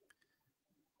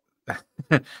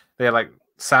they had like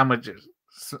sandwiches,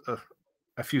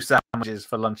 a few sandwiches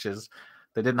for lunches.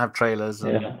 They didn't have trailers.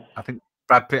 And Yeah. I think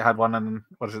Brad Pitt had one, and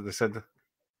what is it? They said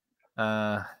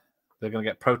they're going to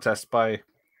get protests by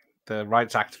the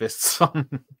rights activists on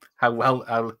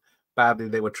how badly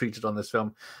they were treated on this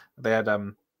film. They had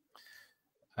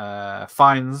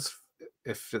fines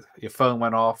if your phone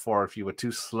went off, or if you were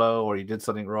too slow, or you did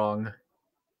something wrong,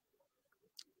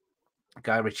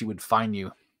 Guy Ritchie would fine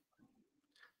you.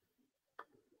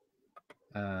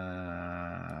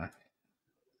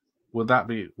 Would that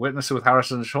be Witness with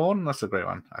Harrison and Shawn? That's a great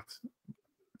one.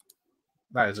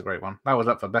 That is a great one. That was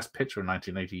up for Best Picture in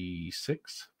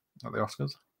 1986 at the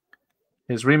Oscars.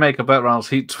 His remake of Burt Reynolds'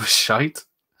 Heat was shite.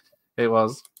 It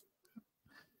was.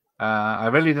 I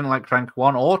really didn't like Crank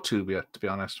 1 or 2, to be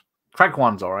honest. Crank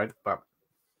 1's alright, but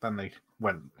then they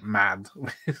went mad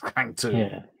with Crank 2.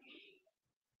 Yeah.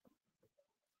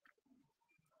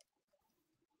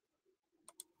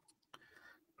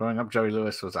 Growing up, Jerry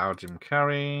Lewis was our Jim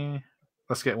Carrey.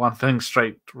 Let's get one thing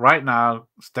straight right now.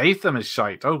 Statham is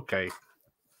shite. Okay.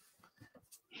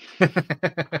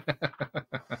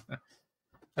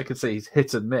 I could say he's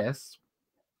hit and miss.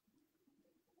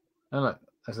 Oh, look,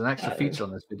 there's an extra feature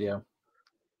on this video.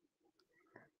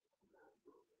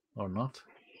 Or not.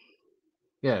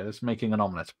 Yeah, it's making an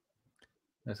omelette.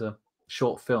 There's a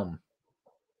short film.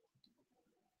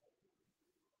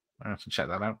 I have to check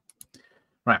that out.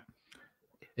 Right.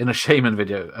 In a Shaman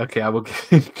video. Okay, I will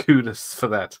give kudos for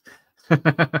that.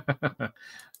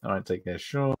 All right, take care,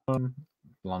 Sean.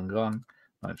 Long gone.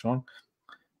 Right, Sean.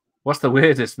 What's the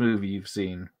weirdest movie you've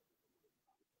seen?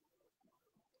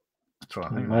 For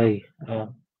me, the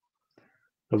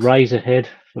Razorhead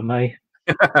for me.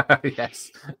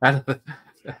 Yes, and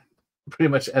pretty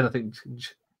much anything.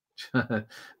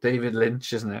 David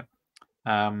Lynch, isn't it?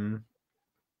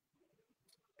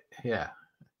 Yeah,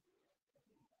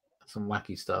 some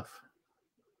wacky stuff.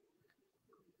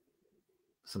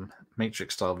 Some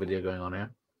Matrix style video going on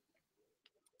here.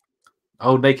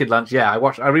 Oh, Naked Lunch. Yeah, I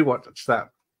rewatched that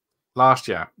last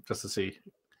year just to see,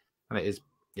 and it is.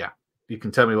 Yeah, you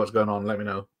can tell me what's going on. Let me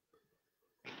know.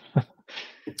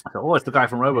 Oh, it's the guy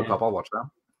from RoboCop. Yeah. I'll watch that.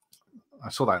 I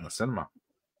saw that in the cinema.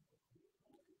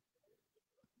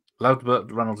 Loved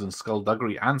Burt Reynolds in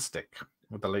Skullduggery and Stick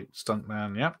with the late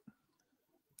stuntman. Yep.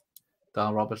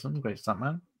 Darl Robertson, great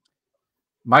stuntman.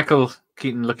 Michael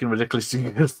Keaton looking ridiculously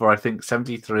good for, I think,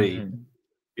 73. Mm-hmm.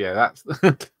 Yeah, that's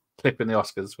the clip in the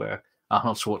Oscars where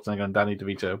Arnold Schwarzenegger and Danny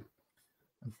DeVito.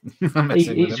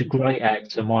 He's a great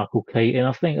actor, Michael Keaton.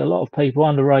 I think a lot of people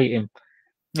underrate him.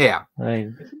 Yeah.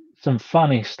 Some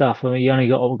funny stuff. I mean, you only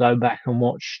got to go back and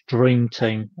watch Dream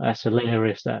Team. That's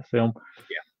hilarious, that film.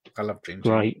 Yeah, I love Dream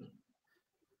Team. Great.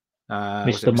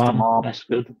 Mr. Mom, that's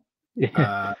good.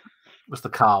 Yeah. What's the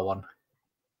car one?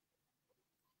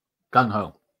 Gung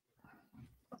Ho.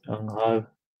 Gung Ho.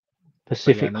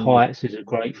 Pacific Heights is a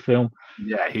great film.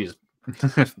 Yeah, he's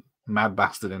mad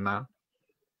bastard in that.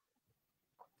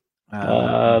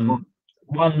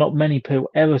 One not many people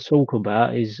ever talk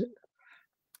about is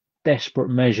Desperate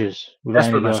Measures with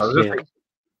Andy Garcia.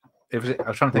 I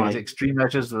was trying to think, is it Extreme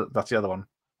Measures? That's the other one.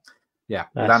 Yeah,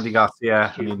 with Andy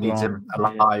Garcia, and he needs him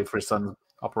alive for his son's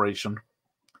operation.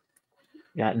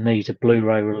 Yeah, it needs a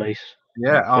Blu-ray release.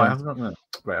 Yeah, I was going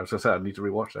to say I need to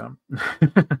rewatch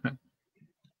that.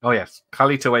 Oh yes,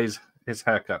 Carlito Way's his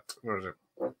haircut. Or is it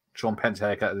Sean Penn's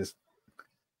haircut? This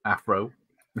afro,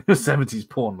 70s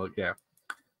porn look. Yeah,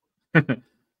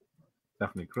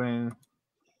 definitely green.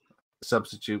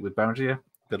 Substitute with Barringer,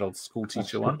 good old school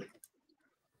teacher one.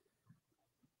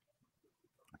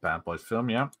 Bad Boys film,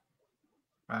 yeah.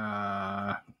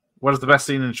 What is the best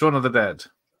scene in Shaun of the Dead?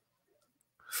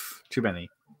 Too many.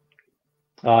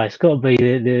 Oh, it's got to be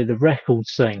the record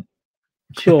scene.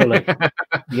 Surely.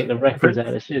 You get the records out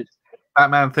of the shit.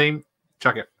 Batman theme,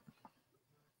 chuck it.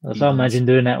 I imagine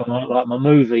doing that with my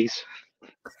movies.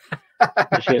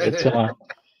 Especially at the time.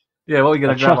 Yeah, what are you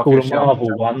going to grab off all the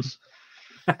Marvel ones.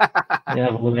 Yeah,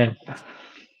 all them.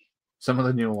 Some of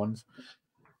the newer ones.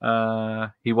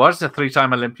 He was a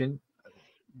 3-time Olympian.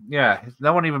 Yeah,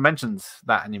 no one even mentions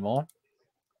that anymore.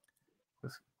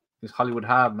 He's Hollywood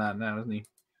hard man now, isn't he?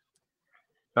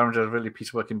 Barringer really piece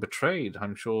of work in Betrayed.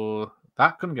 I'm sure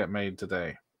that couldn't get made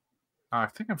today. I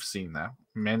think I've seen that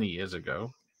many years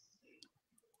ago.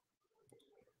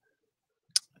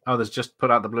 Oh, there's just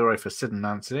put out the Blu-ray for Sid and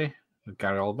Nancy with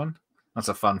Gary Oldman. That's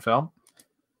a fun film.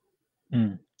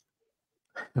 Mm.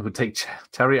 It would take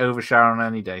Terry over Sharon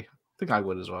any day. I think I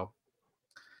would as well.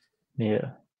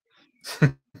 Yeah.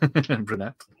 And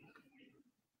Brunette.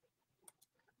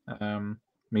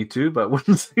 Me too, but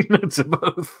wouldn't say no to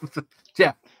both.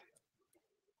 Yeah.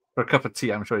 For a cup of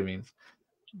tea, I'm sure he means.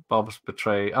 Bob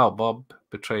betrayed,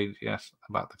 yes,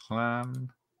 about the clan.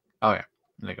 Oh, yeah.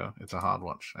 There you go. It's a hard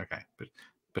watch. Okay.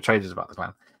 Betrayed is about the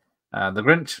clan. The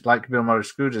Grinch, like Bill Murray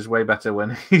Scrooge, is way better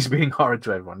when he's being horrid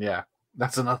to everyone. Yeah.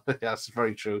 That's another. That's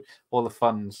very true. All the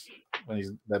fun's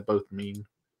when they're both mean.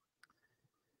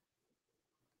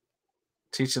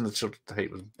 Teaching the Children to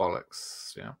Hate was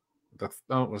bollocks. Yeah.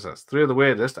 What was that? 3 of the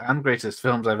weirdest and greatest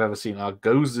films I've ever seen are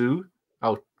Gozu.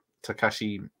 Oh,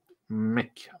 Takashi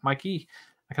Mikey.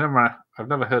 I can never. I've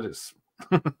never heard its.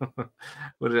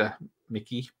 What is it?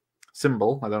 Mickey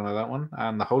Symbol. I don't know that one.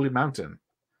 And The Holy Mountain.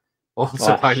 Also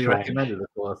That's highly strange. recommended, of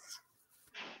course.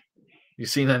 You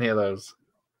seen any of those?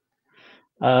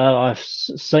 I've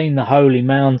seen The Holy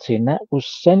Mountain. That was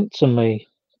sent to me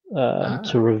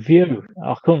to review.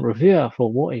 I couldn't review it. I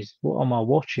thought, what am I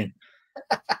watching?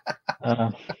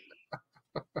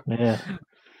 Yeah.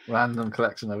 Random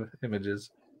collection of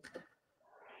images.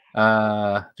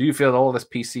 Do you feel all this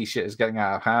PC shit is getting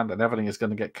out of hand and everything is going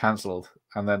to get cancelled?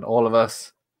 And then all of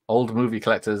us old movie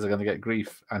collectors are going to get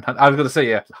grief. And I was going to say,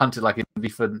 yeah, hunted like in V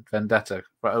for Vendetta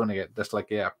for owning it. Just like,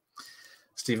 yeah,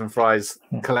 Stephen Fry's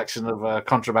collection of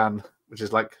contraband, which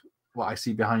is like what I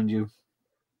see behind you.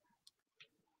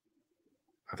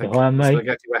 I think Behind me? it's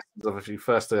get you essence of if you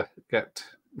first get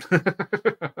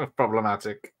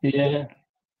problematic. Yeah.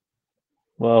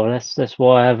 Well, that's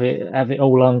why I have it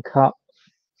all uncut.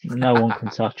 No one can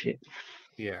touch it.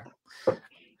 Yeah.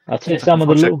 I'll tell you some of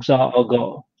the looks I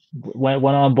got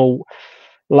when I bought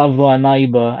Love Thy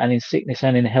Neighbour and In Sickness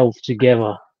and in Health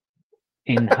together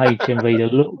in HMV. The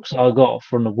looks I got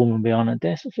from the woman behind the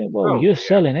desk. I think, well, you're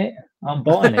selling it. I'm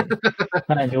buying it.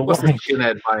 And you're What's the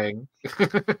skinhead buying?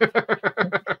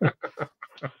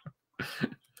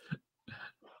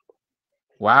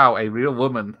 Wow, a real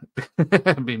woman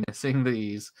be missing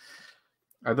these.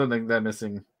 I don't think they're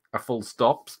missing a full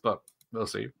stops, but we'll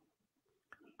see.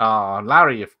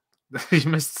 Larry, you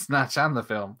missed Snatch and the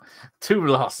film. 2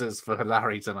 losses for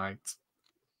Larry tonight.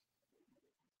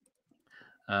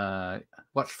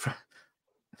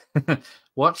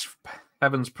 Watch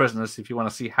Heaven's Prisoners if you want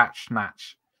to see Hatch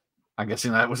Snatch. I'm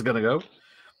guessing that was going to go.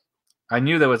 I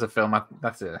knew there was a film.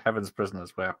 That's it, Heaven's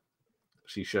Prisoners, where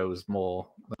she shows more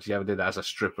than she ever did as a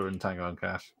stripper in Tango and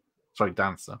Cash. Sorry,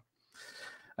 dancer.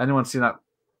 Anyone seen that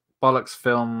bollocks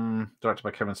film directed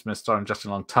by Kevin Smith starring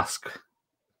Justin Long, Tusk?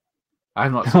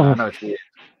 I've not seen that. I know it's weird.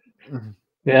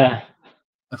 Yeah.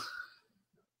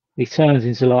 He turns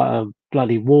into like a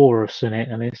bloody walrus in it,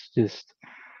 and it's just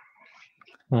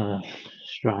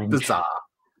strange. Bizarre.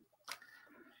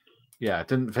 Yeah, it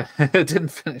didn't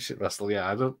finish it, Russell. Yeah,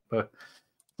 I don't.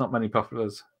 Not many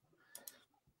populars.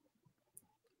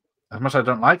 As much as I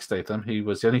don't like Statham, he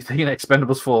was the only thing in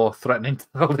Expendables 4 threatening to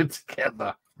hold it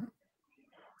together.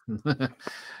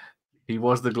 He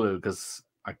was the glue, because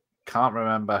I can't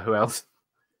remember who else.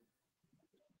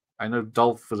 I know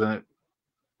Dolph was in it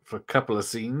for a couple of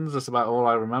scenes. That's about all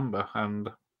I remember.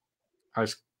 And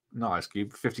not Ice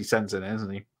Cube, 50 Cent's in it,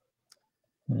 isn't he?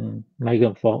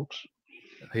 Megan Fox.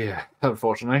 Yeah,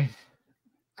 unfortunately.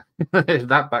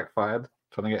 That backfired,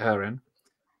 trying to get her in.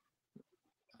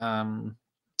 I'm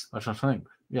trying to think.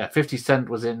 Yeah, 50 Cent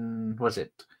was in, was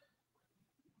it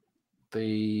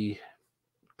the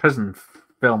prison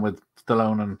film with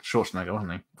Stallone and Schwarzenegger,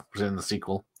 wasn't he? Was in the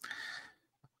sequel.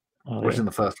 Was in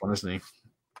the first one, isn't he?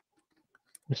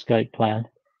 Escape Plan.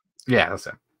 Yeah, that's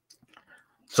it.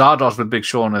 Zardoz with Big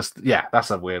Sean is, yeah,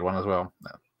 that's a weird one as well.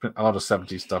 A lot of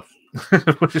 70s stuff,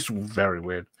 which is very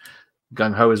weird.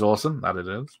 Gung Ho is awesome, that it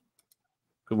is.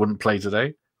 It wouldn't play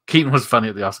today. Keaton was funny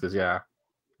at the Oscars, yeah.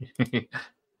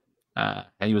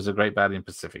 And he was a great bad in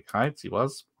Pacific Heights. He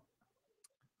was.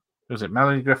 Was it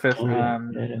Melanie Griffith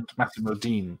and Matthew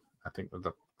Modine? I think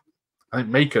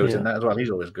Mako's in that as well. He's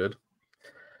always good.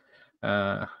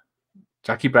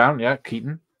 Jackie Brown, yeah,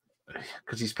 Keaton,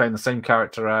 because he's playing the same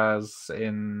character as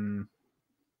in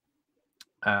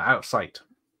Out of Sight.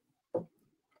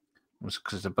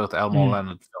 Because they're both Elmore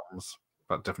Leonard films,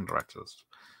 but different directors.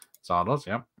 Zardoz,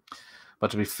 yeah. But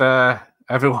to be fair,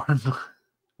 everyone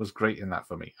was great in that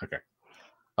for me. Okay.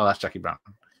 Oh, that's Jackie Brown,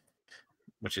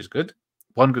 which is good.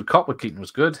 One Good Cop with Keaton was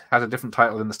good. Had a different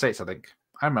title in the States, I think.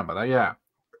 I remember that, yeah.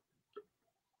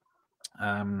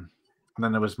 And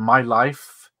then there was My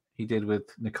Life he did with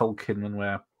Nicole Kidman,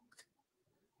 where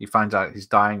he finds out he's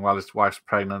dying while his wife's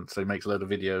pregnant, so he makes a load of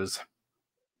videos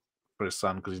for his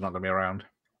son because he's not going to be around.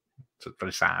 So it's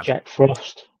very sad. Jack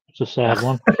Frost. It's a sad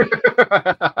one.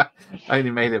 I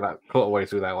only made it about a quarter way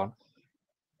through that one.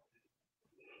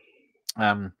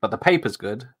 But The Paper's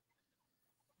good.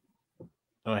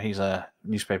 Oh, he's a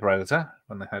newspaper editor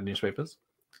when they had newspapers.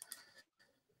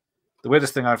 The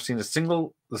weirdest thing I've seen is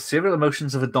The Serial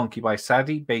Emotions of a Donkey by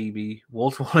Sadie Baby,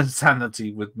 wall-to-wall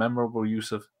insanity with memorable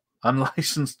use of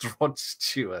unlicensed Rod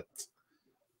Stewart.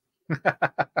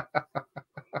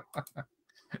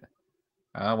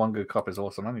 One Good Cop is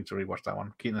awesome. I need to rewatch that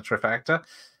one. Keaton, a terrific actor.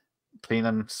 Clean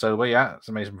and sober, yeah. It's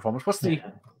an amazing performance. What's the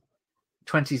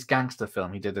 20s gangster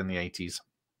film he did in the 80s.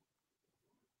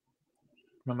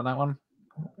 Remember that one?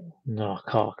 No, I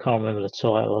can't remember the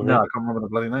title of No, I it. can't remember the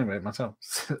bloody name of it myself.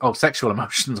 Oh, Sexual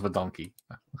Emotions of a Donkey.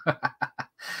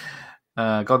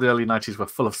 God, the early 90s were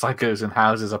full of psychos in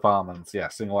houses, apartments. Yeah,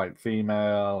 Single White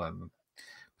Female and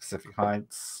Pacific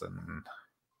Heights.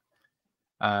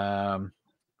 And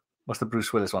what's the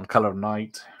Bruce Willis one? Color of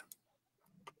Night.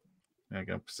 There you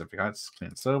go, Pacific Heights, Clean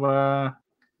and Sober.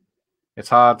 It's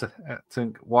hard to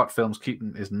think what films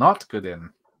Keaton is not good in.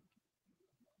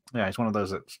 Yeah, he's one of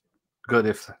those that's good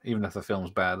even if the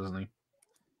film's bad, isn't he?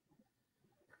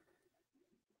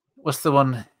 What's the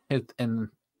one in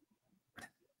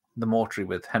The Mortuary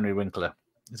with Henry Winkler?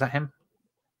 Is that him?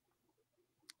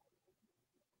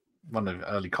 One of the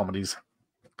early comedies.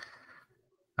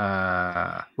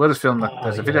 There's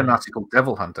a video nasty called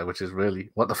Devil Hunter, which is really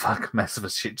what the fuck mess of a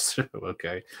shit show.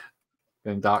 Okay,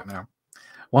 getting dark now.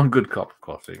 One Good Cop, of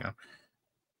course. There you go.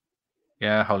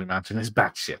 Yeah, Holy Mountain is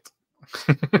bad shit.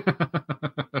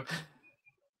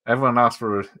 Everyone asked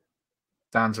for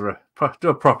Dan to do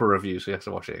a proper review, so you have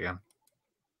to watch it again.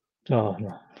 Oh,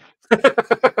 no.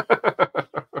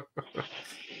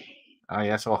 Oh,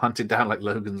 yes, or Hunted Down like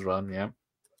Logan's Run, yeah.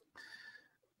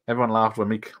 Everyone laughed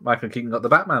when Michael Keaton got the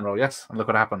Batman role, yes, and look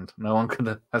what happened. No one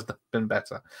has been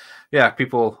better. Yeah,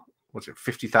 people,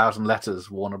 50,000 letters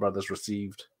Warner Brothers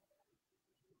received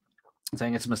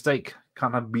saying it's a mistake.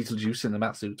 Can't have Beetlejuice in the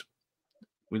Batsuit.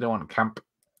 We don't want camp.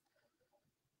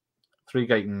 Three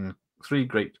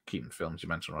great Keaton films you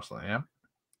mentioned, Russell, yeah?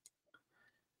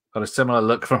 Got a similar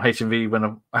look from HMV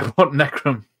when I bought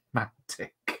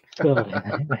Necromantic.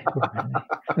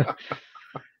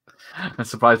 I'm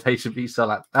surprised HMV saw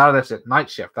that. Oh, that's it. Night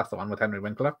Shift. That's the one with Henry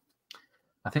Winkler.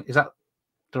 I think, is that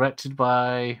directed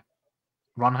by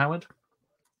Ron Howard?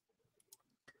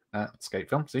 Escape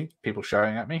film. See? People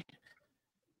shouting at me.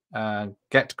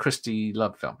 Get Christie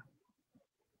Love film.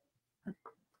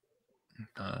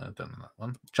 Don't know that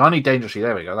one. Johnny Dangerously.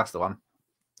 There we go. That's the one.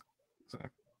 So,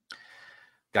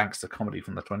 gangster comedy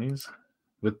from the 20s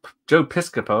with Joe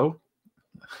Piscopo.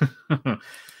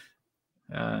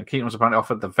 Keaton was apparently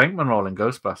offered the Venkman role in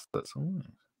Ghostbusters. Ooh.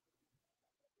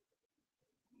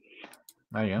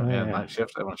 There you go. Yeah, Night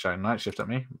Shift. Everyone's shouting Night Shift at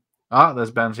me.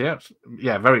 There's Ben's here.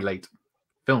 Yeah, very late.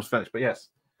 Film's finished, but yes.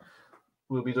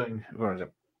 We'll be doing, where is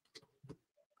it?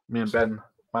 Me and Ben,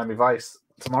 Miami Vice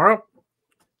tomorrow.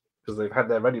 Because they've had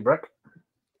their ready break.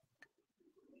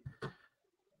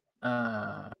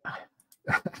 Anson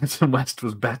West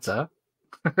was better.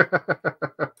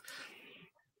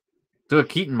 Do a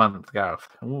Keaton month, Gareth.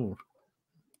 Ooh.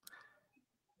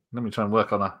 Let me try and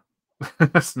work on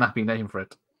a snappy name for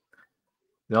it.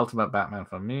 The Ultimate Batman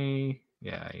for me.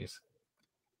 Yeah, he's...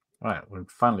 Right, we've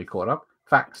finally caught up.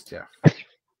 Facts, Jeff.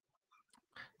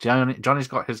 Johnny's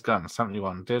got his gun,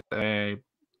 71. Did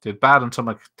Bad until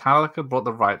Metallica bought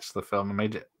the rights to the film and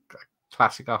made it a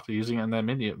classic after using it in their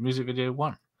music video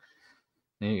 1.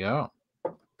 There you go.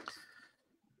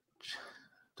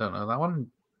 Don't know that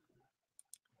one.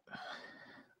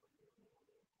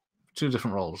 2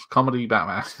 different roles. Comedy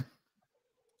Batman.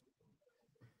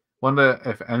 Wonder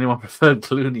if anyone preferred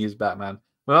Clooney as Batman.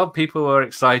 Well, people were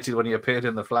excited when he appeared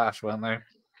in The Flash, weren't they?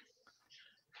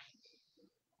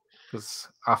 Because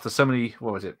after so many,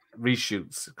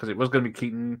 reshoots, because it was going to be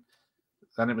Keaton,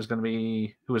 then it was going to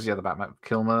be, who was the other Batman?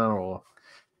 Kilmer, or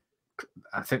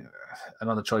I think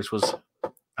another choice was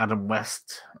Adam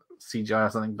West, CGI or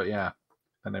something, but yeah,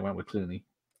 then they went with Clooney.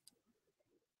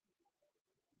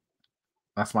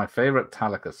 That's my favorite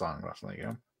Metallica song, Russell. There you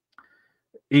go.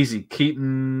 Easy,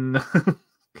 Keaton,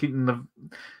 Keaton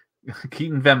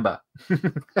Vember.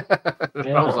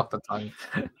 Rolls off the tongue.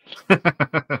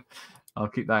 I'll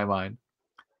keep that in mind.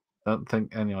 Don't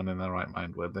think anyone in their right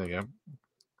mind would. There you go.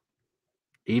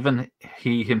 Even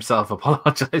he himself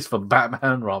apologized for Batman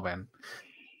and Robin.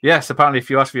 Yes, apparently if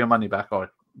you ask for your money back,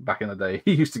 or back in the day,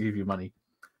 he used to give you money.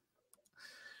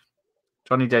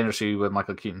 Johnny Dangerously with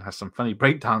Michael Keaton has some funny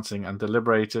breakdancing and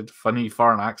deliberated funny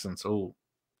foreign accents. Oh,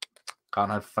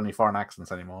 can't have funny foreign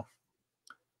accents anymore.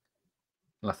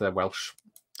 Unless they're Welsh.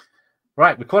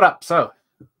 Right, we caught up. So,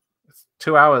 it's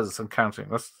 2 hours and counting.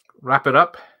 Let's wrap it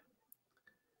up.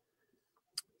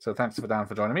 So thanks for Dan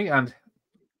for joining me. And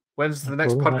when's the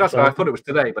next podcast? I thought it was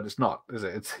today, but it's not, is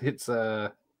it? It's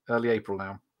early April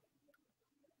now.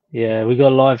 Yeah, we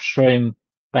got a live stream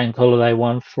bank holiday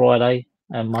one Friday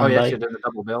and Monday. Oh yes, you're doing the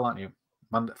double bill, aren't you?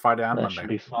 Friday and that Monday. Should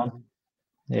be fun.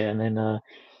 Yeah, and then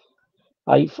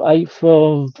 8th of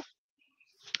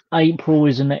April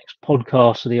is the next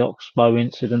podcast of the Oxbow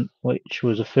incident, which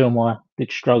was a film I did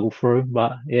struggle through,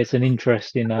 but yeah, it's an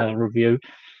interesting review.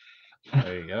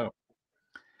 There you go.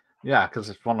 Yeah, because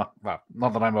it's one. Well,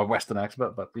 not that I'm a Western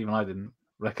expert, but even I didn't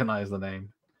recognize the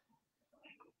name.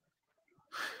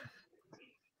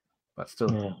 But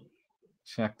still, Yeah.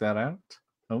 check that out.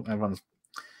 Oh, everyone's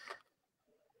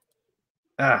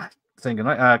thinking.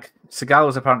 Seagal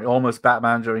was apparently almost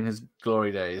Batman during his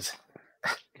glory days.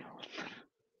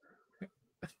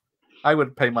 I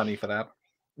would pay money for that.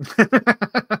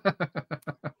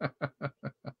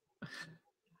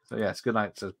 So yes, good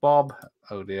night, says Bob.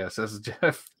 Oh dear, says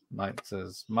Jeff. Night,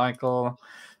 says Michael.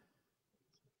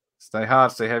 Stay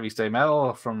hard, stay heavy, stay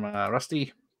metal from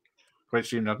Rusty. Great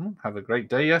stream, gentlemen. Have a great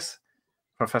day, yes.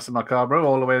 Professor Macabro,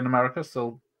 all the way in America,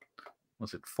 still,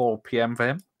 was it 4 p.m. for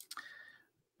him?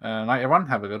 Night, everyone.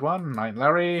 Have a good one. Night,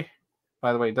 Larry.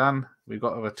 By the way, Dan, we've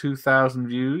got over 2,000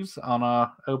 views on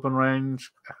our open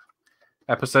range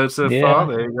episode so far.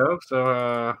 There you go.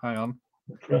 So hang on.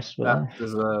 Impressed with That that.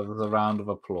 deserves a round of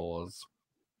applause.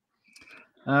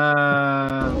 There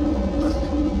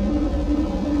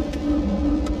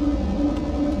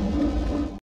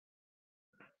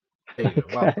you go.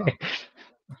 Well done.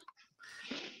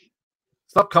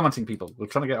 Stop commenting, people. We're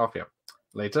trying to get off here.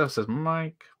 Later, says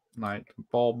Mike. Night,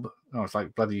 Bob. Oh, it's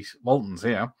like bloody Walton's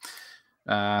here.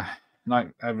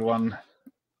 Night, everyone.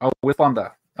 Oh, with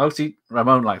Fonda. Oh, see,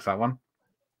 Ramon likes that one.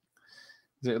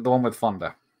 Is it the one with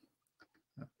Fonda?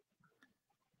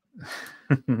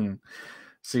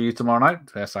 See you tomorrow night.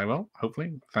 Yes, I will.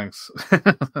 Hopefully. Thanks.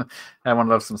 Everyone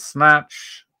loves some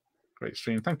Snatch. Great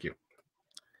stream. Thank you.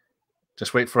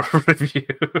 Just wait for a review.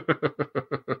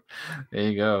 There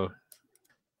you go.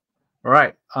 All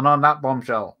right. And on that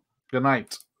bombshell, good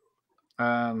night.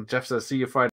 Jeff says, see you Friday.